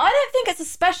 5. I don't think it's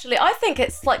especially. I think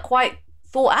it's quite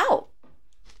thought out.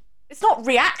 It's not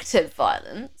reactive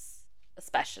violence,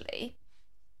 especially.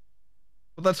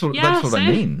 Well, that's what Yeah, I same.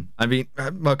 mean. I mean,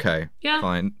 okay, Yeah.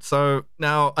 fine. So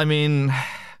now, I mean,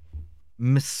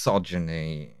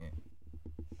 misogyny.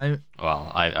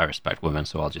 Well, I respect women,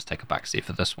 so I'll just take a backseat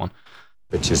for this one.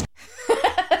 Bitches.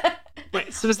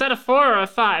 Wait, so is that a 4 or a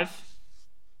 5?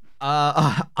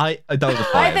 That was a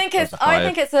 5. I think it's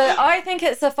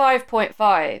a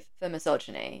 5.5 for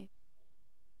misogyny.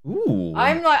 Ooh.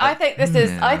 I think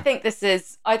this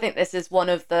is one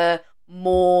of the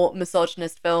more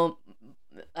misogynist films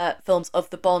of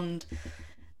the Bond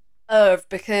oeuvre,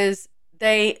 because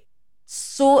they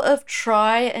sort of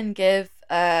try and give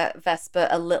Vesper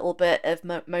a little bit of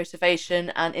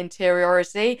motivation and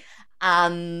interiority,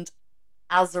 and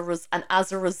as a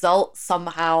result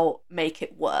somehow make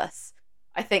it worse.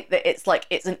 I think that it's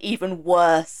an even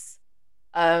worse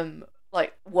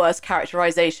worse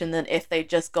characterization than if they'd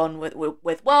just gone with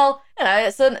well, you know,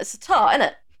 it's a tar, isn't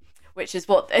it? Which is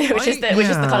the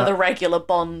kind of the regular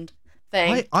Bond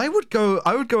thing. I would go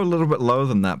a little bit lower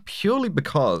than that, purely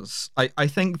because I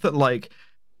think that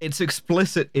it's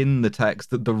explicit in the text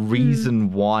that the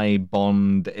reason why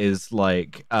Bond is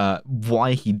like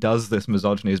why he does this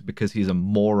misogyny is because he's a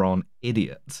moron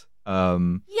idiot.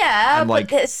 Yeah,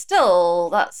 like, but it's still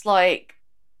that's like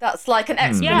an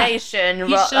explanation. Yeah,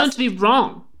 he's shown to be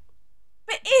wrong.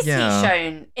 But is he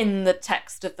shown in the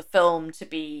text of the film to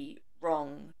be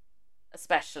wrong?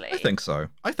 Especially, I think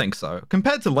so.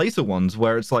 Compared to later ones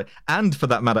where it's like, and for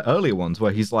that matter, earlier ones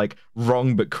where he's like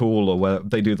wrong but cool, or where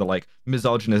they do the like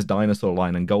misogynist dinosaur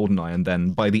line in GoldenEye, and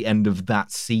then by the end of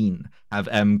that scene have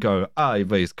M go,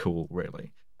 but he's cool,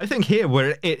 really. I think here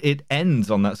where it ends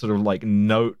on that sort of like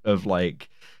note of like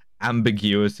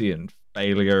ambiguity and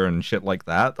failure and shit like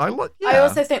that. I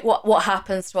also think what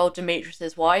happens to old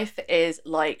Demetrius's wife is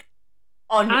like.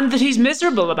 And that he's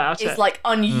miserable about it. It's like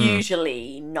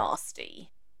unusually nasty.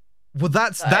 Well,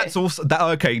 that's also that.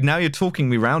 Okay, now you're talking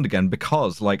me round again,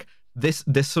 because like this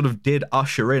sort of did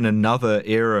usher in another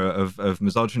era of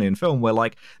misogyny in film, where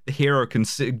like the hero can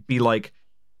be like,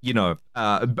 you know,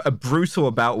 brutal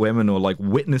about women, or like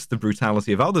witness the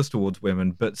brutality of others towards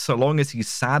women, but so long as he's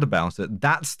sad about it,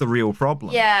 that's the real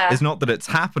problem. Yeah, it's not that it's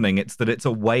happening; it's that it's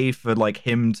a way for like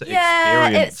him to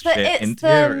experience shit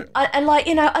interior. And like,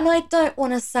 you know, and I don't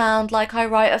want to sound like I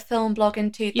write a film blog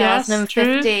in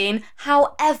 2015. Yes,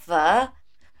 however,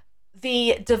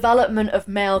 the development of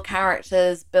male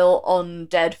characters built on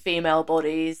dead female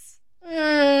bodies.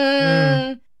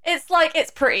 It's like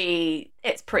it's pretty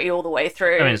all the way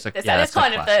through. I mean, it's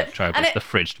kind of the trope. It's the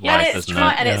fridged wife, isn't it?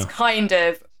 And it's kind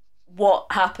of what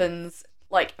happens,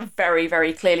 like very,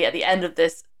 very clearly at the end of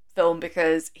this film,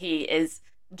 because he is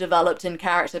developed in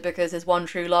character because his one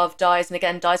true love dies, and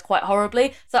again dies quite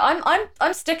horribly. So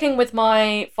I'm sticking with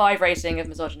my 5 rating of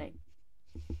misogyny.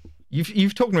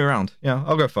 You've talked me around. Yeah,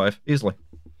 I'll go 5 easily.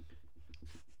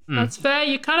 That's fair.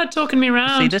 You're kind of talking me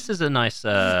around. See, this is a nice.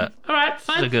 All right,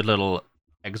 fine. It's a good little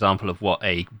example of what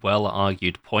a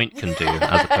well-argued point can do,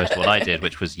 as opposed to what I did,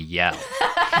 which was yell.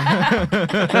 As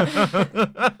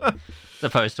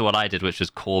opposed to what I did, which was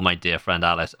call my dear friend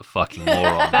Alice a fucking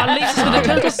moron. That leaves us with a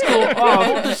total score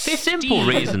of the simple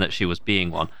reason that she was being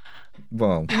one.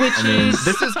 Well, this is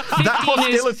that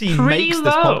hostility makes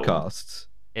this podcast.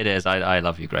 It is. I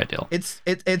love you a great deal. It's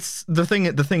the thing.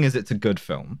 The thing is, it's a good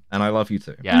film, and I love you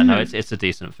too. Yeah, no, it's a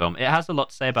decent film. It has a lot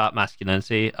to say about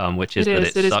masculinity, which is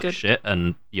that it sucks shit,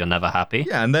 and you're never happy.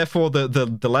 Yeah, and therefore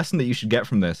the lesson that you should get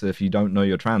from this, if you don't know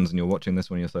you're trans and you're watching this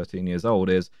when you're 13 years old,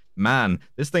 is, man,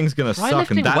 this thing's gonna suck,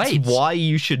 and that's why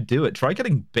you should do it. Try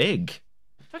getting big.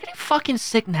 Try getting fucking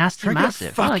sick, nasty,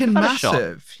 massive. Fucking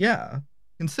massive. Yeah,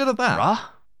 consider that. Bruh.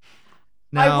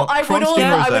 Now, I would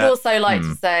also like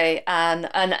to say, and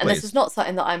this is not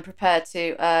something that I'm prepared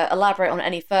to elaborate on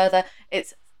any further.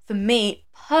 It's, for me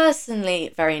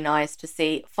personally, very nice to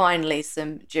see finally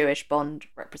some Jewish Bond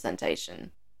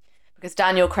representation, because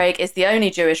Daniel Craig is the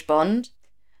only Jewish Bond,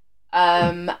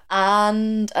 and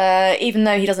even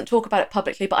though he doesn't talk about it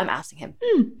publicly, but I'm outing him.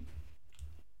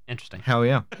 Interesting. Hell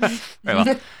yeah. Very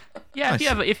well. Yeah, nice.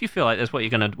 If you feel like that's what you're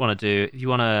going to want to do, if you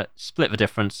want to split the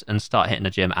difference and start hitting the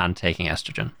gym and taking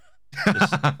estrogen.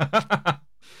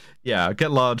 Yeah,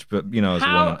 get large, but you know, as a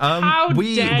woman. How dare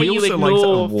we you also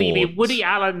ignore like Phoebe Woody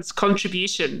Allen's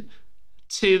contribution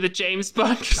to the James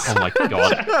Bond? Oh my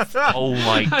god! Oh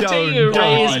my god!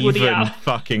 Don't even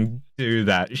fucking do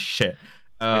that shit.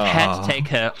 We've had to take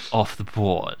her off the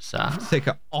board, sir. Take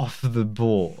her off the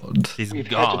board. We've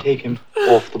had to take him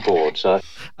off the board, sir.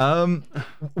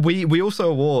 We also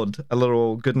award a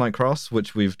little Goodnight Cross,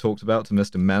 which we've talked about, to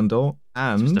Mr. Mandel,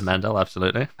 and Mr. Mandel,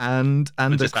 absolutely, and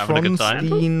the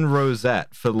Kronstein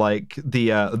Rosette for like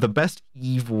the best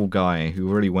evil guy who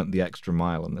really went the extra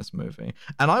mile in this movie.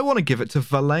 And I want to give it to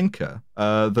Valenka,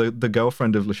 the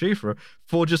girlfriend of Le Chiffre,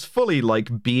 for just fully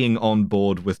like being on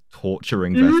board with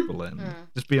torturing Vesper Lynd.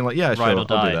 Just being like, yeah, sure, Ride or I'll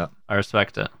die. do that. I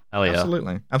respect it. Hell yeah.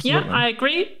 Absolutely. Yeah, I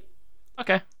agree.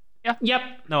 Okay. Yeah. Yep.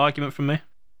 No argument from me.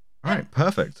 All right,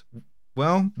 perfect.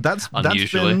 Well, that's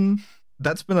Unusually.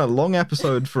 that's been a long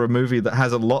episode for a movie that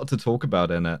has a lot to talk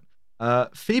about in it.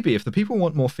 Phoebe, if the people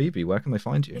want more Phoebe, where can they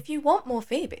find you? If you want more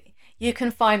Phoebe, you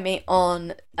can find me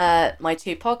on my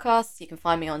 2 podcasts. You can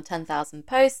find me on 10,000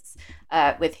 Posts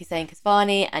with Hussein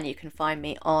Kesvani, and you can find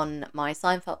me on my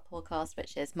Seinfeld podcast,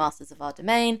 which is Masters of Our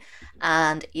Domain.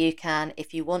 And you can,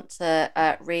 if you want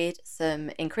to read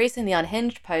some increasingly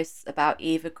unhinged posts about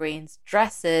Eva Green's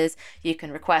dresses, you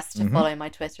can request to follow my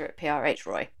Twitter at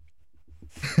PRHRoy.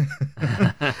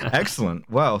 Excellent.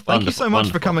 Well, thank you so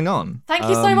much for coming on. Thank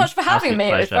you so much for having me.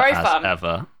 It was very fun.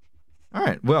 Ever. All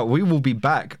right. Well, we will be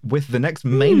back with the next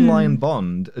mainline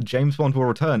Bond. James Bond will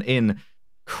return in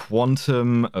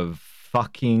Quantum of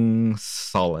fucking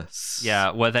solace.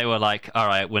 Yeah, where they were like, all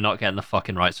right, we're not getting the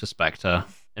fucking rights for Spectre.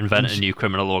 Invent a new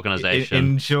criminal organization.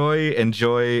 Enjoy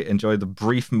the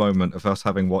brief moment of us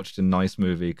having watched a nice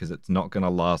movie, because it's not going to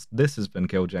last. This has been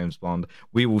Kill James Bond.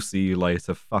 We will see you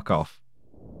later. Fuck off.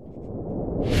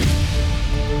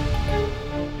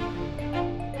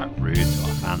 Quite rude to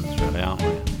our fans, really, aren't we?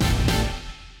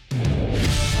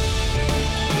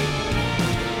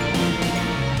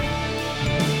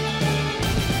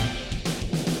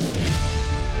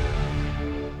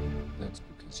 That's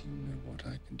because you know what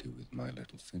I can do with my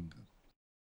little finger.